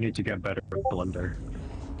 I need to get better with Blender.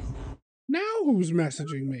 Now who's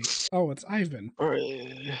messaging me? Oh, it's Ivan.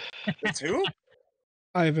 It's who?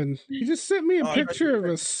 Ivan, you just sent me a Oh, picture of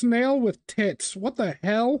a snail with tits. What the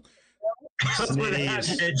hell? that's what I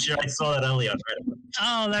saw that earlier.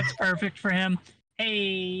 Oh, that's perfect for him.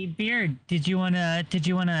 Hey, Beard, did you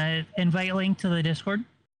wanna invite Link to the Discord?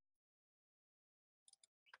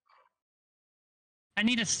 I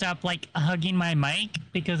need to stop like hugging my mic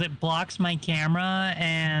because it blocks my camera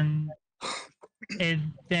and it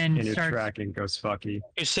then And your starts. tracking goes fucky.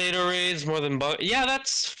 Crusader raids more than yeah,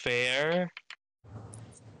 that's fair.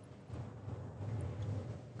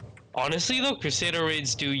 Honestly though, Crusader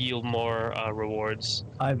raids do yield more rewards.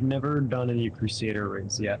 I've never done any Crusader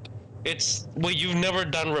raids yet. It's wait, you've never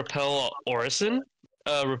done Repel Orison?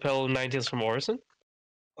 Repel 19s from Orison?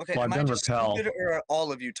 Okay, Well, am I've I done just Repel. stupid, or are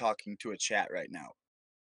all of you talking to a chat right now?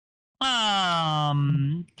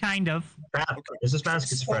 Kind of. Crap, this is man So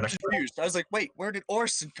schizophrenic. confused. I was like, wait, where did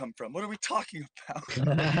Orson come from? What are we talking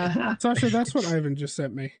about? Sasha, that's what Ivan just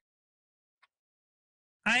sent me.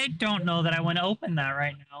 I don't know that I want to open that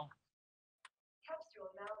right now. Capsule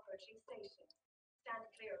now approaching station. Stand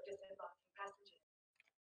clear of disembarking passengers.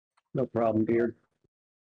 No problem, Beard.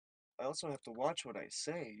 I also have to watch what I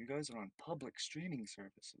say. You guys are on public streaming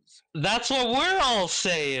services. That's what we're all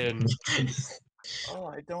saying. Oh,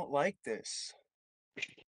 I don't like this.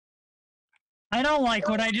 I don't like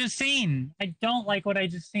what I just seen. I don't like what I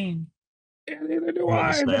just seen. Yeah, neither do Well, I,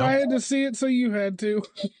 but snail. I had to see it, so you had to.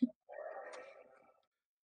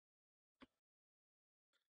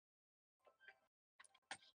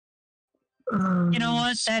 You know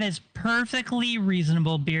what? That is perfectly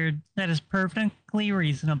reasonable, Beard. That is perfectly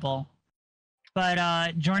reasonable.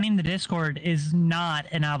 But joining the Discord is not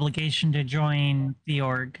an obligation to join the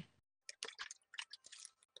org.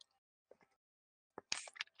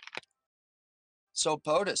 So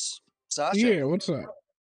POTUS, Sasha, Yeah, what's up?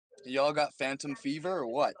 y'all got phantom fever or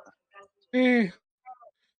what? It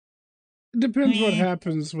depends what Eh.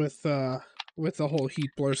 happens with the whole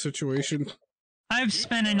heat blur situation. I've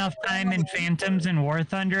spent enough time in Phantoms and War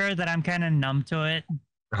Thunder that I'm kind of numb to it.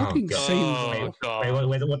 Fucking God. same Oh, though. God.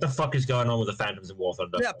 Wait, what the fuck is going on with the Phantoms of War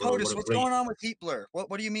Thunder? Yeah, POTUS, what's going on with heat blur? What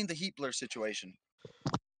do you mean the heat blur situation?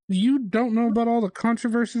 You don't know about all the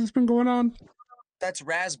controversy that's been going on? That's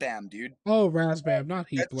Razbam, dude. Oh, Razbam, not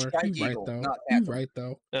heat That's blur. Strike You right Eagle, though. not You Phantom. right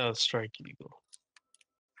though. Oh, Strike Eagle.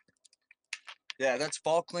 Yeah, that's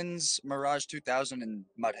Falklands, Mirage 2000, and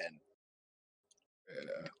Mudhead.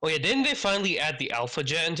 Oh yeah, didn't they finally add the Alpha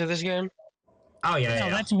Jet into this game? Oh yeah, No, yeah.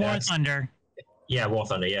 that's War Thunder. Yeah, War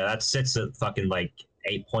Thunder. Yeah, that sits at fucking like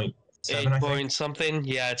 8.7. 8 I think. point something?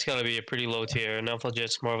 Yeah, it's gotta be a pretty low tier. An Alpha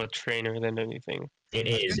Jet's more of a trainer than anything. It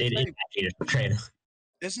is. It is actually a trainer.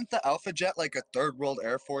 Isn't the Alpha Jet like a Third World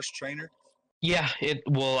Air Force trainer? Yeah,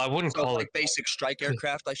 well, I wouldn't So call like it. basic strike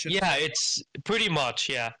aircraft, I should Yeah, say. it's pretty much,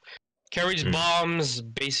 yeah. Carries bombs,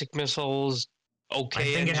 basic missiles,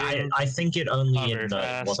 okay engine. I think it only Not in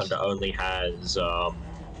very War fast. Thunder only has.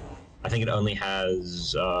 I think it only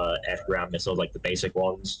has air ground missiles, like the basic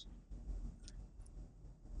ones.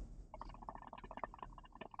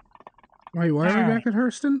 Wait, why are we back at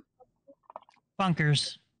Hurston?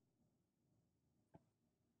 Bunkers.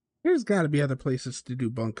 There's got to be other places to do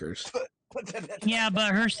bunkers. Yeah,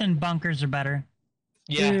 but Hurston bunkers are better.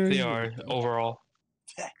 Yeah, Yeah, they you're are right, though. overall.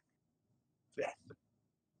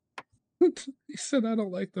 He said, "I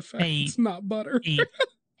don't like the fact Hey. it's not butter." Hey,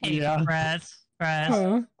 Yeah. Press.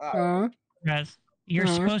 You're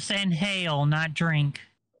Uh-huh. supposed to inhale, not drink.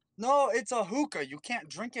 No, it's a hookah. You can't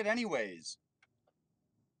drink it anyways.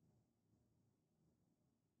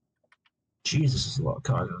 Jesus, is a lot of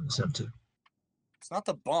cargo in the center. It's not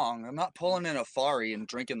the bong. I'm not pulling in a Fari and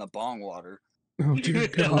drinking the bong water. Oh dear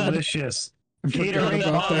God! Delicious. Forgot Gatorade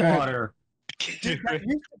about bottled that. water. Dude, that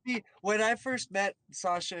used to be when I first met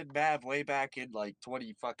Sasha and Mav way back in like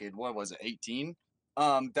 18.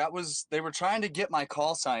 They were trying to get my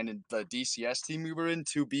call sign in the DCS team we were in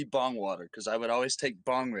to be bong water because I would always take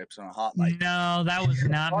bong rips on a hot mic. No, that was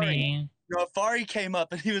not me. No, Fari came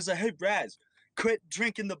up and he was like, "Hey, Braz, quit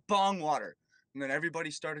drinking the bong water." And then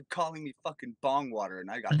everybody started calling me fucking bong water, and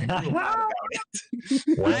I got real mad about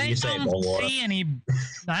it. Whatever I you say, don't bong water. see any.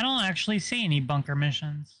 I don't actually see any bunker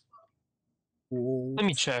missions. Let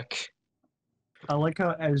me check. I like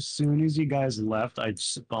how as soon as you guys left, I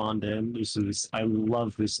spawned in. I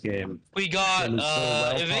love this game. We got It was so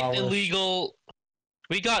well evict polished. illegal.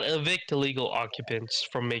 We got evict illegal occupants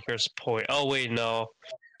from Maker's Point. Oh wait, no.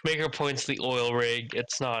 Maker Point's the oil rig.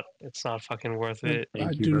 It's not fucking worth it. I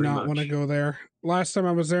Thank you do very not want to much. go there. Last time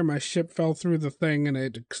I was there, my ship fell through the thing and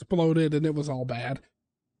it exploded, and it was all bad.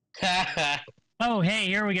 Oh, hey,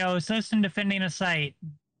 here we go. System defending a site.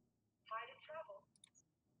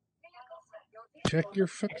 Check your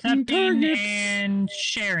fucking Accepting targets. and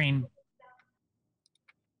sharing.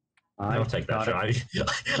 I'll take that. got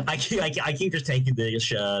Shot. I keep just taking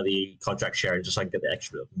the contract share and just like get the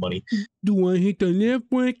extra money. Do I hit the left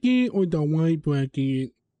bracket or the right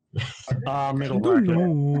bracket? Middle I don't bracket.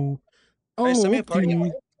 know. Hey, send me a party okay.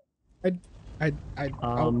 invite. I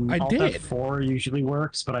Alt did. F4 usually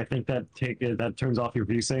works, but I think that turns off your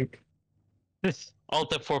VSync.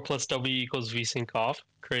 Alt F4 plus W equals VSync off.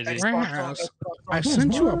 Crazy. Raz, I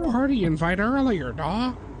sent you a party invite earlier,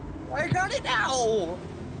 dawg. I got it now.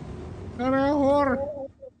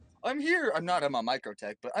 I'm here. I'm not. I'm on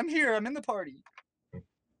Microtech, but I'm here. I'm in the party. I'm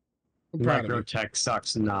proud of you. Microtech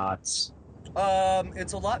sucks nuts.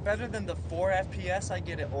 It's a lot better than the 4 FPS I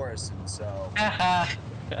get at Orison. So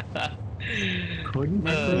Couldn't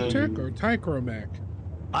Microtech or Tychromech?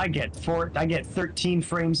 I get 13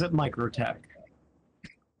 frames at Microtech.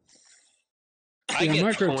 I Yeah,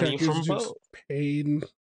 get 20 Microtech from is just both. pain.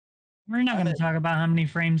 We're not going to talk about how many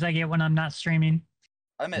frames I get when I'm not streaming.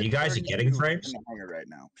 I'm at You guys are 32 getting frames? in the hangar right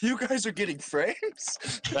now. You guys are getting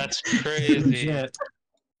frames? That's crazy. Legit.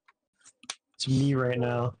 It's me right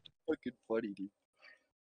now. Fucking funny, dude.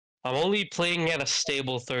 I'm only playing at a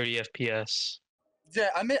stable 30 FPS. Yeah,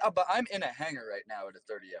 but I'm in a hangar right now at a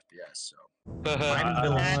 30 FPS. So I'm in the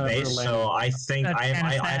middle of space, so I think That's I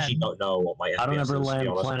kinda actually sad. don't know what my I don't FPS ever is, to be land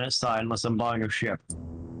honest. planet side unless I'm buying a ship.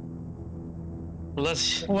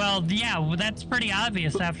 Let's. Well, yeah, well, that's pretty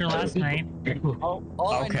obvious after last night. all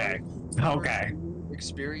I Okay. know Okay.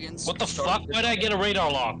 experience. What the started fuck? Why'd I get a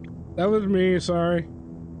radar lock? That was me, sorry.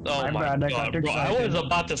 Oh My my bad, I got god, bro! I was excited.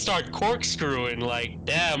 about to start corkscrewing. Like,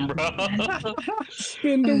 damn, bro.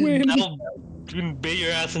 Spin to win. I'll bait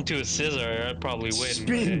your ass into a scissor. I'd probably win.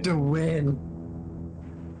 Spin to win.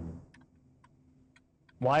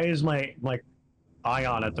 Why is my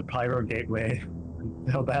ion at the pyro gateway?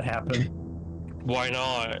 How'd that happen? Why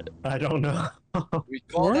not? I don't know. We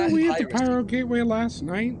call that Weren't we at the piracy. Pyro Gateway last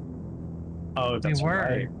night? Oh, that's were.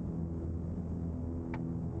 right.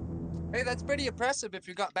 Hey, that's pretty impressive if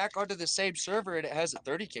you got back onto the same server and it hasn't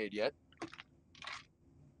 30K'd yet.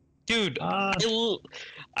 Dude,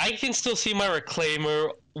 I can still see my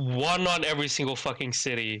reclaimer one on every single fucking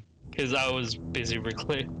city because I was busy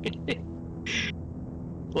reclaiming.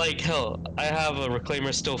 Like hell, I have a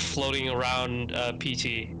reclaimer still floating around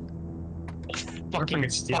PT. Fucking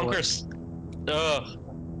fuckers. Ugh.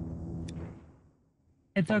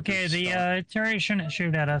 It's okay. The turret shouldn't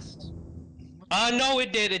shoot at us. No,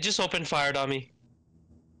 it did. It just opened fire on me.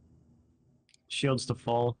 Shields to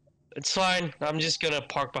full. It's fine. I'm just gonna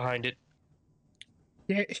park behind it.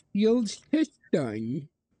 That shield's done.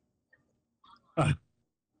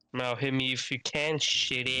 Now hit me if you can,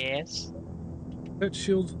 shit ass. That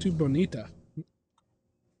shield's too bonita.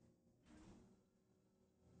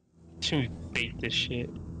 To bait this shit.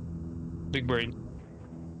 Big brain.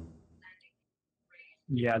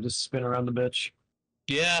 Yeah, just spin around the bitch.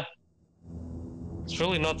 Yeah. It's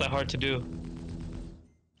really not that hard to do.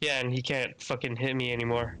 Yeah, and he can't fucking hit me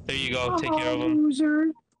anymore. There you go, take care of him. Loser.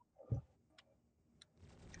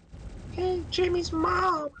 Hey, Jimmy's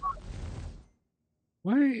mom.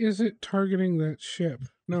 Why is it targeting that ship?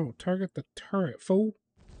 No, target the turret, fool.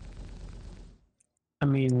 I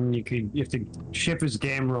mean, you have to ship his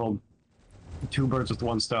game rolled. 2 birds with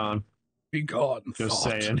 1 stone. Be gone. Just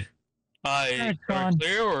thought. saying. Are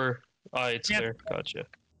clear or? It's clear. Gotcha.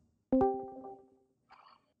 I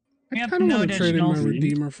Yep, kind of no want to trade in my additionals.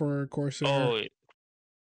 Redeemer for a Corsair. Oh,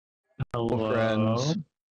 Hello. friends.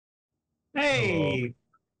 Hey!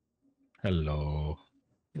 Hello.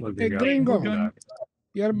 Look, Hey, we got- Gringo.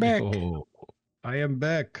 You're back. Oh, I am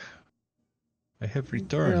back. I have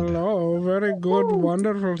returned. Hello, very good,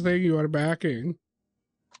 wonderful thing you are backing.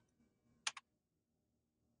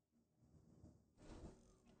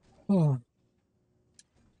 Oh,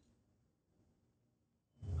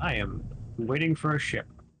 I am waiting for a ship.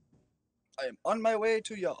 I am on my way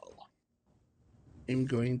to y'all. I'm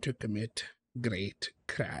going to commit great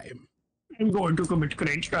crime. I'm going to commit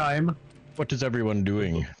great crime. What is everyone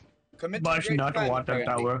doing? Commit Bush great not crime, water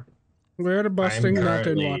apparently. tower. We're busting nut in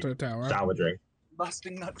currently water tower. Salvaging.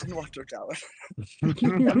 Busting nuts in water tower.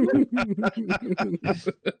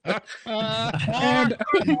 And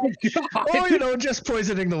Oh, you know, just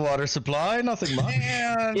poisoning the water supply, nothing much.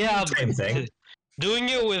 yeah, Same thing. doing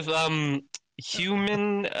it with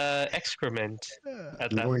human excrement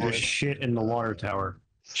at I'm that going to point. shit in the water tower.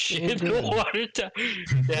 Shit in the water tower.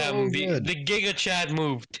 Damn, the good. Giga Chad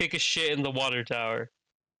move. Take a shit in the water tower.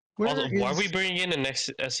 Also, why are we bringing in an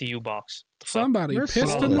SCU box? The fuck? somebody We're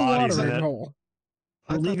pissed full in of the bodies in watering it. hole.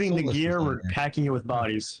 We're I thought leaving the Solus gear, was we're on there. packing it with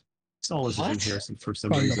bodies. Solus is in What? here for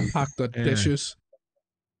some Fun reason. to pack the Yeah. dishes.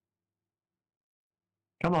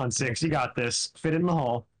 Come on, 6, you got this. Fit in the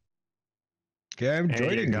hole. Okay, I'm There you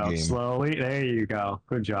joining the go. game. Slowly. There you go.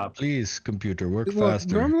 Good job. Please, computer, work Look,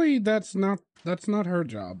 faster. normally that's not her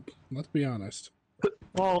job. Let's be honest.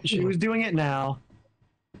 Well, she was doing it now.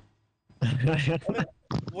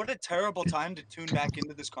 What a terrible time to tune back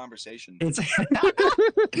into this conversation. It's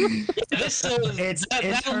This It's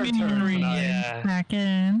that'll her be turn very, tonight. yeah. Pack it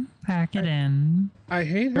in. Pack it in. I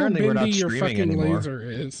hate how Apparently we're not bendy your streaming fucking anymore. laser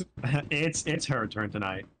is. it's her turn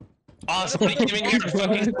tonight. Oh, somebody came in here and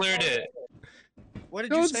fucking cleared it. What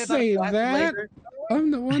did Don't you say say about that. laser?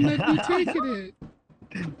 I'm the one that be taking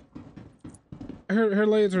it. Her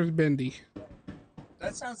laser's bendy.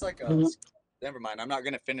 That sounds like a. Never mind. I'm not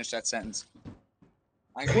gonna finish that sentence.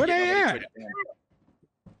 I'm gonna Where get they nobody at? to it again.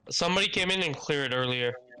 Somebody came in and cleared it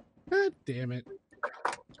earlier. God damn it.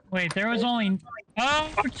 Wait, there was only. Oh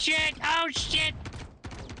shit! Oh shit!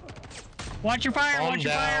 Watch your fire! Calm Watch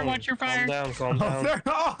your fire! down. Watch your fire! Calm down. They're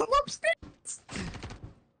all upstairs.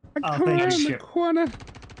 I Oh, come thank you, around the ship. corner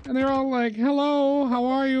and they're all like, hello, how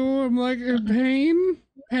are you? I'm like, in pain?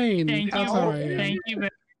 Pain. Thank That's you. how I am. Thank you.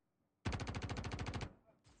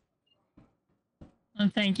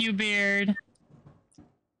 Thank you, Beard.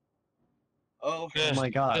 Oh, Yeah, my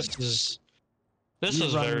God. This You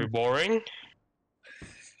is run- very boring.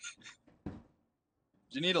 do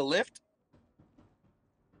you need a lift?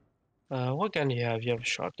 What gun do you have? You have a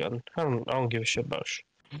shotgun. I don't give a shit about.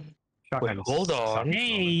 Shotgun Wait, is hold on. sucking.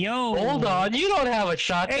 Hey, yo. Hold on, you don't have a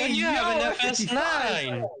shotgun. Hey, you have yo, an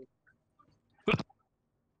FS9.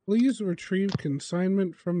 Please retrieve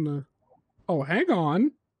consignment from the... Oh, hang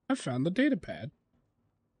on. I found the data pad.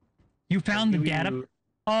 You found the data?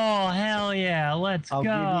 Oh, hell yeah. Let's I'll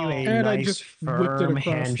go. give you a And I nice, just whipped it firm across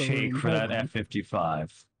the handshake room. for Hold that on.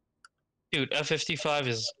 F-55. Dude, F-55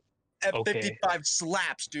 is okay. F-55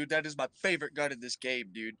 slaps, dude. That is my favorite gun in this game,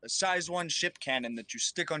 dude. A size 1 ship cannon that you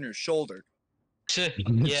stick on your shoulder.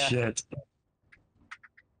 Yeah. Shit.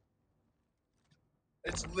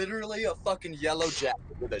 It's literally a fucking yellow jacket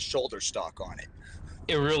with a shoulder stock on it.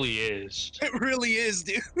 It really is. It really is,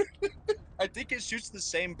 dude. I think it shoots the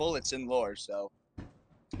same bullets in lore, so.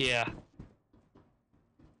 Yeah.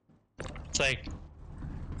 It's like...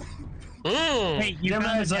 Wait, you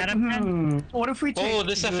found the data pad? What if we take Oh,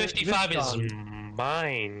 this F-55 is gun?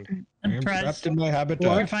 mine. I am Trez, trapped in my did you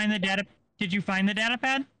habitat. find the data? Did you find the data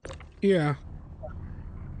pad? Yeah.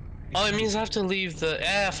 Oh, it means I have to leave the...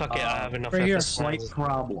 fuck it, I have enough right here. F-55. Slight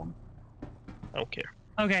problem. I don't care.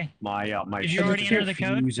 Okay. My Did you already enter the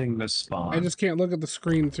code? using the spawn. I just can't look at the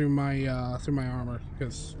screen through my armor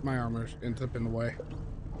because my armor ends up in the way.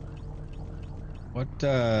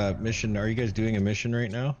 What mission are you guys doing? A mission right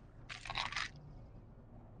now?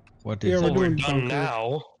 What Yeah, is we're Well, we're doing done bunker.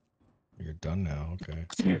 now. You're done now, okay.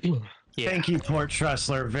 Yeah. Thank you, Port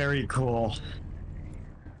Tressler. Very cool.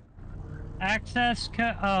 Access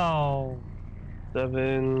oh.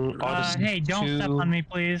 7, Odyssey Hey, don't 2. step on me,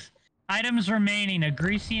 please. Items remaining: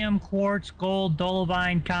 Agricium, Quartz, Gold,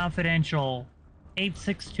 Dolomine, Confidential.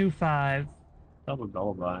 8625. Double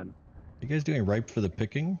Dolomine. You guys doing ripe for the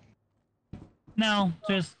picking? No,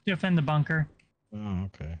 just defend the bunker. Oh,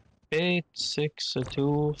 okay.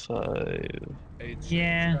 8625.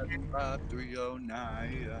 Yeah.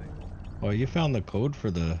 309. Oh, you found the code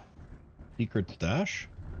for the secret stash?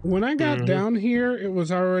 When I got Mhm. down here, it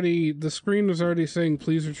was already, the screen was already saying,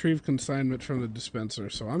 please retrieve consignment from the dispenser.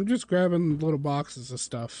 So I'm just grabbing little boxes of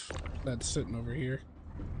stuff that's sitting over here.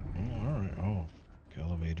 Oh, alright. Oh,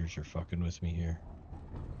 elevators are fucking with me here.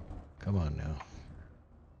 Come on now.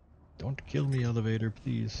 Don't kill me, elevator,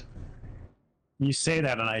 please. You say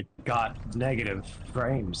that, and I got negative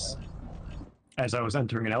frames as I was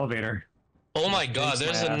entering an elevator. Oh my god,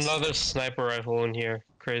 there's my ass. another sniper rifle in here.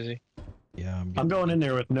 Crazy. Yeah, I'm going in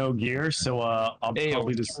there with no gear, so I'll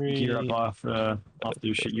probably just gear up AO3. off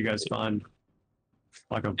the shit you guys find.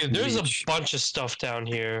 Like a Dude, there's leech. a bunch of stuff down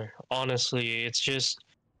here. Honestly, it's just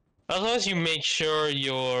as long as you make sure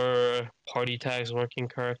your party tag's working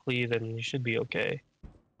correctly, then you should be okay.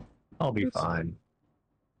 I'll be fine.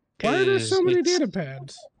 Why are there 'Cause so many it's- data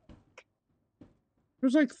pads?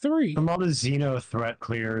 There's like 3. From all the Xeno threat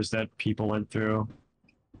clears that people went through.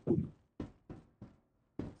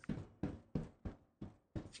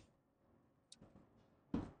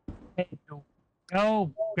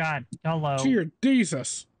 Oh God, hello. Dear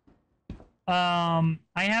Jesus. I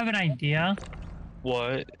have an idea.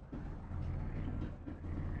 What?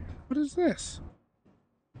 What is this?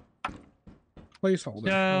 Placeholder.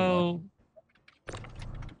 So,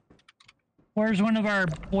 where's one of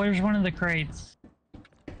the crates?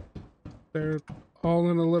 They're all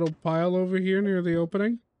in a little pile over here near the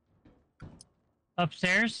opening.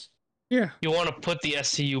 Upstairs? Yeah. You want to put the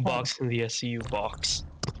SCU box in the SCU box.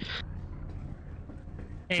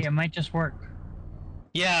 Hey, it might just work.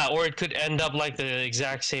 Yeah, or it could end up like the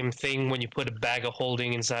exact same thing when you put a bag of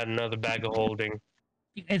holding inside another bag of holding.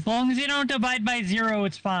 As long as you don't divide by 0,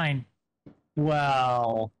 it's fine.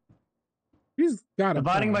 Well, He's got a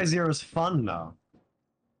dividing by point. 0 is fun, though.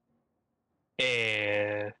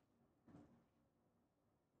 And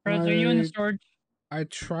Rose, are you in the I- storage? I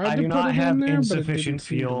tried I to do put not it have in there, but it insufficient didn't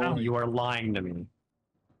seem to fuel. work. You are lying to me.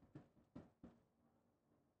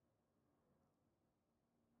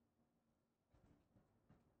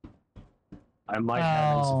 I might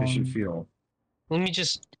have insufficient fuel. let me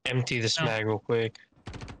just empty this Oh. mag real quick.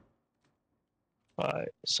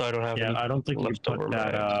 So I don't have Yeah, any I don't think you leftover put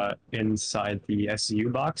that mags. inside the SCU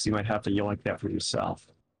box. You might have to yoink that for yourself.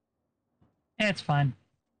 Yeah, it's fine.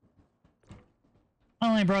 I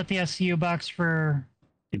only brought the SCU box for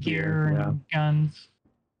The gear and yeah. guns.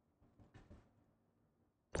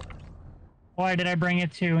 Why did I bring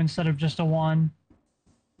it 2 instead of just a 1?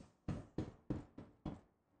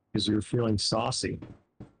 Because you're feeling saucy.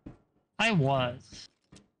 I was.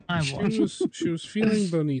 She was feeling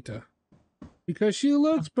bonita. Because she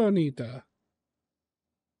looks bonita.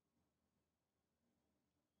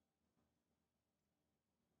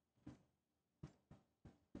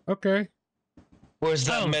 Okay. Where's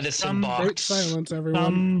that Oh, medicine Great box? silence,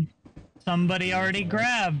 everyone. Somebody already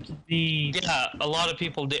grabbed the. Yeah, a lot of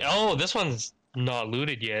people did. Oh, this one's not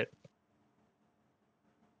looted yet.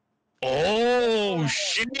 Oh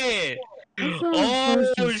shit! I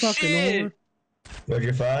found person fucking shit! ore. What'd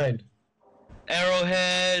you find?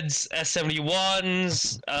 Arrowheads,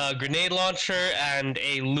 S71s, grenade launcher, and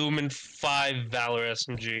a Lumen 5 Valor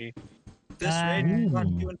SMG. This rating is brought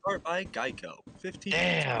to you Ooh. in part by Geico. 15%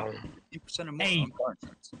 Damn. or more Hey. on car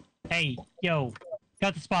insurance. Hey, yo,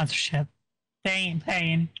 got the sponsorship. They ain't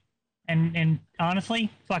paying. And honestly,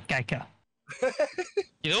 fuck Geico.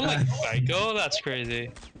 You don't like Geico? That's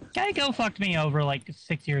crazy. Geico fucked me over like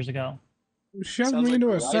 6 years ago. Shoved Sounds me like into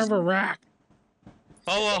a Ryzen. server rack.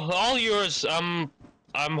 Oh well, all yours. I'm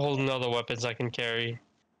holding other weapons I can carry.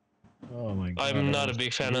 Oh my god. I'm not a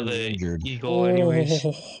big fan of really the injured. Eagle, anyways.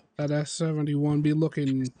 Oh, that S71 be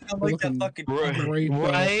looking, Sound like that looking fucking great though.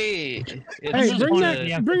 Right. Hey, It's bring just that,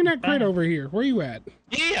 yeah. bring that crate over here. Where you at?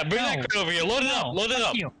 Yeah, bring that No. crate over here. Load it up. Load it fuck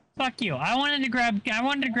up. you. Fuck you. I wanted to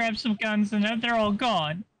grab some guns and they're all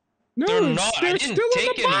gone. No, They're it's- not. I they're didn't still in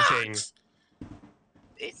take the anything. box.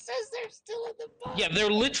 It says they're still in the box. Yeah,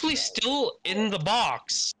 they're literally still in the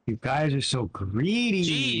box. You guys are so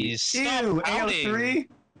greedy. Jeez, stop Ew, pouting. AO3?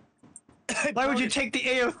 Why would you take the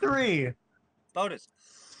AO3? Bonus.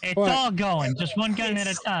 It's What? all going, just one gun at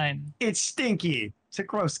a time. It's stinky. It's a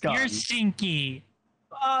gross gun. You're stinky.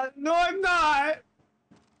 No, I'm not.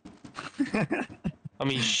 I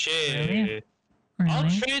mean, shit. Really? I'll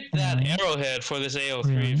Really? trade that Really? arrowhead for this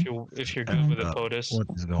AO3 Really? if you're good with it, Uh, POTUS. What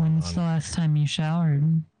is going When's the on? last time you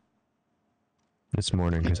showered? This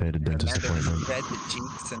morning because I had a dentist Remember to appointment. spread the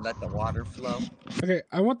cheeks and let the water flow. Okay,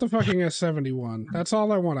 I want the fucking S71. That's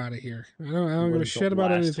all I want out of here. I don't give a When's shit the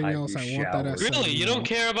about last anything time else. you I want that showered? S71. Really? You don't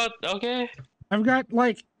care about... Okay. I've got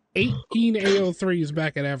like 18 AO3s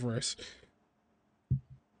back at Everest.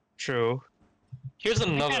 True. Here's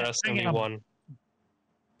another I got S71.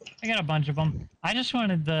 I got a bunch of them. I just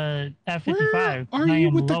wanted the F-55. Where are I you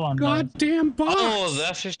am with the low on those. goddamn box? Oh, the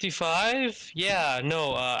F-55? Yeah,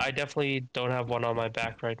 no, I definitely don't have one on my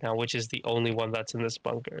back right now, which is the only one that's in this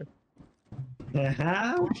bunker.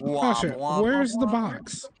 Uh-huh. Sasha, where's the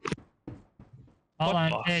box? Hold What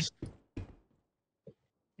on. box?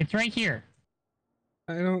 It's right here.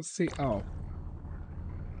 I don't see. Oh,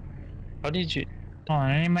 How did you... Hold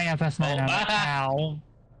on. I need my FS9 Oh, out of there. Ow.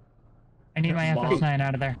 I need my Mom. FS9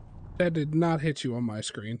 out of there. that did not hit you on my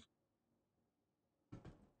screen.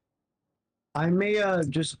 I may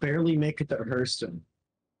just barely make it to Hurston.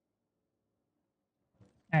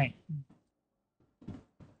 Alright.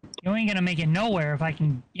 You ain't gonna make it nowhere if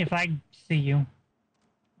I see you.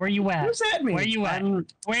 Where you at? Who's that mean? Where you at? I'm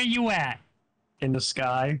Where you at? in the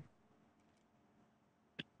sky.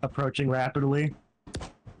 Approaching rapidly.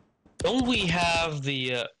 Don't we have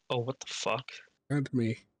the... Oh, what the fuck? And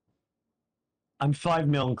me. I'm 5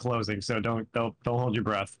 mil in closing, so don't hold your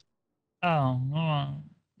breath. Oh,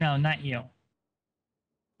 no, not you.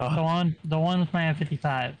 The Oh, one with my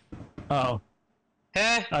F-55. oh,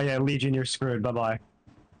 Eh? oh yeah, Legion, you're screwed. Bye bye.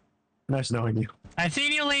 Nice knowing you. I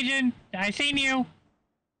seen you, Legion. I seen you.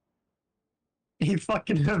 He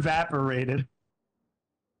fucking evaporated.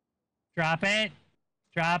 Drop it.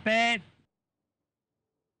 Drop it.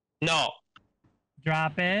 No.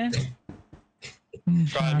 Drop it.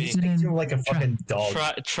 Try me. Drop it. You're like a fucking dog.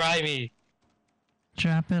 Try me.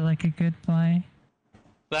 Drop it like a good boy.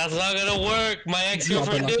 That's not gonna work. My Drop it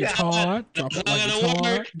ex-girlfriend like did it's that. hot. Drop That's it not like it's gonna hot.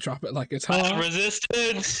 work. Drop it like it's That's hot.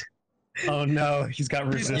 resistance. Oh no, he's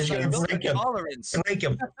got He's got resistance. Break him. tolerance. Break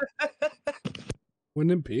him. When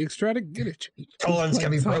them pigs try to get at you. Tolerance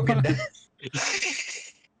can be broken down.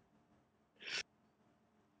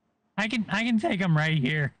 I can take him right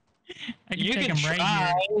here. I can You take can him right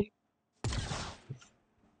try. here.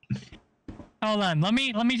 Hold on. Let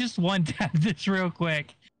me just one tap this real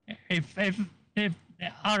quick. If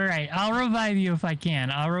all right, I'll revive you if I can.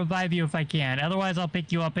 I'll revive you if I can. Otherwise, I'll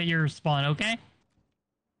pick you up at your spawn. Okay?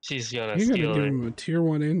 She's gonna You're gonna steal give it. him a tier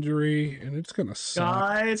 1 injury, and it's gonna suck.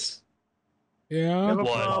 Guys, we have Yeah. a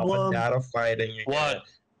What? problem. Not a fighting. What?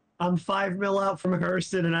 I'm 5 mil out from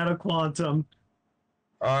Hurston and out of Quantum.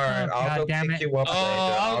 Alright, Oh, I'll go God damn pick it. you up Oh,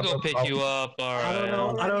 later. I'll go pick you up. I don't Alright.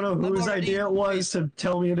 know. I don't know whose idea it was to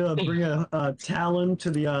tell me to bring a Talon to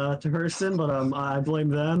the to Hurston, but I blame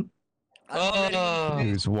them. Oh. It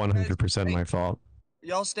was 100% my fault.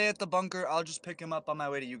 Y'all stay at the bunker. I'll just pick him up on my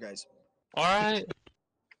way to you guys. Alright.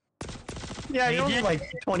 Yeah, you're only Agent?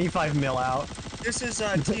 like 25 mil out. This is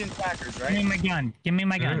tea and crackers, Give me right? my gun. Give me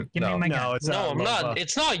my gun. Give me No. my gun. No, it's No, I'm Lova. not.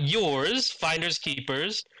 It's not yours. Finders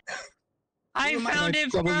keepers. I found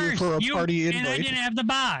it trouble you first. for a party and I invite? didn't have the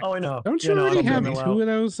box. Oh, I know. Don't Yeah, you no, I already don't have blame 2 Mil of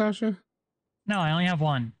those, Sasha? No, I only have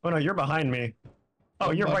one. Oh no, you're behind me.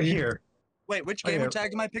 Oh, you're right Somebody. here. Wait, which Oh, gamer yeah.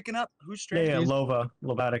 tag am I picking up? Who's Yeah, straight? yeah, Lova,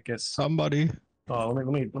 Lovaticus. Somebody. Oh, let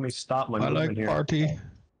me stop my I movement like here. party.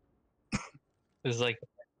 It's like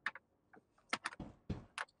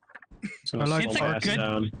So I like It's a fast good-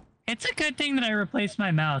 down. It's a good thing that I replaced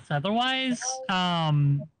my mouse. Otherwise,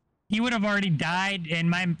 he would have already died, and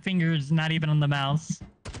my finger's not even on the mouse.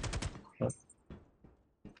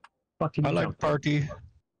 Fucking I like party.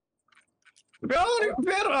 Where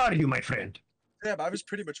are you, my friend? Yeah, I was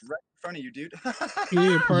pretty much right in front of you, dude. You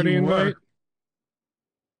need a party You were. invite?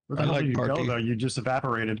 Where the I hell like did you party. go, though? You just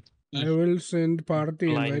evaporated. I will send party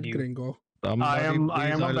Blind invite, you. gringo. Somebody, I am please,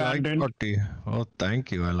 I like abandoned. party. Oh,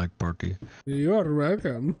 thank you. I like party. You're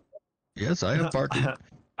welcome. Yes, I have party.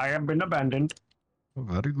 I have been abandoned. Oh,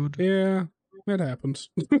 very good. Yeah, it happens.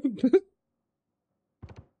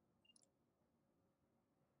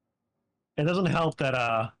 It doesn't help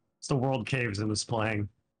that it's the World Caves in this playing.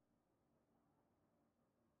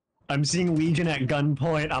 I'm seeing Legion at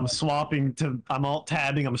gunpoint. I'm swapping to. I'm alt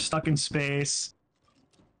tabbing. I'm stuck in space.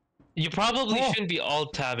 you probably shouldn't be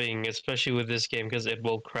alt tabbing, especially with this game, because it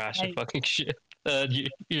will crash your fucking shit.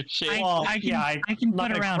 Your shit. Well, I can, yeah, I can I'm not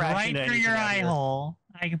put gonna around crash right into through your anything out eye here. hole.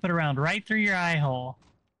 I can put around right through your eye hole.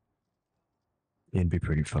 It'd be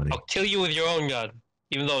pretty funny. I'll kill you with your own gun,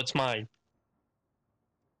 even though it's mine.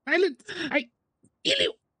 I kill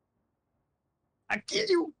you. I kill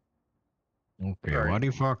you. Okay, Alright. what the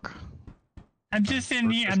fuck? I'm just in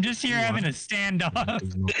here. I'm just here having a standoff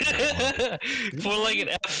For like an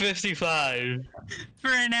F-55. for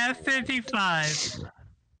an F-55.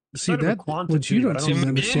 See Sort of a that? quantity, What you but I don't don't seem to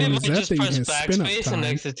Imagine understand if is I that just thing press has spin up backspace and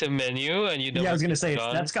time. exit to menu and you Yeah, I was gonna say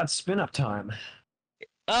guns. that's got spin up time.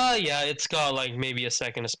 Yeah, it's got like maybe a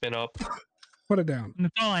second to spin up. Put it down.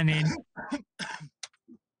 That's all I need.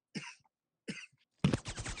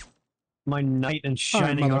 My knight in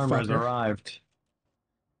shining armor has motherfucker. arrived.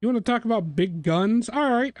 You want to talk about big guns?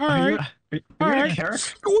 All right, all Are you- right, are you all gonna right. Carrick?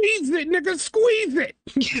 Squeeze it, nigga, squeeze it.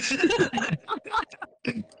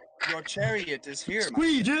 Your chariot is here, man.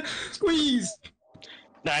 Squeeze it! Squeeze!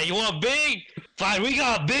 Nah, you want big? Fine, we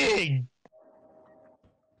got big!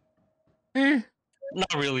 Eh,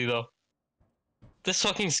 Not really, though. This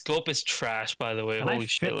fucking scope is trash, by the way. Can Holy I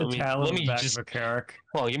shit. fit the Let talon in me the back just... of a Carrick?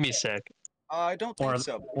 Hold on, give me a sec. I don't think Or,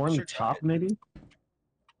 so. but or on sure the try top, it. maybe?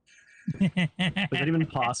 Is that even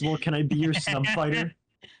possible? Can I be your snub fighter?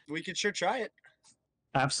 We could sure try it.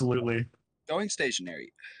 Absolutely. Going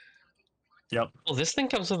stationary. Yep. Oh, this thing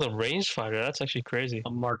comes with a rangefinder. That's actually crazy.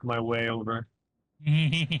 I'll mark my way over.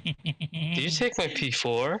 Did you take my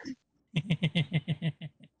P4?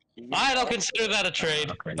 I don't consider that a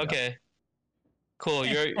trade. Okay. Cool.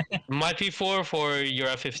 You're my P4 for your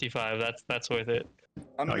F55. That's worth it. I'm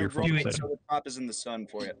Oh, gonna you're roll full it set. so the top is in the sun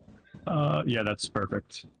for you. Yeah, that's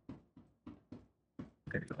perfect.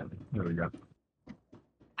 Okay, there we go.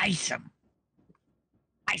 Ice him.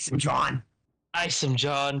 Ice him, John! Ice him,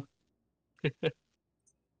 John. Why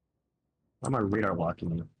am I radar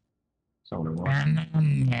locking you? So I'm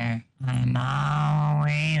under. I'm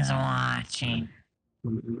always watching.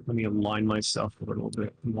 let me align myself a little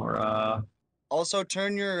bit more. Also,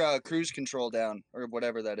 turn your cruise control down, or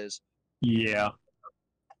whatever that is. Yeah.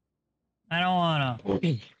 I don't wanna.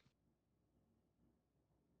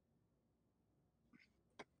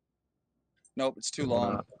 Nope, it's too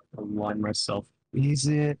long. Align myself. Is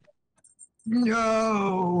it?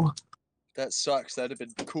 No! That sucks. That'd have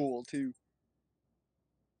been cool too.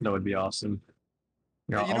 That would be awesome.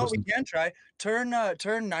 Yeah, You know what we can try? Turn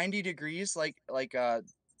 90 degrees,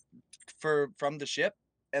 from the ship,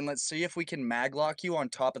 and let's see if we can maglock you on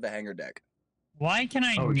top of the hangar deck. Why can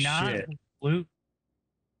I Oh, not shit. loot?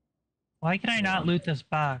 Why can I not loot this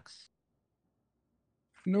box?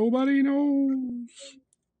 nobody knows.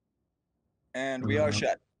 And we are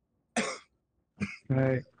shut.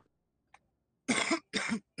 Okay.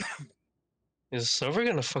 Is the server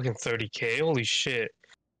gonna fucking 30k? Holy shit.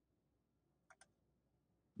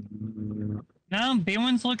 Mm, No,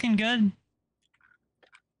 B1's looking good.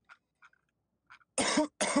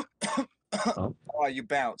 Oh, Oh, you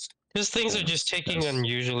bounced. These things are just taking Yes.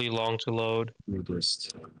 unusually long to load. let me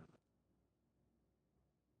just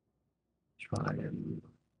try and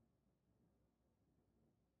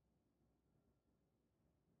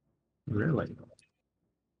really.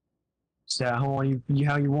 Is that how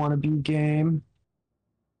you want to be, game?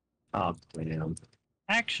 Oh damn!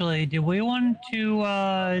 Actually, do we want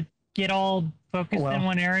to get all focused in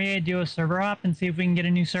one area, do a server hop, and see if we can get a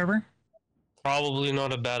new server? Probably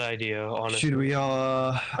not a bad idea, honestly. Should we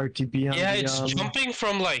RTB on Yeah, the it's jumping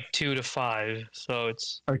from like 2 to 5, so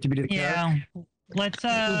it's... RTB to the Yeah. Let's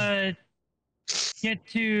get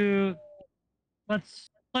to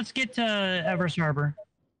Let's get to Everest Harbor.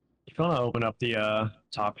 want to open up the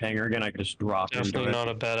top hangar again, I could just drop Definitely into it. not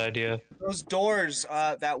a bad idea. Those doors,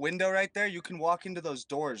 that window right there, you can walk into those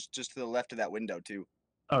doors just to the left of that window too.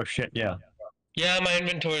 Oh shit, yeah. Yeah, my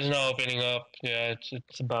inventory is now opening up. Yeah,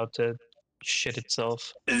 it's about to shit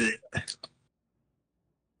itself. And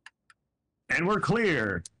we're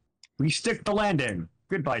clear. We stick the landing.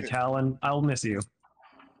 Goodbye, Talon. I'll miss you.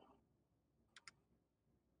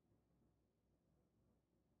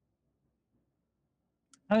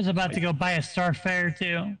 I was about to go buy a Starfare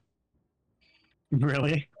too.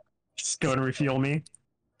 Really? Just go and refuel me.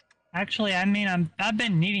 Actually, I mean, I've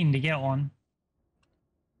been needing to get one.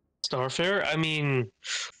 Starfare? I mean,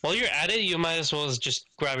 while you're at it, you might as well just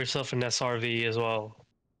grab yourself an SRV as well.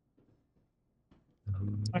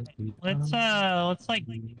 Okay, let's like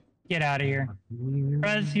get out of here.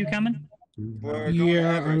 Prez, you coming? We're going to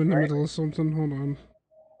Yeah, Everett, I'm in the right? middle of something. Hold on.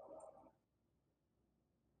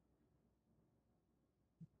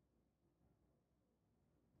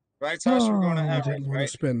 Right, Sasha, we're going to I Everett, didn't want to right?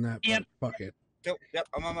 spin that. Yep. Fuck it. Yep,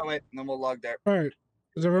 I'm on my way, and then we'll log there. All right.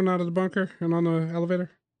 Is everyone out of the bunker and on the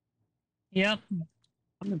elevator? Yep.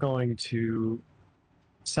 I'm going to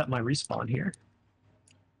set my respawn here.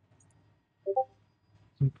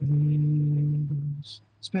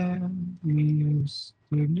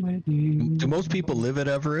 Do most people live at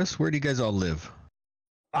Everest? Where do you guys all live?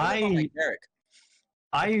 I live on my Carrick.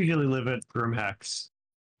 I usually live at Groomhex.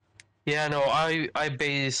 Yeah, no, I'm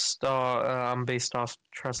based off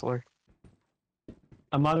Tressler.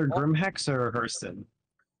 I'm either Groomhex or Hurston.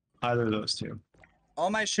 Either of those two. All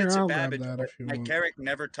my shit's I'll at grab Babbage, that but if you my want. Carrick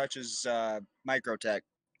never touches Microtech.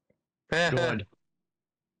 Good.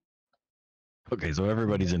 Okay, so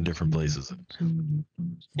everybody's in different places.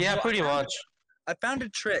 Yeah, Well, pretty much. I found a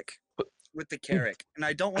trick with the Carrick, and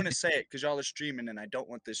I don't want to say it because y'all are streaming, and I don't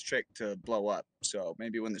want this trick to blow up. So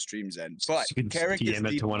maybe when the streams end. But You can Carrick is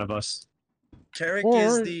DM it to one of us. Carrick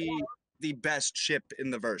Or- is the best ship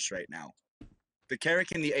in the verse right now. The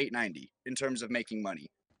Carrick and the 890 in terms of making money.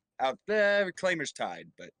 Out there, Claimer's tied,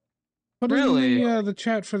 but Put Really? in the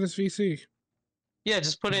chat for this VC. Yeah,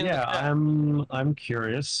 just put in. Yeah, I'm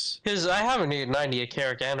curious. Because I have an 890, a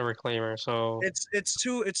Carrick, and a Reclaimer, so it's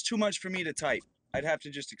too much for me to type. I'd have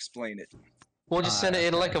to just explain it. we'll just send it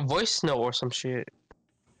in okay. like a voice note or some shit.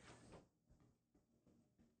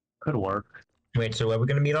 Could work. Wait, so where we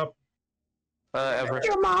gonna meet up? Everett.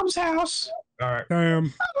 Your mom's house. All right,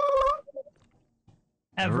 Damn.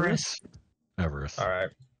 Everest. Everest. all right.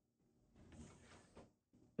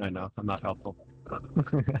 I know, I'm not helpful. All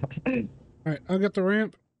right, I'll get the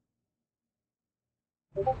ramp.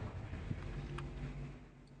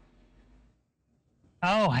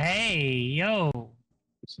 Oh, hey, yo.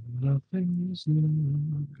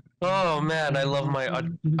 Oh man, I love my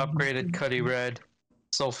upgraded Cuddy Red.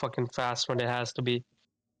 So fucking fast when it has to be.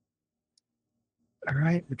 All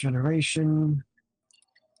right, regeneration.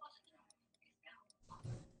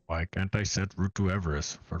 Why can't I set route to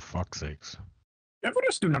Everest, for fuck's sakes?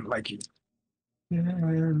 Everest do not like you.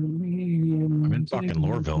 I'm in fucking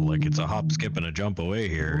Lorville, like it's a hop, skip, and a jump away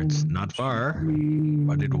here. It's not far,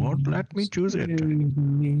 but it won't let me choose it.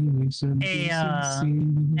 Hey,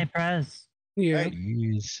 hey, Prez. Yeah.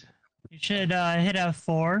 Jeez. You should hit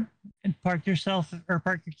F4 and park your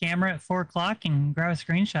camera at 4 o'clock and grab a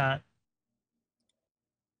screenshot.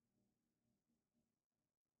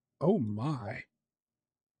 Oh my.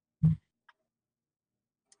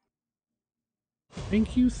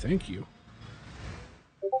 Thank you, thank you.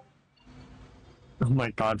 Oh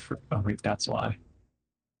my god, oh wait, that's why.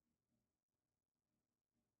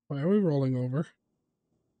 Why are we rolling over?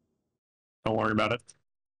 Don't worry about it.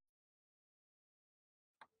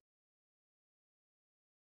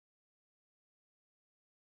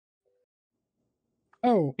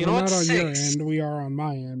 Oh, You know we're what? not on your 6. end, we are on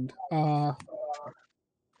my end.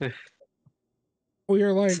 We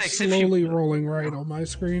are like 6 if you- slowly rolling right on my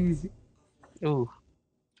screen. Ooh.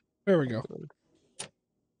 There we go.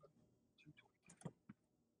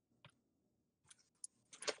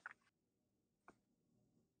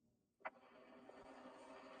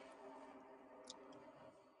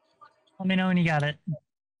 Let me know when you got it.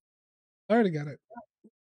 I already got it.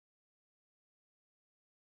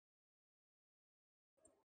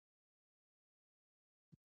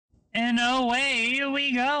 And away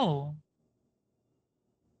we go.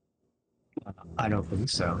 I don't think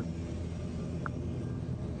so.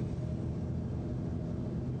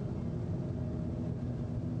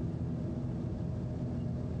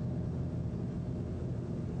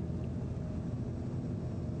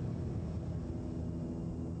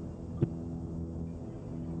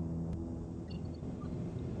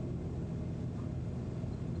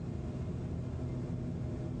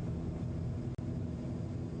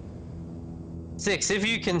 Six, if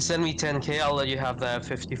you can send me 10K, I'll let you have that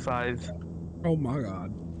 55. Oh my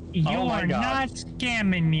god. You Oh my are God. not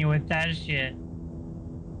scamming me with that shit.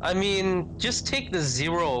 I mean, just take the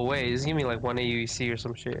 0 away. Just give me like 1 AUC or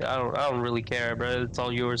some shit. I don't really care, bro. It's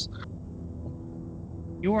all yours.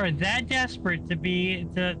 You are that desperate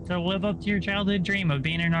to live up to your childhood dream of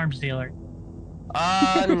being an arms dealer.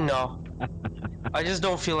 No. I just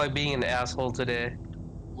don't feel like being an asshole today.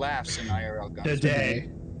 Laughs in IRL guns. Today.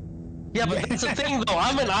 Yeah, but that's the thing though.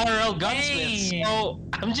 I'm an IRL gunsmith, Hey. so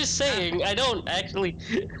I'm just saying I don't actually.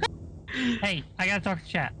 Hey, I gotta talk to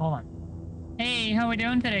chat. Hold on. Hey, how we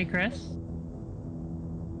doing today, Chris?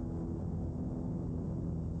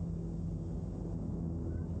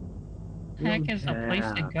 Heck is the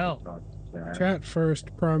place to go. Chat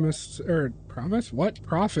first, promise what?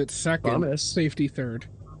 Profit second, Promise. safety third.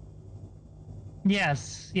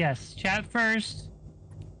 Yes, yes. Chat first,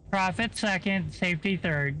 profit second, safety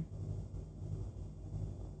third.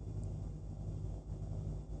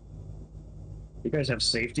 You guys have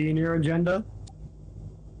safety in your agenda?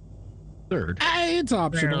 Third. Hey, it's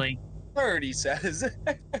optional. Clearly. 30 says.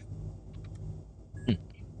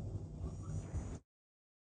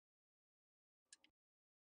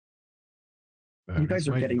 You guys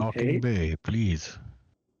are my getting docking paid? bay, please.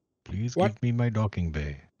 Please What? give me my docking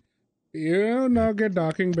bay. You no get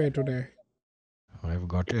docking bay today. I've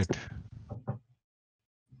got it.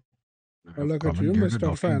 Oh, look at you,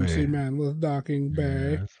 Mr. Fancy Man with docking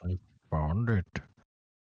bay. Yes, I found it.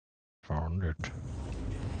 Found it.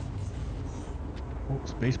 Oh,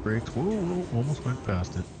 space brakes. Whoa, whoa, almost went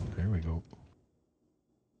past it. There we go.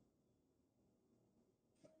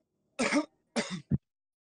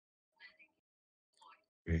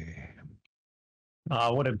 Okay.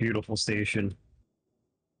 What a beautiful station.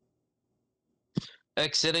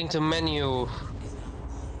 Exiting to menu.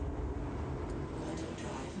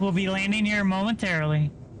 We'll be landing here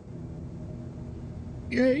momentarily.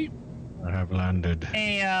 Yay. I have landed.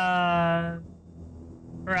 Hey,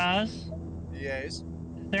 Raz, Yes. is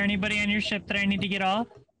there anybody on your ship that I need to get off?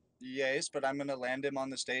 Yes, but I'm gonna land him on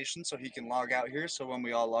the station so he can log out here. So when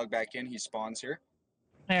we all log back in, he spawns here.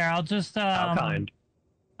 There, I'll just, How kind.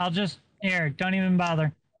 here, don't even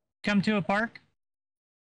bother. Come to a park?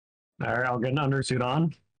 Alright, I'll get an undersuit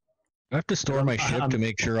on. I have to store my ship to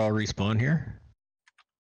make sure I'll respawn here.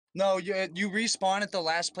 No, you respawn at the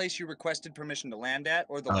last place you requested permission to land at,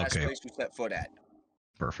 or the last Okay. place you set foot at.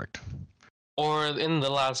 Perfect. Or in the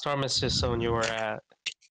last armistice zone you were at.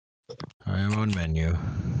 I am on menu.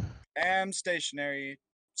 Am stationary,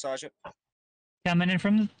 Sasha. Coming in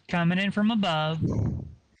from above.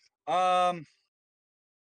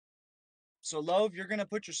 So Love, you're gonna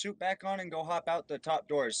put your suit back on and go hop out the top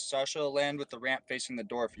doors. Sasha will land with the ramp facing the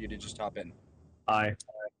door for you to just hop in. Aye.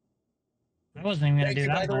 I wasn't even gonna Thank do you,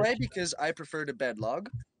 that by the much. way, because I prefer to bed log.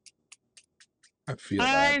 I feel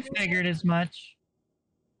I that. figured as much.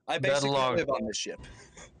 I basically log. live on this ship.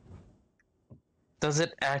 Does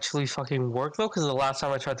it actually fucking work though? Because the last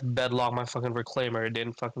time I tried to bedlog my fucking reclaimer, it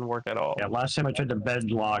didn't fucking work at all. Yeah, last time I tried to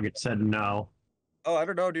bed log, it said no. Oh, I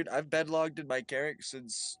don't know, dude. I've bed logged in my carrot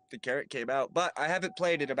since the carrot came out, but I haven't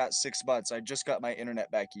played in about 6 months. I just got my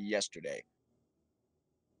internet back yesterday.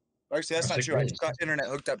 Actually, that's not true. I just got internet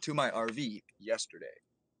hooked up to my RV yesterday.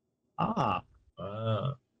 Ah.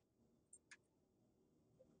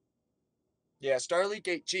 Yeah, Starlink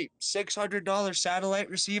ain't cheap. $600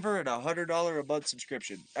 satellite receiver and $100 a month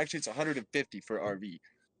subscription. Actually, it's $150 for RV.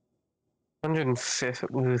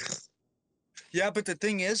 150. Yeah, but the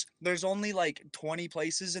thing is, there's only like 20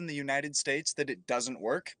 places in the United States that it doesn't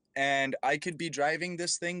work. And I could be driving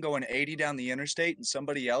this thing going 80 down the interstate, and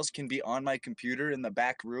somebody else can be on my computer in the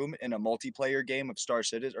back room in a multiplayer game of Star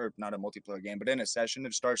Citizen, or not a multiplayer game, but in a session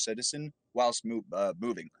of Star Citizen whilst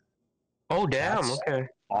moving. Oh damn! That's Okay.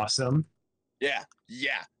 awesome. Yeah.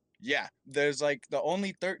 There's like the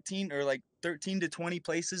only 13 to 20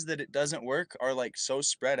 places that it doesn't work are like so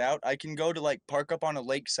spread out. I can go to like park up on a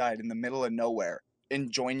lakeside in the middle of nowhere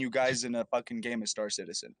and join you guys in a fucking game of Star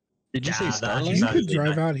Citizen. Did you say Nah, that Starlink? You sounds could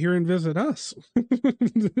drive out here and visit us.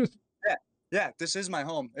 Yeah, this is my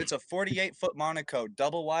home. It's a 48-foot Monaco,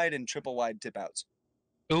 double wide and triple wide tip outs.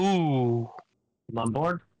 Ooh. I'm on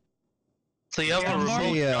board? So you have a Yeah, remote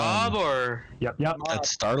hey, job or? Yep.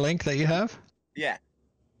 That's Starlink that you have? Yeah,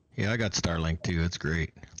 Yeah, I got Starlink too. It's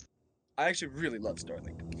great. I actually really love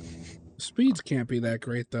Starlink. Speeds can't be that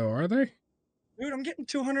great though, are they? Dude, I'm getting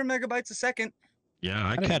 200 megabytes a second. Yeah,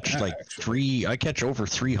 I didn't catch know, like actually. I catch over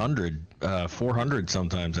 300, 400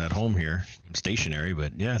 sometimes at home here. I'm stationary,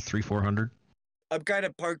 but yeah, 400. I'm kind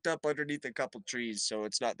of parked up underneath a couple trees, so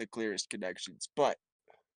it's not the clearest connections, but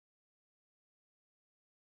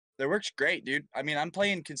It works great, dude. I mean, I'm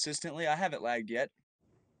playing consistently. I haven't lagged yet.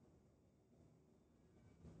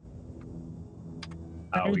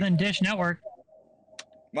 Better than Dish Network.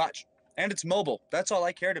 Much. And it's mobile. That's all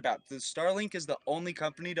I cared about. The Starlink is the only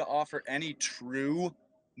company to offer any true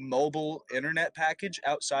mobile internet package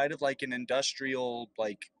outside of like an industrial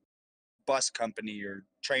like bus company or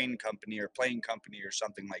train company or plane company or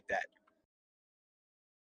something like that.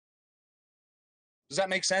 Does that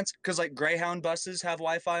make sense? Because like Greyhound buses have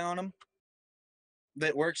Wi-Fi on them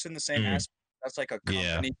that works in the same aspect. That's like a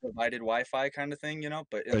Yeah. company provided Wi-Fi kind of thing, you know.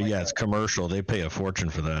 But in But like yeah, a, it's commercial. They pay a fortune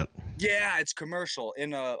for that. yeah, it's commercial.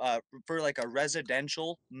 In a for like a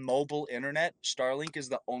residential mobile internet, Starlink is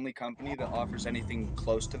the only company that offers anything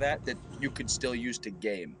close to that you could still use to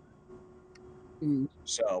game. Mm.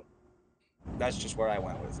 So that's just where I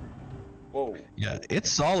went with. Whoa. Yeah,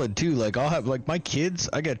 it's solid too. Like I'll have like my kids.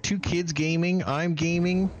 I got 2 kids gaming. I'm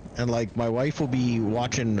gaming, and like my wife will be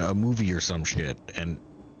watching a movie or some shit, and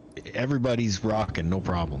everybody's rocking, no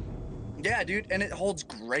problem. Yeah, dude, and it holds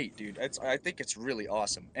great, dude. I think it's really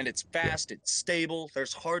awesome, and it's fast. It's stable.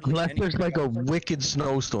 There's hardly Unless any. there's like a wicked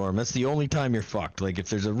snowstorm, that's the only time you're fucked. Like if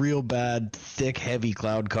there's a real bad, thick, heavy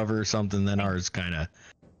cloud cover or something, then ours kind of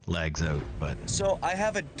lags out. But So I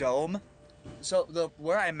have a dome. So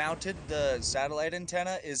where I mounted the satellite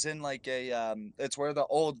antenna is in like a it's where the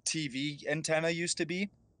old TV antenna used to be.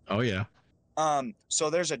 oh yeah, So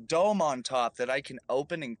there's a dome on top that I can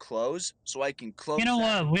open and close, so I can close. You know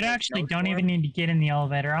that what? We when there's actually no don't storm, even need to get in the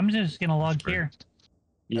elevator. I'm just gonna log Sure. here.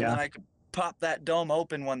 and then Yeah. I can pop that dome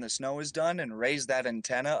open when the snow is done and raise that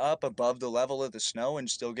antenna up above the level of the snow and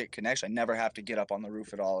still get connection. I never have to get up on the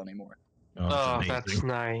roof at all anymore. Oh, that's that's amazing.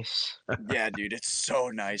 nice. Yeah, dude, it's so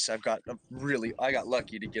nice. I got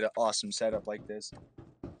lucky to get an awesome setup like this.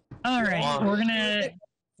 All right, Wow. we're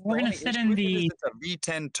gonna sit in the It's a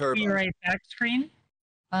V10 be turbo. right back screen,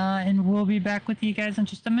 and we'll be back with you guys in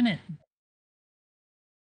just a minute.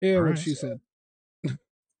 Yeah, what Alright. she said.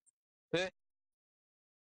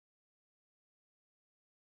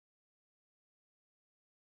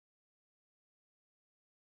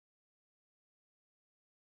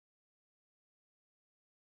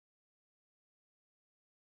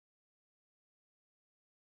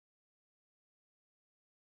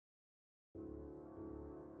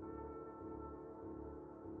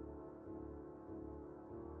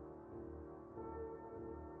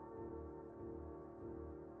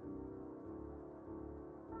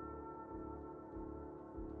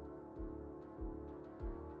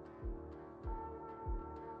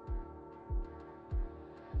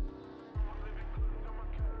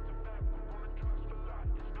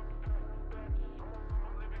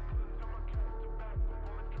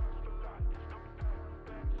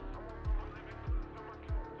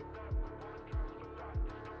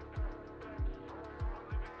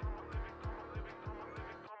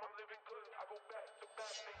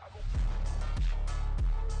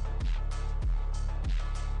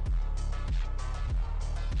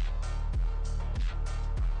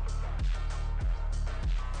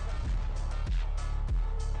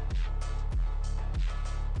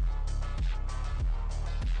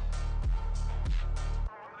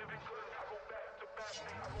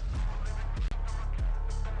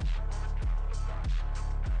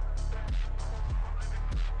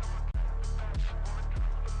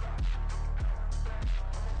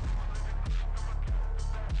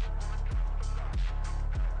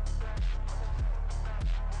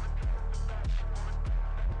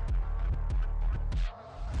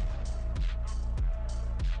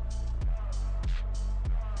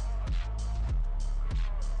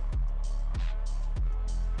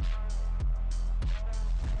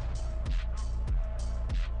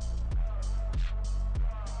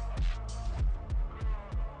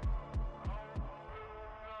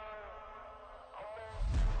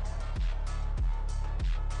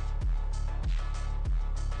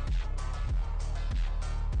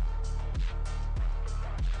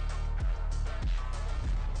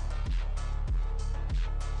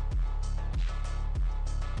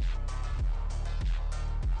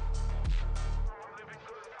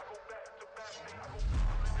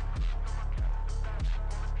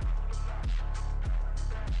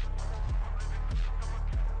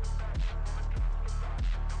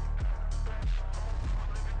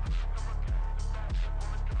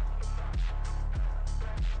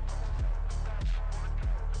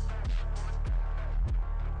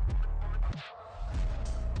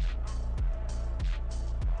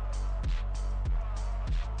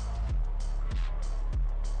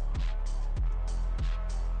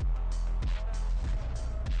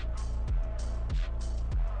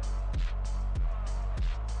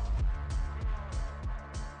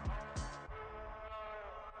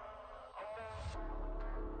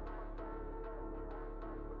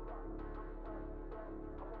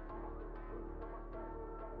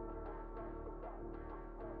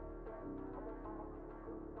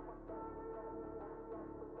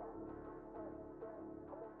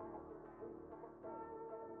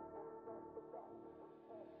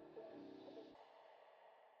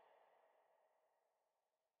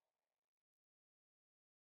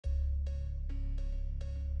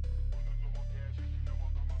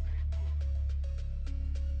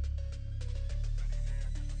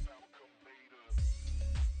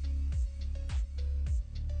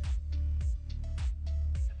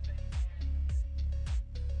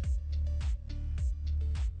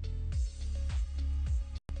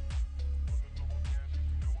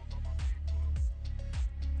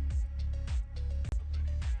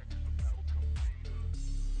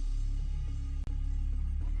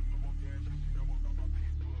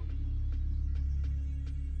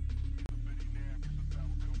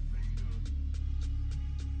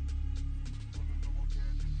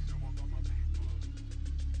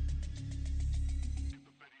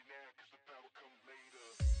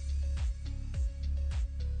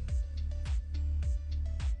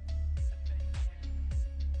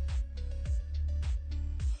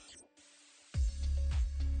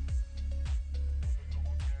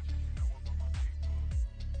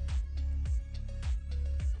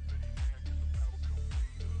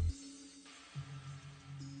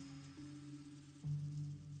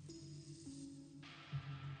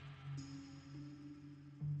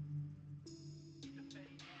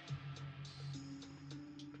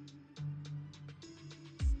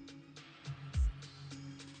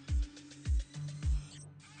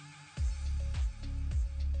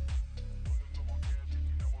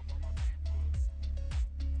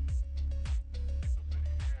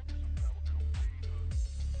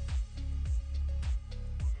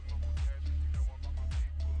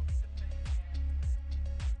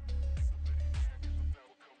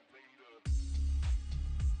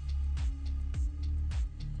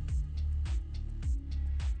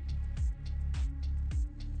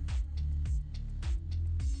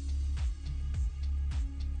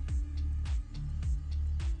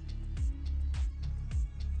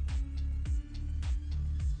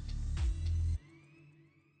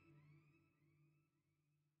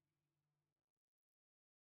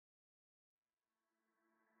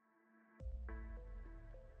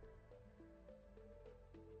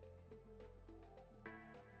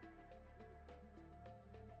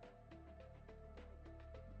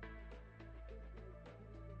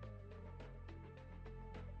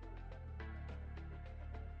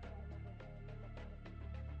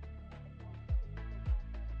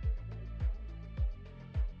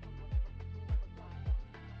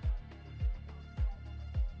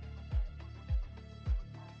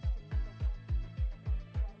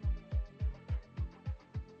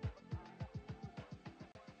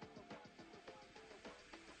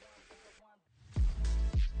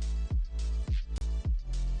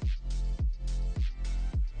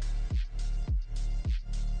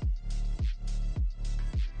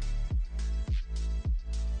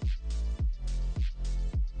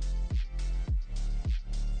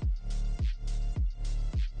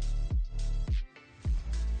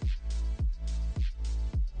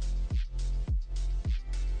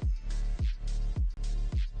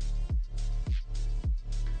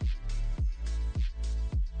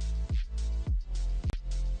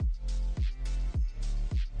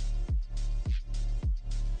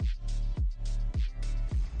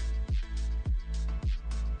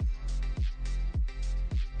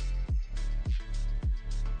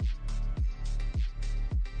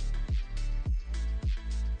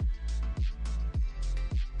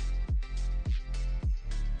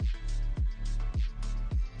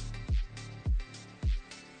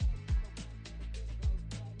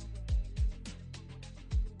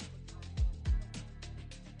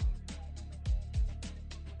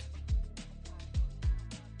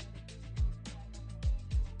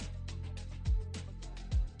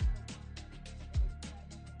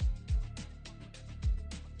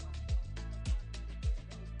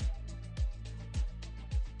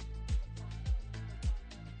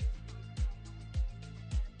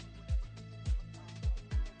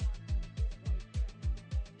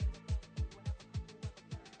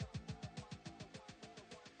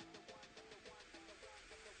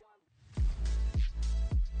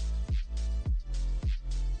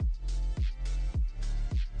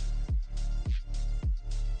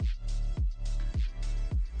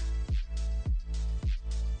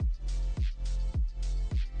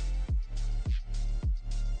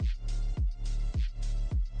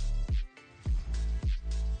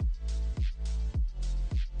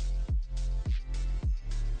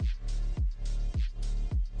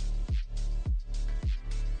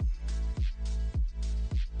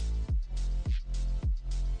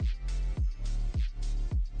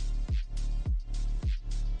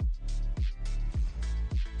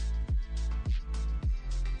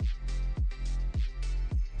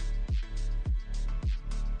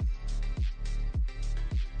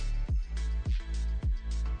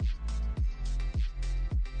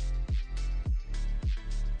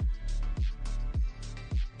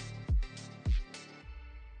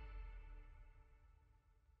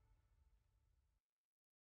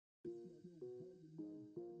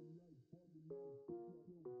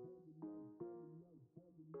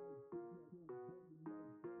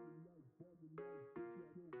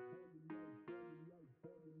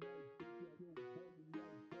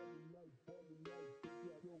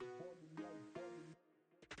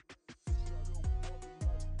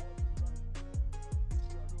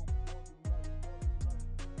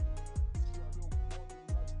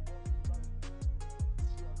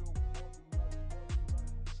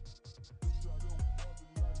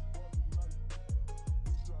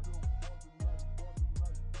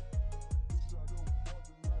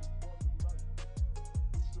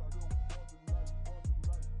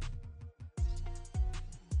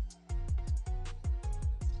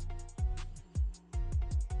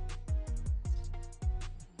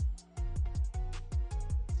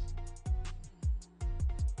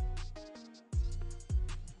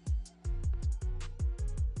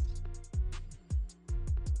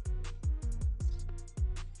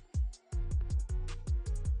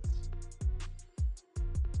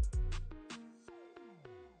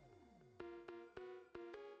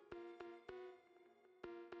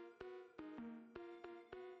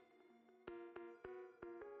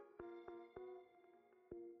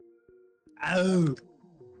 Oh.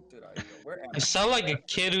 Dude, where am I? You sound like a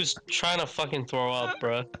kid who's trying to fucking throw up,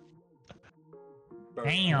 bruh.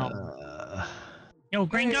 Damn. Yo,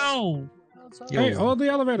 Gringo! Hey, hold the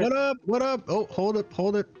elevator. What up? What up? Oh, hold it,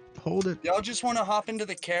 hold it, hold it. Y'all just want to hop into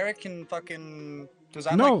the Carrack and fucking... Because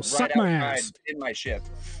I'm No, like suck right my outside ass. in my ship.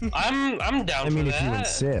 I'm down I mean, for if you that.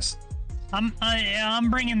 insist. I'm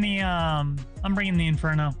bringing the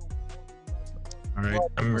Inferno. All right,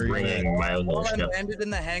 I'm Bringing my own little While I'm ship. landed in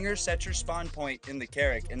the hangar, set your spawn point in the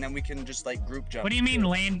Carrack, and then we can just like group jump. What do you mean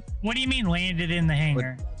land? What do you mean landed in the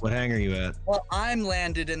hangar? What hangar you at? Well, I'm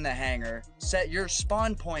landed in the hangar. Set your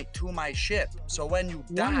spawn point to my ship, so when you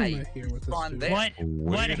Why am die, I here with this spawn dude? there.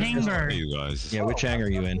 What hangar? You guys. Yeah, which hangar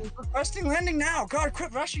you in? Requesting landing now. God,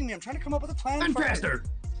 quit rushing me. I'm trying to come up with a plan. I'm for it. faster.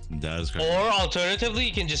 That is correct. Or alternatively,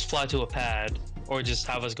 you can just fly to a pad, or just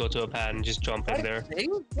have us go to a pad and just jump in there.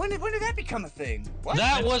 Thing? When did that become a thing? What?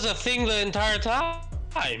 That was a thing the entire time.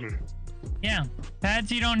 Yeah,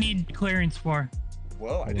 pads you don't need clearance for.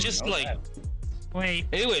 Whoa, I didn't Just know like. that. Wait.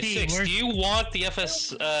 Anyway, Steve, Six, where's- do you want the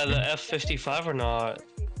the F-55 or not?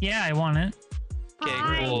 Yeah, I want it.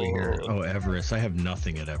 Okay, cool. Oh, Everest. I have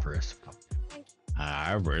nothing at Everest.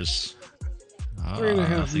 Everest. 3.5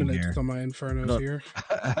 nothing minutes here. till my Inferno's No. here.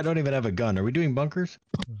 I don't even have a gun. Are we doing bunkers?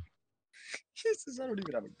 Jesus, I don't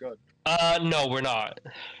even have a gun. No, we're not.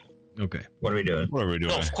 Okay. What are we doing? What are we doing?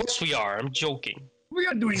 No, of course we are. I'm joking. We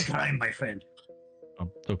are doing crime, my friend. Oh,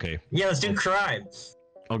 okay. Yeah, let's do crime.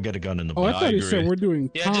 I'll get a gun in the Oh, I butt. thought he agree. said we're doing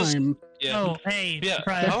Yeah, just- time. Yeah. Oh, hey, Yeah.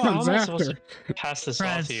 Prez, How comes am I supposed after. to pass this off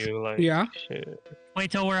Prez. to you? Like, Yeah. shit.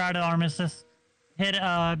 wait till we're out of armistice. Hit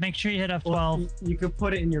make sure you hit F12. You could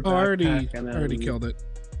put it in your Oh, I backpack and then already killed it.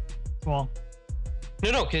 Cool.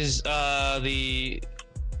 No, because the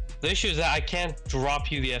issue is that I can't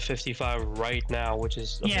drop you the F-55 right now, which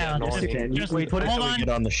is a bit Yeah, Yes, you annoying. can. Just Wait, put it. hold Until we on. get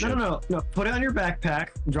on the ship. No. Put it on your backpack.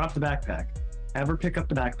 Drop the backpack. Have her pick up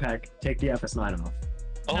the backpack. Take the FS9 off.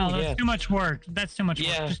 Oh, no, that's yeah. too much work. That's too much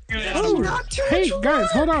Yeah. work. Just do it. Yeah. Oh, hey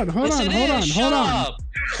guys, hold on, hold Yes, on, it hold on, is. hold Shut on, up.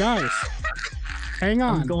 guys. Hang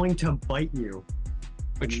I'm on. going to bite you.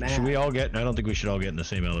 Which, Mad. should we all get? I don't think we should all get in the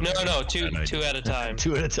same elevator. No, two Bad idea. two at a time.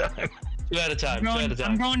 Two at a time. Two at a time. I'm Two at a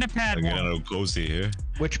going, I'm time. going to pad I got one. a ghosty here.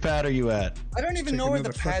 Which pad are you at? I don't even Take know where the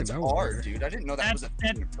another fucking pads elevator. are, dude. I didn't know that was a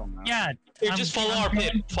That- thing until now. Yeah. Here, I'm- just follow I'm our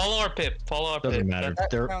pip. going- Follow our pip. Follow our Doesn't pip. matter.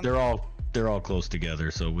 That They're sounds- they're all close together,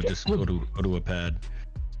 so we'll just go to a pad.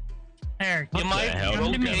 There. You mind hell?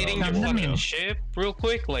 Come to me. rotating your Come to fucking me. ship real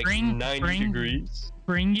quick, like Bring- 90 bring- degrees?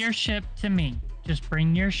 Bring your ship to me. Just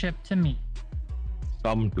bring your ship to me.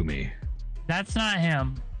 Come to me. That's not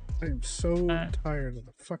him. I am so Uh, tired of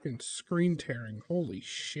the fucking screen tearing. Holy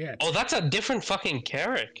shit. Oh, that's a different fucking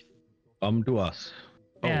Carrack. Come to us.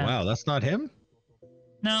 Oh Yeah. wow, that's not him.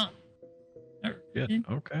 No. Yeah.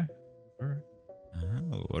 Okay. All right.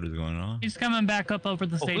 Oh, what is going on? He's coming back up over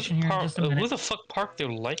the Oh, station here in just a who minute. the fuck parked their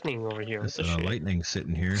lightning over here? What There's the shit? lightning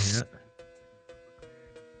sitting here. Yeah.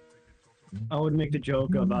 I would make the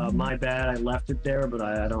joke of my bad. I left it there, but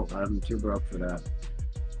I don't. I'm too broke for that.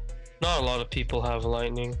 Not a lot of people have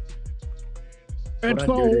lightning. It's I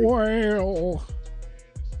the do to- whale.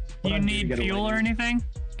 Do What you I do to need get a fuel or lightning? anything?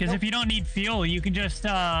 Because if you don't need fuel, you can just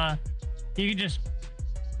pop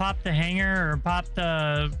the hanger or pop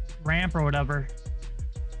the ramp or whatever.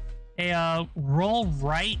 Hey, roll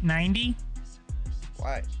right 90,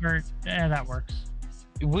 Why? or that works.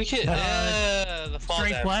 We could. the fall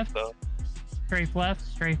straight damage, left? though. Strafe left,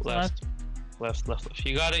 strafe left. Left. Left.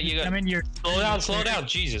 You got it. You got I it. mean, you're Slow down.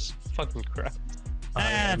 Jesus. Fucking crap.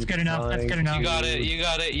 That's good enough. That's good enough. You got it. You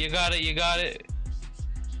got it. You got it. You got it.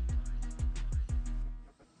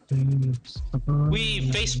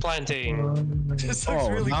 We face planting. This looks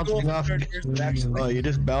really cool. bouncing off. Actually. Oh, you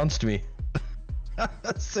just bounced me.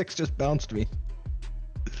 6 just bounced me.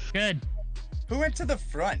 Good. Who went to the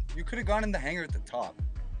front? You could have gone in the hangar at the top.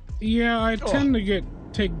 Yeah, I tend to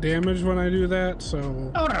take damage when I do that,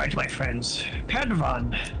 so All right, my friends.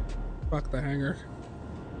 Padvan. fuck the hanger.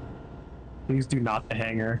 Please do not the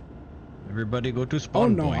hangar. Everybody go to Oh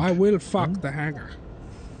spawn no, point. I will fuck the hanger.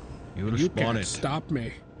 You will You spawn can't it. stop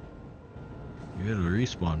me. You will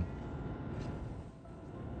respawn.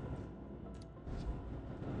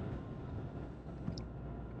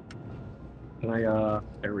 Can I,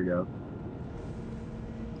 there we go.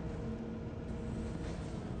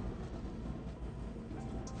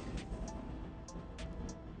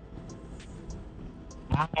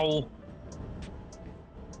 Ow.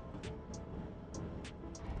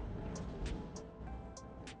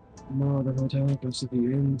 No, the hotel goes to the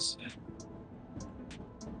ends.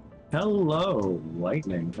 Hello,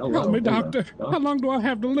 lightning. Hello. Help me, hello. doctor. Oh, How long do I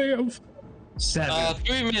have to live? 7.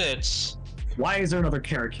 3 minutes. Why is there another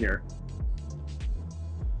carrot here?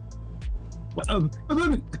 What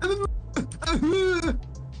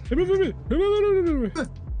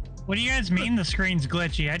do you guys mean the screen's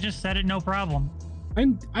glitchy? I just said it, no problem.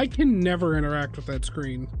 I can never interact with that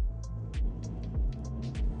screen.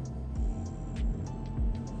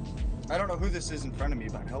 I don't know who this is in front of me,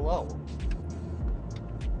 but hello.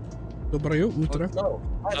 Hello.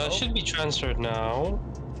 It should be transferred now.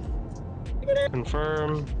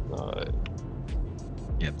 Confirm.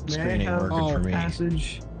 Yep, May screen I ain't have working for me.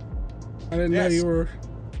 passage? I didn't know you were.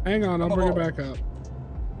 Hang on, I'll bring it back up.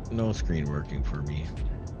 No screen working for me.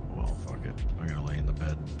 Well, fuck it. I'm gonna lay in the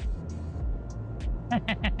bed.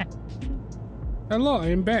 Hello,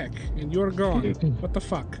 I'm back, and you're gone. What the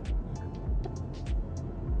fuck?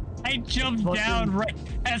 I jumped down right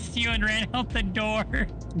past you and ran out the door.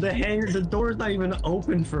 The door's not even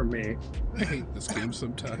open for me. I hate this game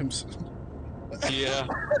sometimes. Yeah.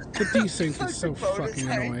 The desync is so fucking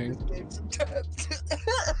annoying.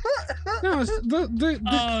 No, it's the constant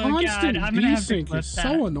God, I'm gonna have to desync clip is that.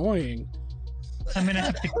 so annoying. I'm gonna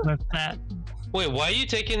have to clip that. Wait, why are you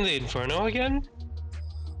taking the Inferno again?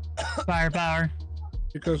 Firepower.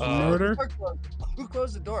 Because murder? Who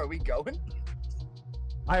closed the door? Are we going?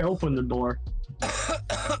 I opened the door.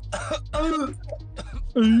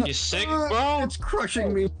 You sick, bro? It's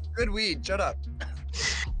crushing me. Good weed. Shut up.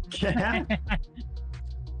 Yeah.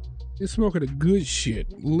 You're smoking a good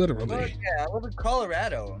shit, Look, literally. yeah, I live in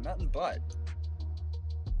Colorado. Nothing but.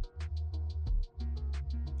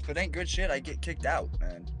 If it ain't good shit, I get kicked out,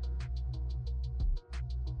 man.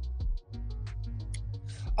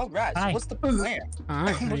 Oh, right. So Hi. what's the plan?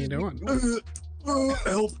 Hi, how you doing?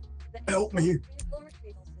 Help me.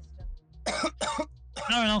 I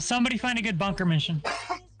don't know. Somebody find a good bunker mission.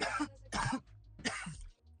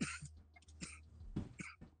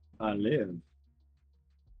 I live.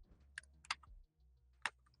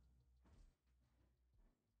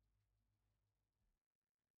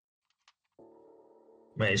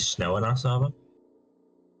 Wait, it's snowing on server?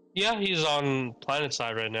 Yeah, he's on planet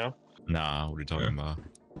side right now. Nah, what are you talking about?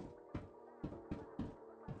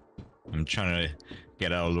 I'm trying to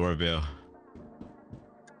get out of Lorville.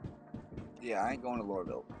 Yeah, I ain't going to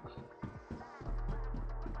Lorville.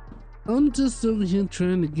 I'm just over here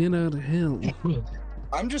trying to get out of hell.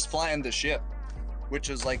 I'm just flying the ship, which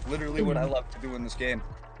is like literally what I love to do in this game,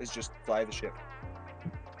 is just fly the ship.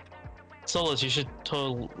 Solus, you should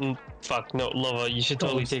totally. Fuck, no, Lova, you should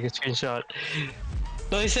totally take a screenshot.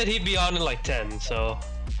 No, he said he'd be on in like 10, so.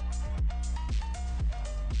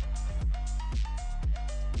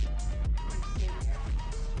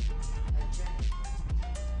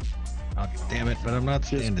 Oh, damn it, but I'm not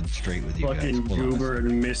standing straight with you guys. Fucking Hold on. goober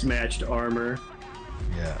and mismatched armor.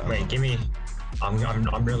 Yeah. Wait, give me.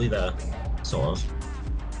 I'm really there, sort of.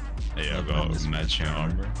 Yeah, I got matching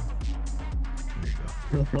armor.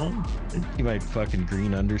 There you go. See my fucking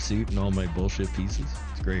green undersuit and all my bullshit pieces.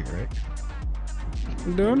 It's great, right?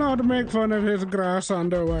 Do not make fun of his grass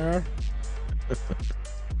underwear.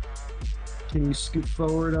 Can you scoot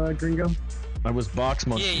forward, Gringo? I was box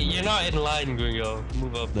monkey. Yeah, you're not in line, Gringo.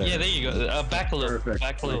 Move up. There. Yeah, there you go. Back a little. Perfect.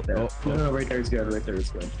 Back a Right little. there. No, right there is good. Right there is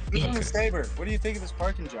good. Even Saber, what do you think of this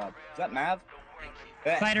parking job? Is that Mav?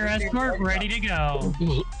 Yeah, Fighter what do you think of escort the ready to go.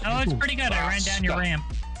 Oh, it's pretty good. I ran down your ramp.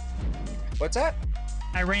 What's that?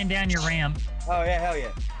 I ran down your ramp. Oh yeah, hell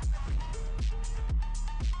yeah.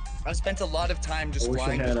 I spent a lot of time just wish I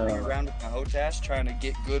flying had this thing a- around with my HOTAS trying to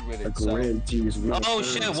get good with A it. So grid to use real Oh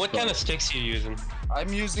curves, shit! What kind but- of sticks are you using?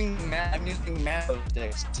 I'm using Nano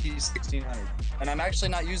sticks T1600, and I'm actually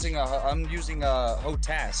not using I'm using a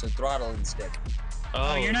HOTAS, a throttling stick.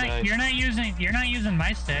 Oh, you're not nice. you're not using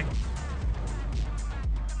my stick.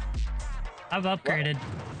 I've upgraded.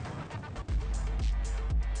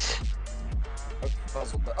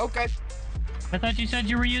 Puzzled, but okay. I thought you said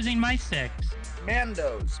you were using my sticks.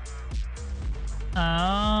 Mandos,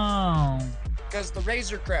 Oh. because the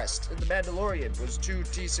Razor Crest in the Mandalorian was 2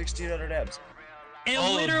 T1600Ms. It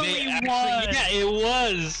Oh, literally they actually- was. Yeah, it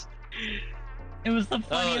was. It was the Oh,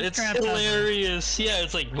 funniest it's crap ever. hilarious. Yeah,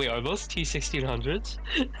 it's like, wait, are those T1600s?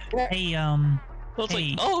 Hey, I was hey,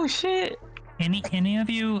 like, oh shit. any of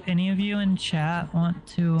you in chat want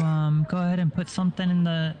to go ahead and put something in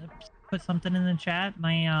the chat?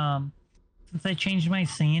 My since I changed my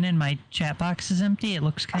scene and my chat box is empty, it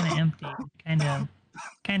looks kind of empty,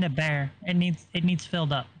 kind of bare. It needs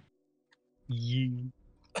filled up. You.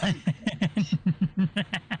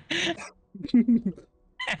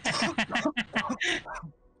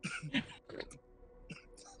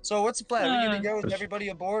 So what's the plan? Are we gonna go with everybody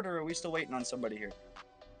aboard, or are we still waiting on somebody here?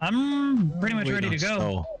 I'm pretty much ready to go.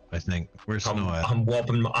 Snow, I think. Where's Snow at? I'm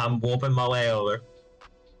warping my way over.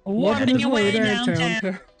 Warping your way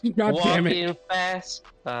downtown. God damn it. Walking fast.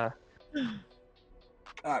 All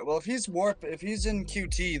right. Well, if he's in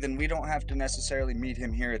QT, then we don't have to necessarily meet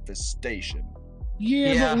him here at the station.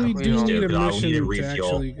 Yeah, Yeah, but we we do don't. need a But I'll mission need a to refuel.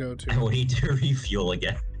 actually go I will to. need to refuel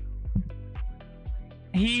again.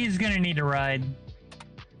 He's gonna need a ride.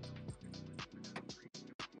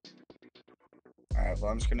 All right.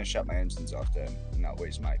 Well, I'm just gonna shut my engines off then, and not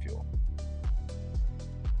waste my fuel.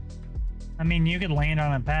 I mean, you could land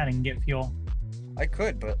on a pad and get fuel. I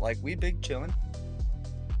could, but like we big chillin'.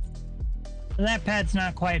 That pad's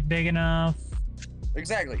not quite big enough.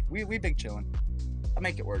 Exactly. We big chillin'. I'll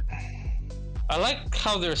make it work. I like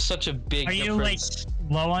how there's such a big Are you like difference.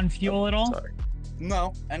 low on fuel at all? Sorry.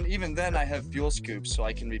 No, and even then I have fuel scoops, so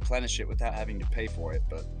I can replenish it without having to pay for it.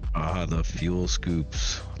 But Ah, the fuel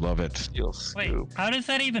scoops. Love it. Steel Wait, scoop. how does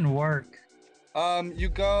that even work? you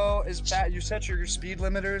go as fast. You set your speed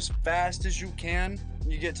limiter as fast as you can.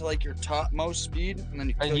 You get to like your topmost speed, and then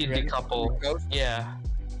you And kill you your engine decouple. and it goes. Yeah.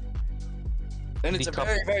 And it's a Decouple.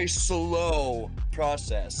 very, very slow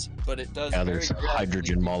process, but it does. Yeah, very there's gradually.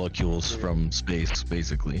 hydrogen molecules from space,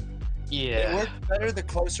 basically. It Yeah. works better the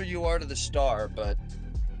closer you are to the star, but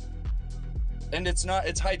and it's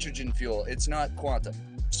hydrogen fuel. It's not quantum.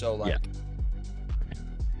 So like,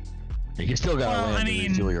 You still gotta Well, land I to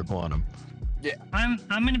mean- refuel your quantum. I'm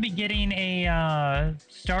gonna be getting a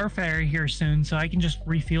Starfare here soon, so I can just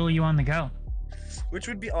refuel you on the go. which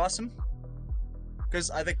would be awesome. Because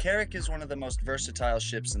the Carrack is one of the most versatile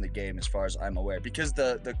ships in the game, as far as I'm aware. Because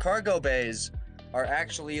the cargo bays are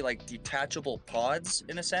actually like detachable pods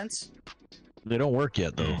in a sense. They don't work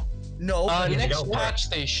yet, though. No, but Next don't work. patch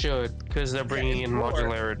they should, because they're bringing in lore.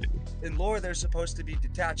 modularity. in lore they're supposed to be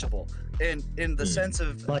detachable. And in the sense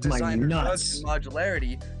of Like my design nuts. and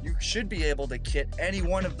modularity, you should be able to kit any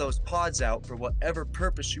one of those pods out for whatever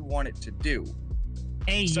purpose you want it to do.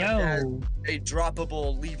 Hey Such as yo, a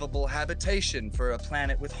droppable, leavable habitation for a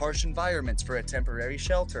planet with harsh environments for a temporary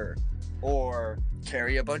shelter, or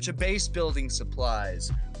carry a bunch of base building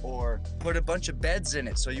supplies, or put a bunch of beds in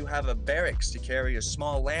it so you have a barracks to carry a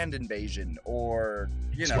small land invasion, or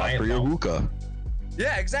you know. Right. For your hookah.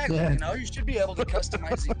 Yeah, exactly. Yeah. You know, you should be able to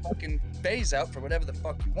customize the fucking bays out for whatever the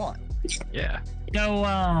fuck you want. Yeah. so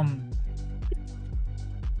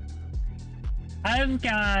I've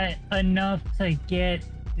got enough to get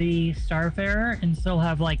the Starfarer and still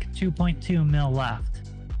have like 2.2 mil left.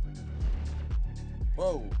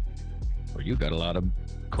 Whoa. Well, you got a lot of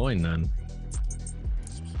coin then.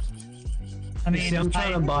 I See, mean, I'm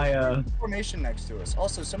trying to buy a. Formation next to us.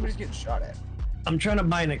 Also, somebody's getting shot at. I'm trying to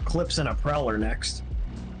buy an Eclipse and a Prowler next.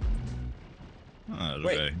 Oh,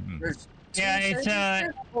 Wait, okay. there's Yeah, two it's,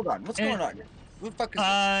 saviors? Hold on, what's going on here? Who the fuck is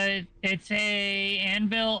this? It's a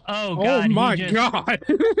anvil. Oh Oh god, my he just, god.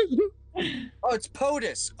 Oh, it's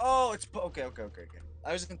POTUS. Oh, it's okay.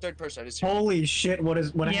 I was in third person. I just heard. Holy shit! What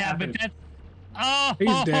Yeah, happened? but that's. Oh,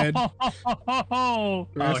 He's dead. Oh,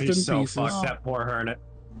 Rest he's in so pieces. fucked. That poor hermit.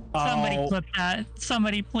 Somebody Oh, clip that.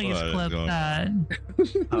 Somebody please What is clip going that.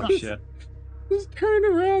 oh shit. Just turn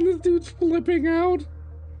around, this dude's flipping out.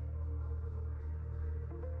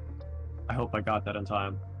 I hope I got that in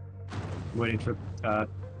time. Waiting for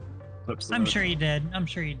clips. to I'm load. sure he did. I'm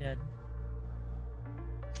sure he did.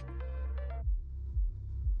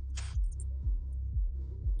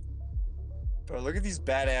 Bro, look at these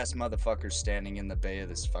badass motherfuckers standing in the bay of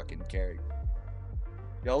this fucking carry.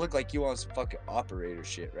 Y'all look like you on some fucking operator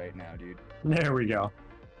shit right now, dude. There we go.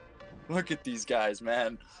 Look at these guys,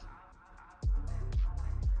 man.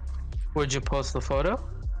 Would you post the photo?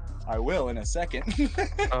 I will in a second.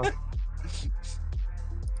 Oh.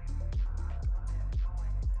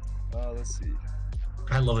 Let's see.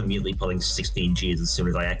 I love immediately pulling 16 Gs as soon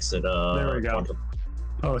as I exit. There we go. Quantum.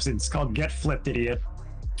 Oh, so it's called Get Flipped, idiot.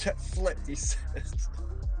 Get flipped, he says.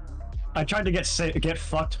 I tried to get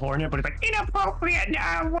fucked Hornet, but it's like inappropriate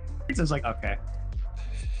now. It's like okay.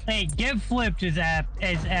 Hey, get flipped is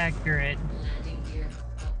accurate.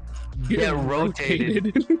 Get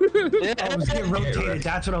rotated. I was getting rotated.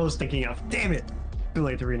 That's what I was thinking of. Damn it. Too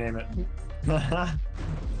late to rename it.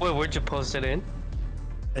 Wait, where'd you post it in?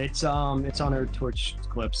 It's on our Twitch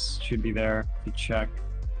clips. Should be there. If you check.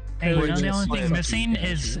 Hey, you know the only thing missing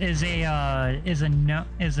is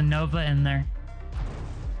a Nova in there.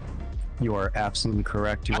 You are absolutely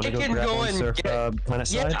correct. Do you want to can grab go one, and surf get. planet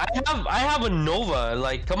side? Yeah, I have a Nova.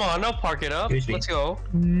 Like, come on, I'll park it up. Let's go.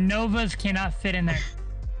 Novas cannot fit in there.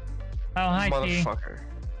 Oh, hi, T. Motherfucker.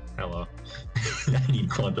 Hello. I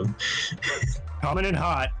need quantum. Coming in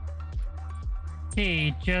hot.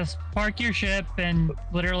 T, just park your ship and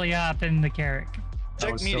literally hop in the Carrack.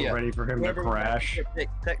 I was so ready for him to crash.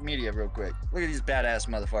 Check media real quick. Look at these badass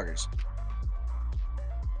motherfuckers.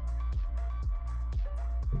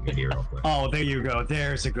 Media real quick. Oh, there you go.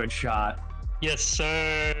 There's a good shot. Yes,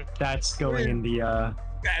 sir. That's going in the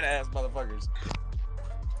Badass motherfuckers.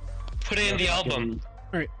 Put it in the album.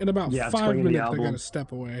 All right, in about 5 minutes, I gotta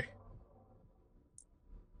step away.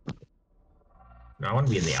 No, I want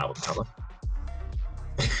to be in the album cover.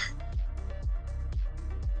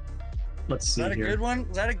 Let's see. Is that a good one?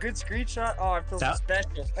 Was that a good screenshot? Oh, I feel so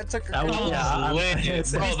special. I took a That was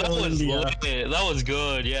lit. Bro, that was lit. That was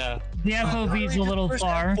good, yeah. The FOV's a little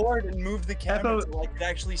far. Forward and move the camera to like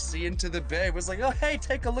actually see into the bay. It was like, oh hey,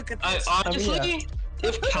 take a look at this. Honestly,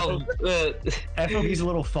 FOV's a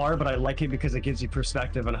little far, but I like it because it gives you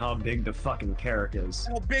perspective on how big the fucking Carrack is.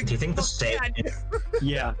 How big? Do you think the Saber?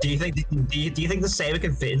 Yeah. Do you think the Saber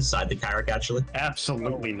can fit inside the Carrack actually?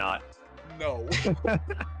 Absolutely not. No.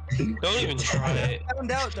 Don't even try it. I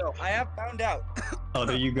found out though. I have found out. Oh,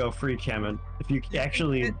 there you go, free Cameron. If you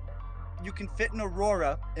actually, you can fit an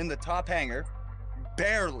Aurora in the top hangar,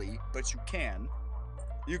 barely, but you can.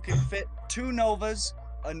 You can fit 2 Novas,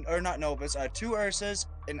 or not Novas, 2 Ursas,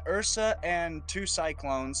 an Ursa and 2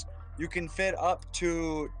 Cyclones. You can fit up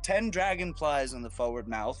to 10 Dragonflies in the forward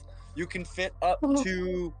mouth. You can fit up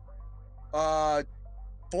to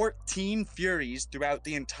 14 Furies throughout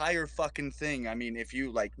the entire fucking thing. I mean, if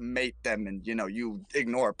you like mate them and you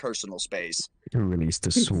ignore personal space. Release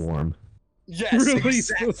the swarm. Yes, Release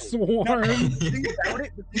exactly. the swarm. No, the thing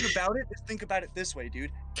about it is think about it this way, dude.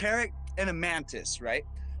 Carrack and a Mantis, right?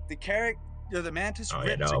 The Carrack, the Mantis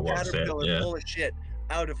rips a caterpillar full of shit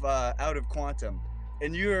out of Quantum,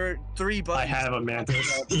 and you're 3 buttons. I have a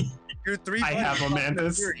Mantis. You're 3 I buttons. have a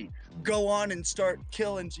Mantis. Fury. Go on and start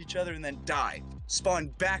killing each other and then die. Spawn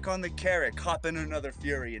back on the Carrack, hop in another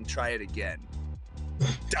Fury and try it again.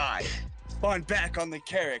 Die. Spawn back on the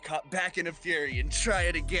Carrack, hop back in a Fury and try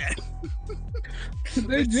it again.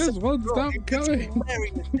 They just won't stop coming.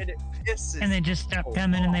 And it pisses. And they just stop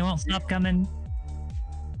coming and they won't stop coming.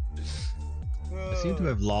 I seem to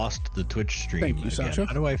have lost the Twitch stream. Thank you, again. Sasha.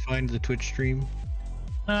 How do I find the Twitch stream?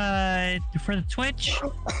 For the Twitch,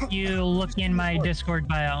 you look in my Discord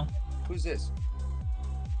bio. Who's this?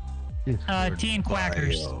 T and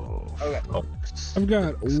Quackers. Okay. Oh. I've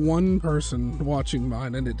got 1 person watching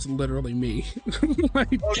mine, and it's literally me.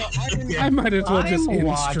 Like, I might as well just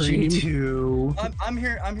end stream. Too. I'm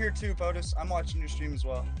here too, POTUS. I'm watching your stream as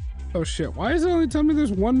well. Oh shit! Why is it only telling me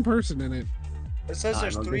there's 1 person in it? It says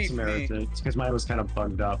there's 3 for me. It's because mine was kind of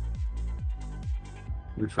bugged up.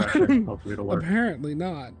 Refresh it. Hopefully it'll work. Apparently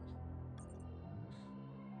not.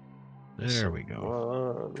 There we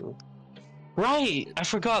go. Right, I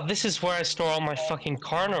forgot. This is where I store all my fucking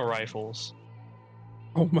Carno rifles.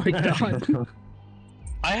 Oh my god.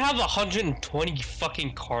 I have 120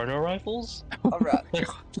 fucking Carno rifles. All right.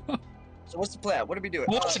 So what's the plan? What are we doing?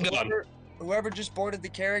 What's the gun? Whoever just boarded the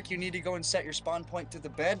Carrack, you need to go and set your spawn point to the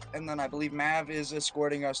bed, and then I believe Mav is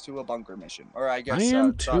escorting us to a bunker mission. Or I guess I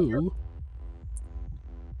am too.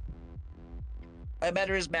 I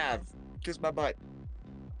better is Mav. Kiss my butt.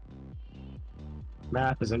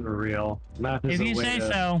 Math isn't real. Math is If you say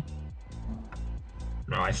so.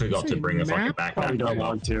 No, I forgot to bring a fucking backpack. Probably don't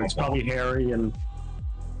want to. It's probably hairy and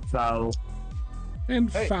foul. And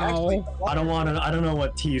Hey, foul. actually, I don't want to. I don't know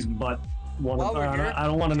what T's butt. I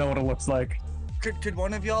don't want to know what it looks like. Could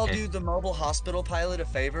one of y'all do the mobile hospital pilot a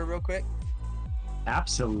favor real quick?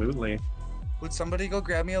 Absolutely. Would somebody go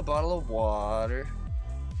grab me a bottle of water?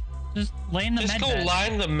 Just lay in the Just med go bed.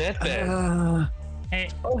 line the med bed. Hey,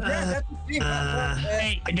 Oh yeah, that's the thing.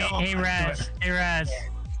 hey, Raz. Hey, Raz.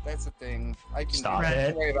 That's the thing. I can Stop do that. it.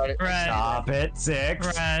 Don't worry about it. Raz. Stop it, Six.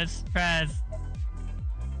 Raz.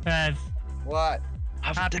 What?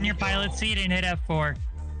 Hop in your pilot seat and hit F4.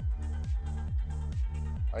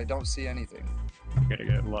 I don't see anything. Gotta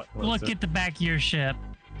get Look at the back of your ship.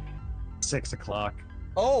 6 o'clock.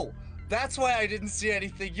 Oh, that's why I didn't see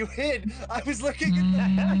anything. You hid. I was looking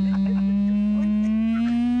at that.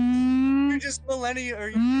 You just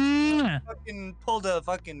fucking pulled a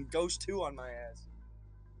fucking Ghost 2 on my ass.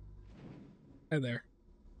 Hi there.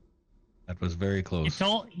 That was very close.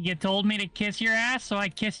 You told me to kiss your ass, so I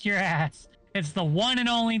kissed your ass. It's the one and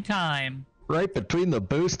only time. Right between the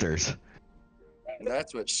boosters.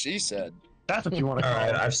 That's what she said. That's what you want to call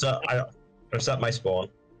Alright, it. I've set my spawn.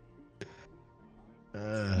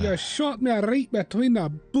 You shot me right between the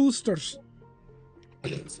boosters.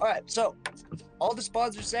 Alright, so all the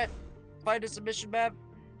spawns are set. Find a submission map.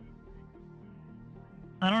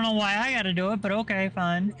 I don't know why I gotta do it, but okay,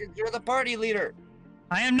 fine. Because you're the party leader.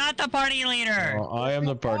 I am not the party leader. Oh, I am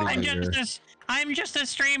the party leader. I'm just a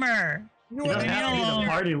streamer. You don't have to be the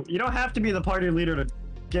party. You don't have to be the party leader to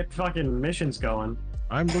get fucking missions going.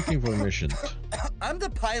 I'm looking for missions. I'm the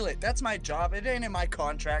pilot. That's my job. It ain't in my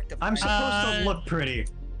contract. I'm supposed to look pretty.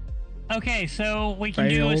 Okay, so we can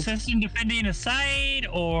do Failed. assistant defending a site,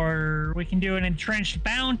 or we can do an entrenched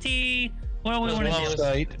bounty. What do we want to do?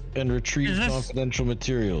 Site and retrieve Is this- confidential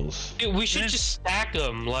materials. Dude, we should just stack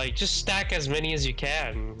them. Like, just stack as many as you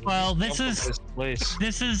can. Well, this Jump is on this place.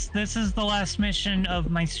 this is the last mission of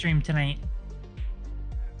my stream tonight.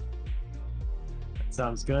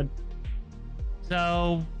 Sounds good.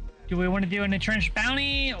 So, do we want to do an entrenched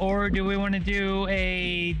bounty, or do we want to do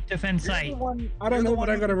a defense site? I don't know, but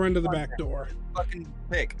I gotta run to the back door. Fucking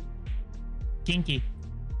pick. Kinky.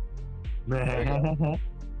 All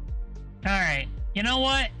right. You know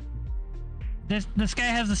what? This guy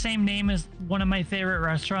has the same name as one of my favorite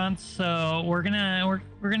restaurants, so we're gonna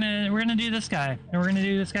do this guy, and we're gonna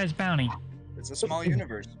do this guy's bounty. It's a small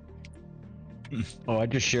universe. Oh, I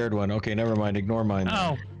just shared one. Okay, never mind. Ignore mine.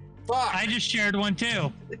 Oh, Fuck. I just shared one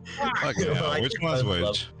too. Okay, which one's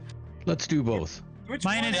which? Let's do both. Which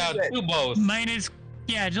Mine one is- Yeah, do both. Mine is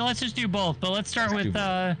let's just do both, but let's start with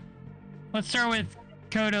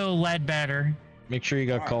Kodo Ledbetter. Make sure you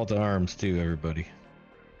got call to arms too, everybody.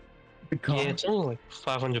 Yeah, it's only like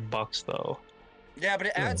 $500 though. Yeah, but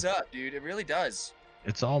it adds up, dude. It really does.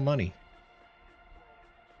 It's all money.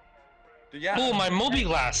 But yeah. Oh, my Moby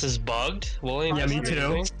Glass is bugged. William, Yeah, me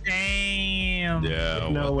too. Damn. Yeah,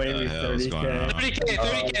 No what way the we hell's 30K. going on?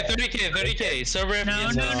 30K. Server No,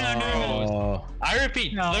 FPS. no. Oh, I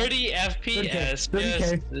repeat, No. 30 FPS.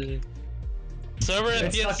 30K. Server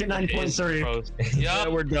It's FPS. fucking 9.3. is frozen. yeah,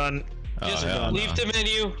 Yup. we're done. Just hell leave no. the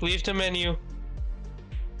menu. Leave the menu.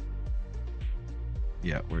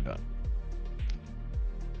 Yeah, we're done.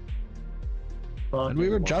 Fucking And we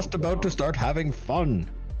were just about to start having fun.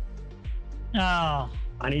 Oh,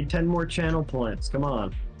 I need 10 more channel points. Come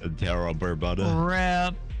on. A terrible butter.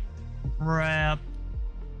 rep.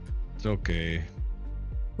 It's okay.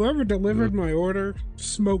 Whoever delivered my order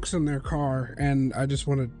smokes in their car, and I just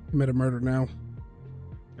want to commit a murder now.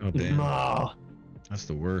 Oh damn, Oh, that's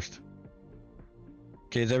the worst.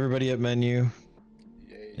 Okay, is everybody at menu?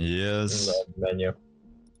 Yay. Yes. Menu.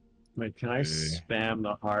 wait, can I Okay. spam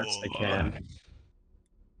the hearts? I can.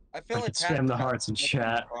 I feel I could attacked spam the by hearts in this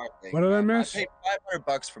chat. car thing, What did I man. miss? I paid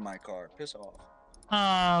 $500 for my car. Piss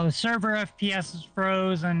off. Server FPS is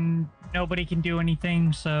froze and nobody can do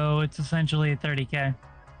anything, so it's essentially a 30K.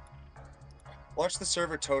 Watch the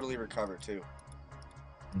server totally recover too.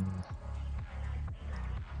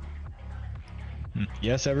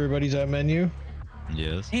 Yes, everybody's at menu.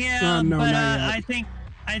 Yes. Yeah, No, but not yet.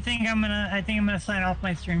 I think I'm gonna sign off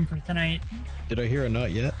my stream for tonight. Did I hear a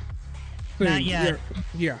not yet? Not yet.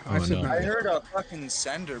 Yeah, I Oh, said no. not I yet. heard a fucking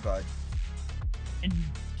sender, bud.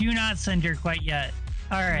 Do not send her quite yet.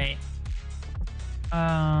 All right.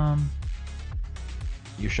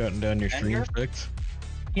 You shutting down your stream, Anger? Fix?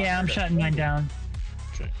 Yeah, I'm shutting mine down.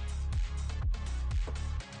 Okay.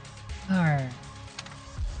 All right.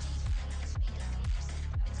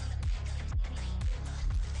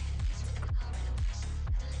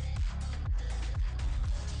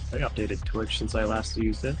 I updated Twitch since I last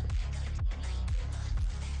used it.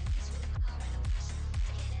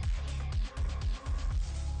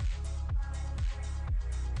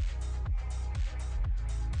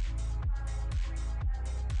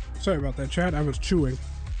 Sorry about that, chat. I was chewing.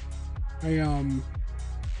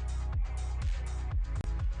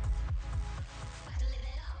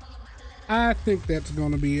 I think that's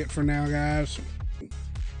gonna be it for now, guys.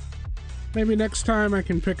 Maybe next time I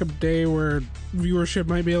can pick a day where viewership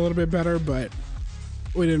might be a little bit better, but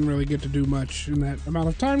we didn't really get to do much in that amount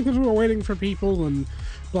of time because we were waiting for people and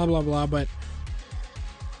blah blah blah. But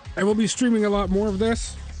I will be streaming a lot more of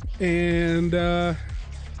this, and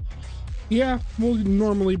yeah, we'll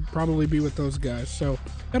normally probably be with those guys, so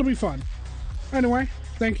that'll be fun. Anyway,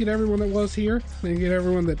 thank you to everyone that was here. Thank you to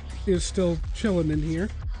everyone that is still chilling in here,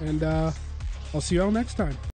 and I'll see you all next time.